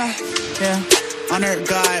 Yeah. Honor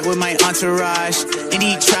God with my entourage.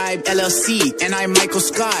 Indie Tribe LLC, and I'm Michael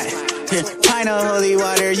Scott. Pint of holy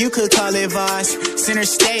water, you could call it Voss. Center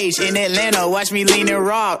stage in Atlanta, watch me lean and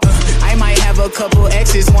rock. I might have a couple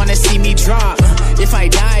exes wanna see me drop. If I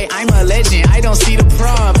die, I'm a legend, I don't see the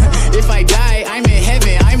prob. If I die, I'm in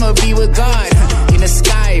heaven, I'ma be with God. In the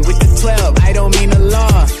sky with the 12, I don't mean the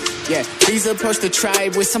law. Yeah, please approach the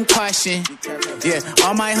tribe with some caution. Yeah,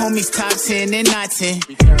 all my homies top 10 and not 10.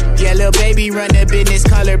 Yeah, little baby run a business,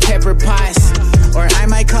 call her Pepper Potts. Or I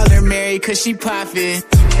might call her Mary, cause she poppin'.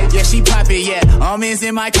 Yeah, she poppin', yeah. Almonds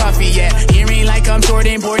in my coffee, yeah. Hearing like I'm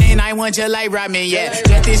Jordan Borden, I want you like Rodman, yeah.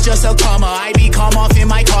 Death is just a comma, I be calm off in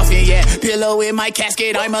my coffin, yeah. Pillow in my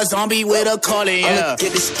casket, I'm a zombie with a calling, yeah. I'ma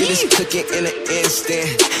get this cooking in an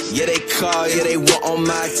instant. Yeah, they call, yeah, they want on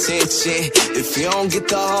my attention. If you don't get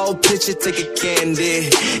the whole picture, take a candy.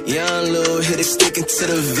 Young Lil hit it, sticking to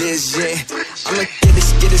the vision. I'ma get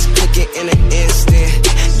this cooking in an instant.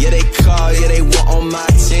 Yeah, they call, yeah, they want on my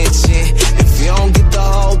attention. If you don't get the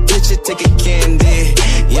whole picture, take a candy.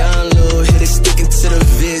 Young Lil hit it, sticking to the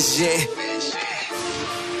vision.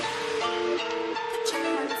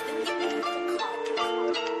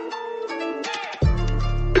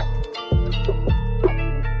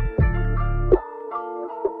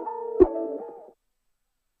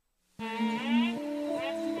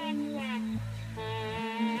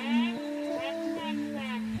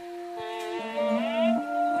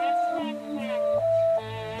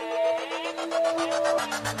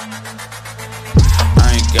 I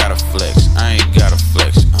ain't gotta flex, I ain't gotta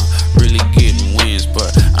flex. Really getting wins,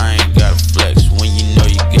 but I ain't gotta flex. When you know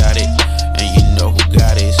you got it, and you know who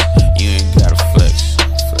got it, you ain't gotta flex.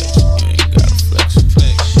 Flex, you ain't gotta flex.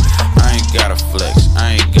 I ain't gotta flex, I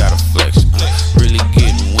ain't gotta flex. Really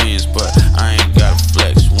getting wins, but I ain't gotta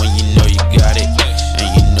flex. When you know you got it, and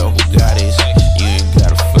you know who got it, you ain't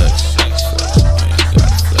gotta flex. You ain't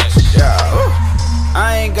gotta flex. Yeah,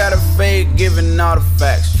 I ain't got a fake giving all the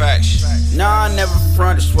facts. Nah, I never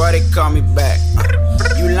front, that's why they call me back.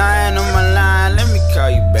 You lying on my line, let me call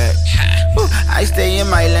you back. I stay in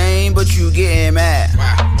my lane, but you getting mad.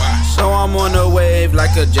 So I'm on the wave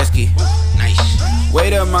like a jet ski.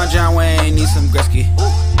 Wait up, my John Wayne, need some Gretzky.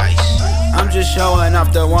 I'm just showing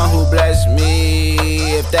off the one who blessed me.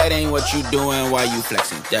 If that ain't what you doing, why you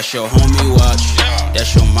flexing? That's your homie watch,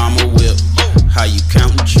 that's your mama whip. How you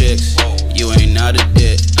counting checks? You ain't not a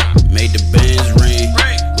debt. Made the bands ring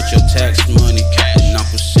with your tax money. And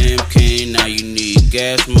Uncle Sam came, now you need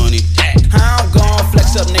gas money. I'm gon'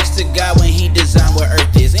 flex up next to God when he designed where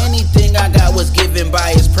earth is. Anything I got was given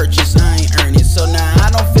by his purchase, I ain't earn it. So now I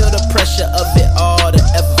don't feel the pressure of it all to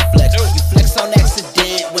ever flex. You flex on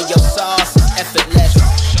accident when your sauce is effortless.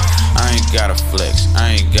 I ain't gotta flex,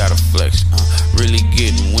 I ain't gotta flex. Really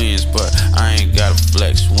getting wins, but I ain't gotta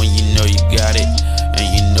flex. When you know you got it, and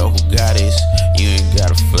you know who got it, you ain't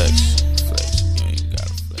gotta flex.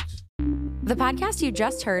 The podcast you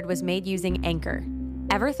just heard was made using Anchor.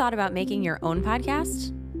 Ever thought about making your own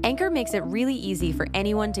podcast? Anchor makes it really easy for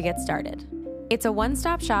anyone to get started. It's a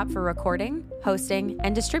one-stop shop for recording, hosting,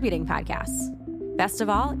 and distributing podcasts. Best of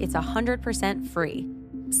all, it's 100% free.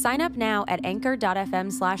 Sign up now at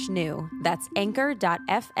anchor.fm/new. That's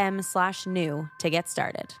anchor.fm/new to get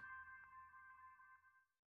started.